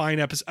is a fine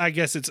episode. I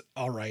guess it's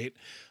all right.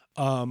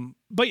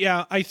 But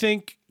yeah, I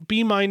think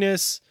B-,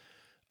 the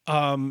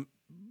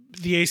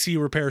AC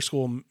Repair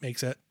School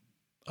makes it.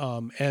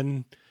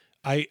 And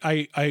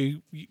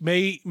I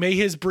may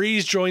his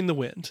breeze join the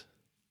wind.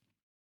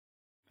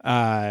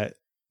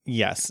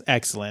 Yes,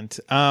 excellent.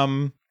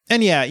 And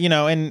yeah,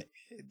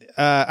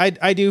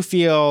 I do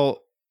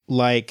feel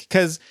like,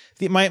 because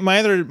my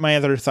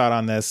other thought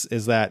on this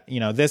is that,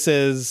 this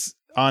is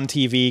on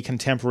TV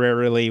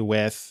contemporarily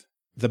with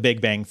The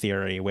Big Bang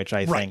Theory, which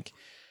I think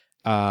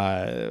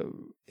I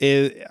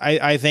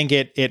think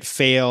it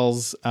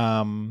fails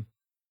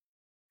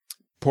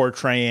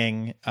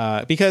portraying,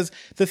 because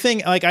the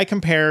thing, like, I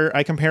compare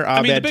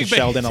Abed to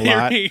Sheldon a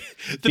lot. The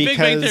Big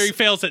Bang Theory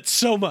fails at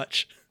so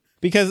much.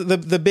 because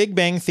the Big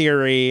Bang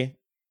Theory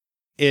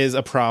is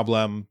a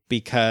problem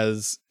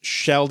because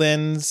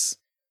Sheldon's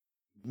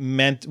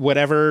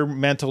whatever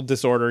mental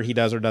disorder he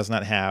does or does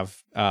not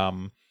have,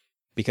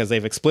 because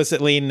they've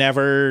explicitly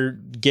never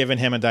given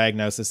him a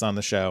diagnosis on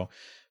the show.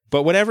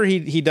 But whatever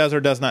he does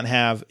or does not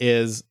have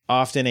is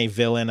often a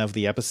villain of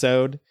the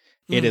episode.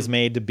 It is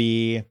made to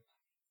be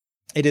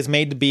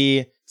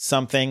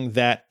something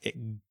that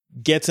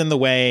gets in the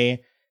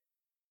way,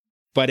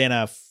 but in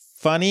a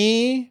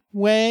funny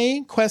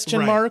way,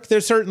 question mark.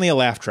 There's certainly a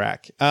laugh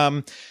track.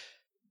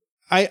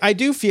 I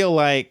do feel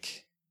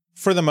like,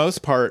 for the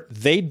most part,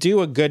 they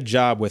do a good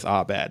job with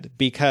Abed,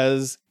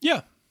 because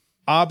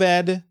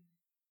Abed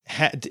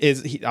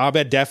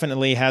Abed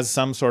definitely has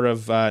some sort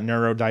of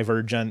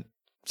neurodivergent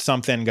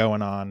something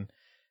going on.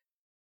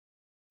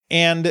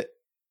 And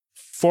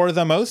for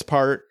the most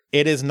part,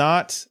 it is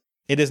not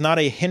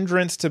a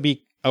hindrance to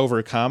be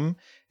overcome.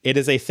 It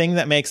is a thing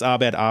that makes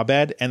Abed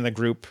Abed, and the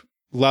group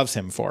loves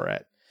him for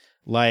it.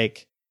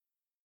 Like,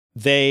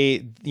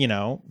 they,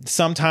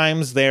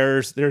 sometimes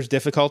there's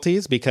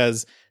difficulties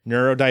because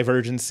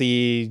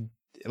neurodivergency,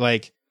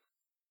 like,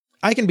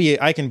 I can be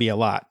a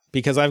lot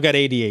because I've got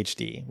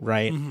ADHD,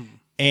 right? Mm-hmm.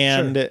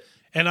 And sure.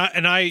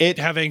 and I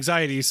have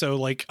anxiety, so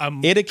like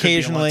it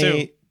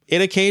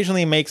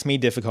occasionally makes me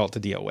difficult to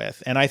deal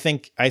with. And I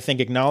think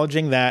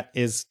acknowledging that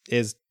is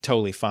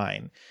totally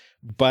fine.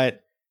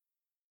 But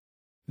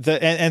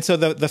so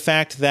the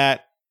fact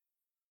that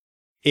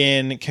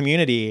in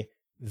Community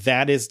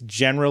that is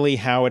generally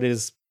how it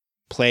is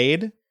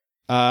played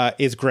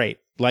is great.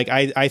 Like,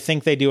 I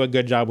think they do a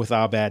good job with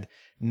Abed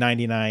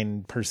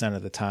 99%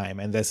 of the time,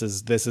 and this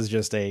is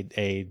just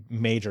a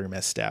major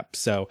misstep.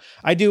 So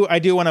I do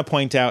want to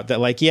point out that,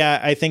 like,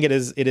 I think it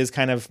is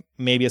kind of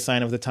maybe a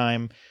sign of the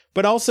time,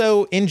 but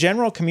also in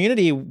general,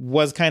 Community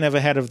was kind of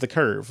ahead of the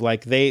curve.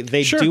 Like,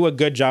 they sure. do a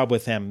good job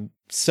with him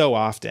so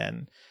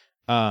often,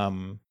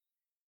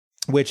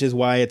 which is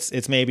why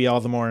it's maybe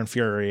all the more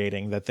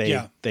infuriating that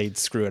they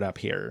screw it up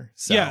here.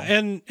 So. Yeah,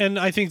 and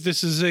I think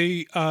this is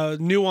a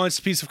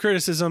nuanced piece of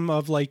criticism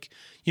of, like,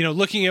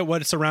 looking at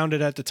what's around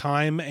it at the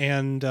time,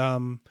 and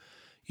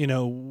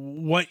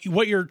what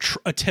you're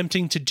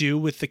attempting to do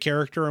with the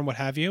character and what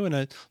have you.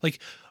 And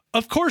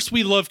of course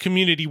we love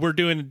Community. We're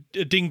doing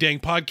a ding dang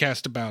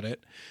podcast about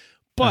it.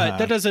 But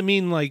that doesn't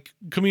mean like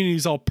Community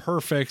is all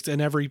perfect, and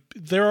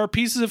there are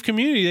pieces of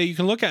Community that you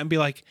can look at and be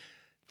like,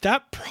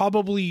 that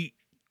probably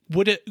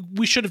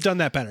we should have done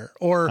that better,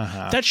 or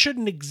that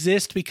shouldn't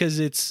exist because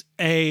it's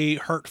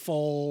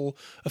hurtful,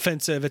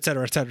 offensive, et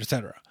cetera, et cetera, et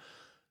cetera.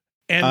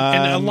 And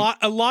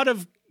a lot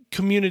of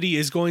Community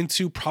is going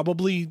to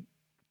probably,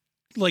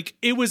 like,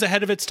 it was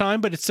ahead of its time,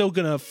 but it's still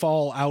going to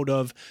fall out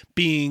of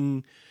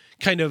being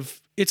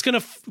it's going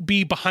to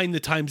be behind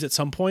the times at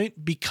some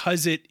point,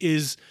 because it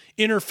is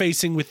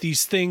interfacing with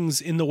these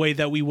things in the way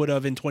that we would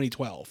have in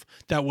 2012.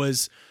 That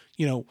was,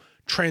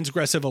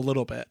 transgressive a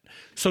little bit.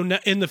 So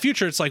in the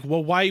future, it's like,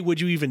 well, why would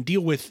you even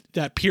deal with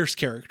that Pierce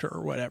character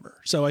or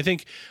whatever? So I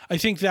think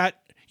that,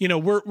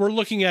 we're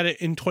looking at it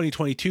in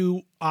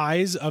 2022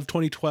 eyes of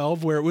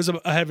 2012, where it was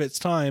ahead of its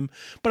time.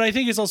 But I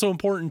think it's also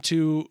important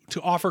to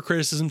offer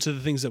criticism to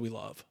the things that we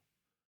love.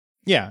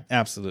 Yeah,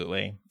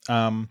 absolutely.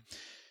 But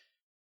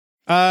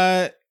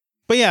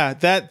yeah,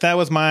 that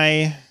was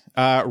my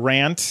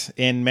rant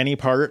in many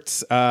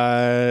parts.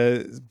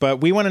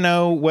 But we want to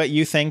know what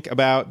you think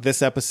about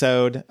this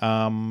episode.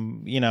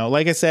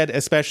 Like I said,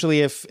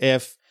 especially if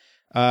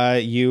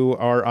you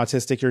are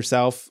autistic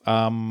yourself,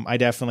 I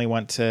definitely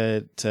want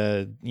to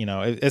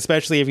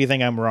especially if you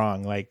think I'm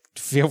wrong, like,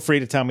 feel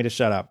free to tell me to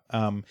shut up.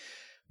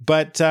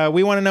 But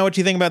we want to know what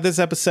you think about this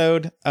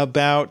episode,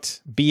 about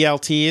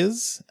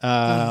BLTs,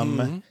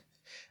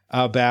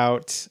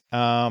 about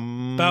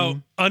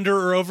under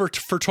or over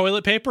for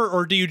toilet paper,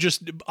 or do you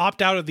just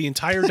opt out of the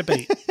entire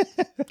debate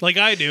like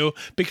I do,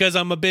 because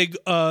I'm a big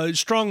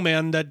strong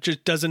man that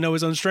just doesn't know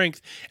his own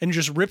strength and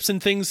just rips in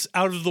things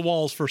out of the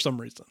walls for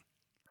some reason?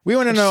 We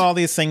want to know all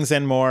these things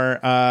and more.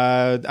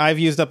 I've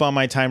used up all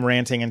my time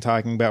ranting and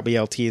talking about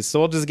BLTs, so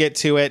we'll just get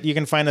to it. You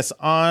can find us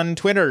on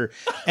Twitter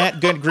at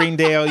Good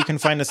Greendale. You can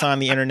find us on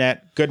the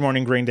internet,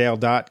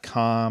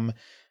 goodmorninggreendale.com.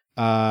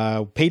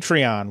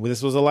 Patreon.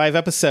 This was a live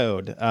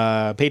episode.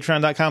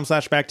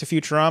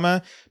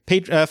 Patreon.com/Back2Futurama.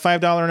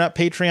 $5 and up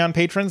Patreon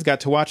patrons got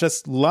to watch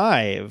us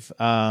live,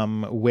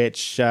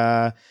 which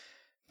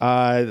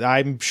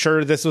I'm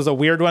sure this was a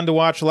weird one to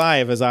watch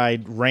live as I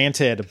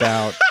ranted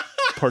about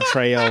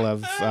portrayal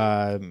of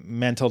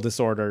mental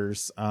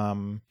disorders.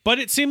 But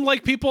it seemed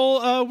like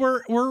people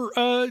were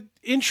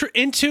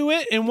into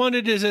it and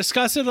wanted to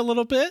discuss it a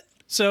little bit.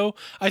 So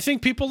I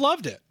think people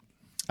loved it.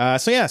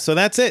 So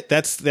that's it.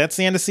 That's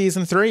the end of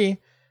season 3.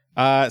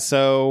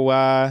 So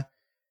I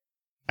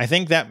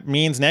think that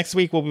means next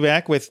week we'll be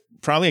back with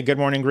probably a Good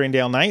Morning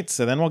Greendale night.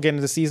 So then we'll get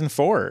into season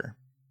 4.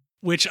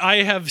 Which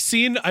I have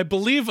seen, I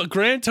believe, a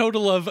grand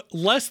total of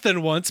less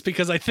than once,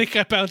 because I think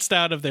I bounced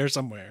out of there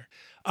somewhere.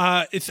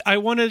 I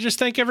want to just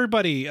thank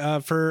everybody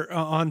for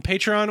on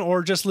Patreon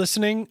or just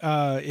listening.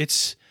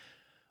 It's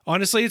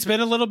honestly, it's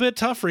been a little bit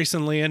tough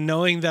recently, and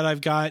knowing that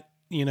I've got,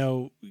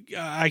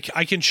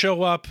 I can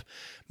show up,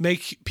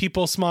 make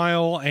people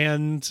smile,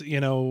 and,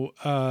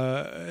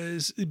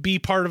 be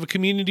part of a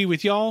community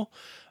with y'all.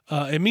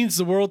 It means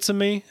the world to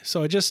me.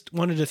 So I just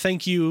wanted to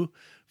thank you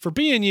for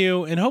being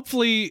you, and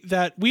hopefully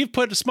that we've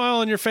put a smile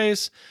on your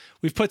face.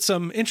 We've put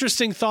some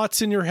interesting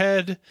thoughts in your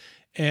head,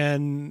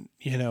 and,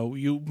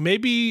 you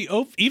maybe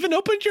even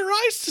opened your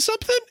eyes to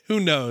something. Who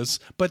knows?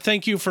 But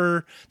thank you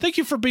for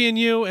being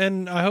you,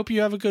 and I hope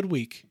you have a good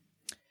week.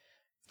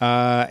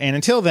 And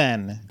until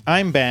then,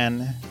 I'm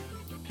Ben.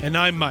 And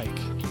I'm Mike.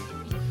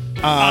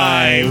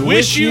 I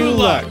wish you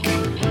luck.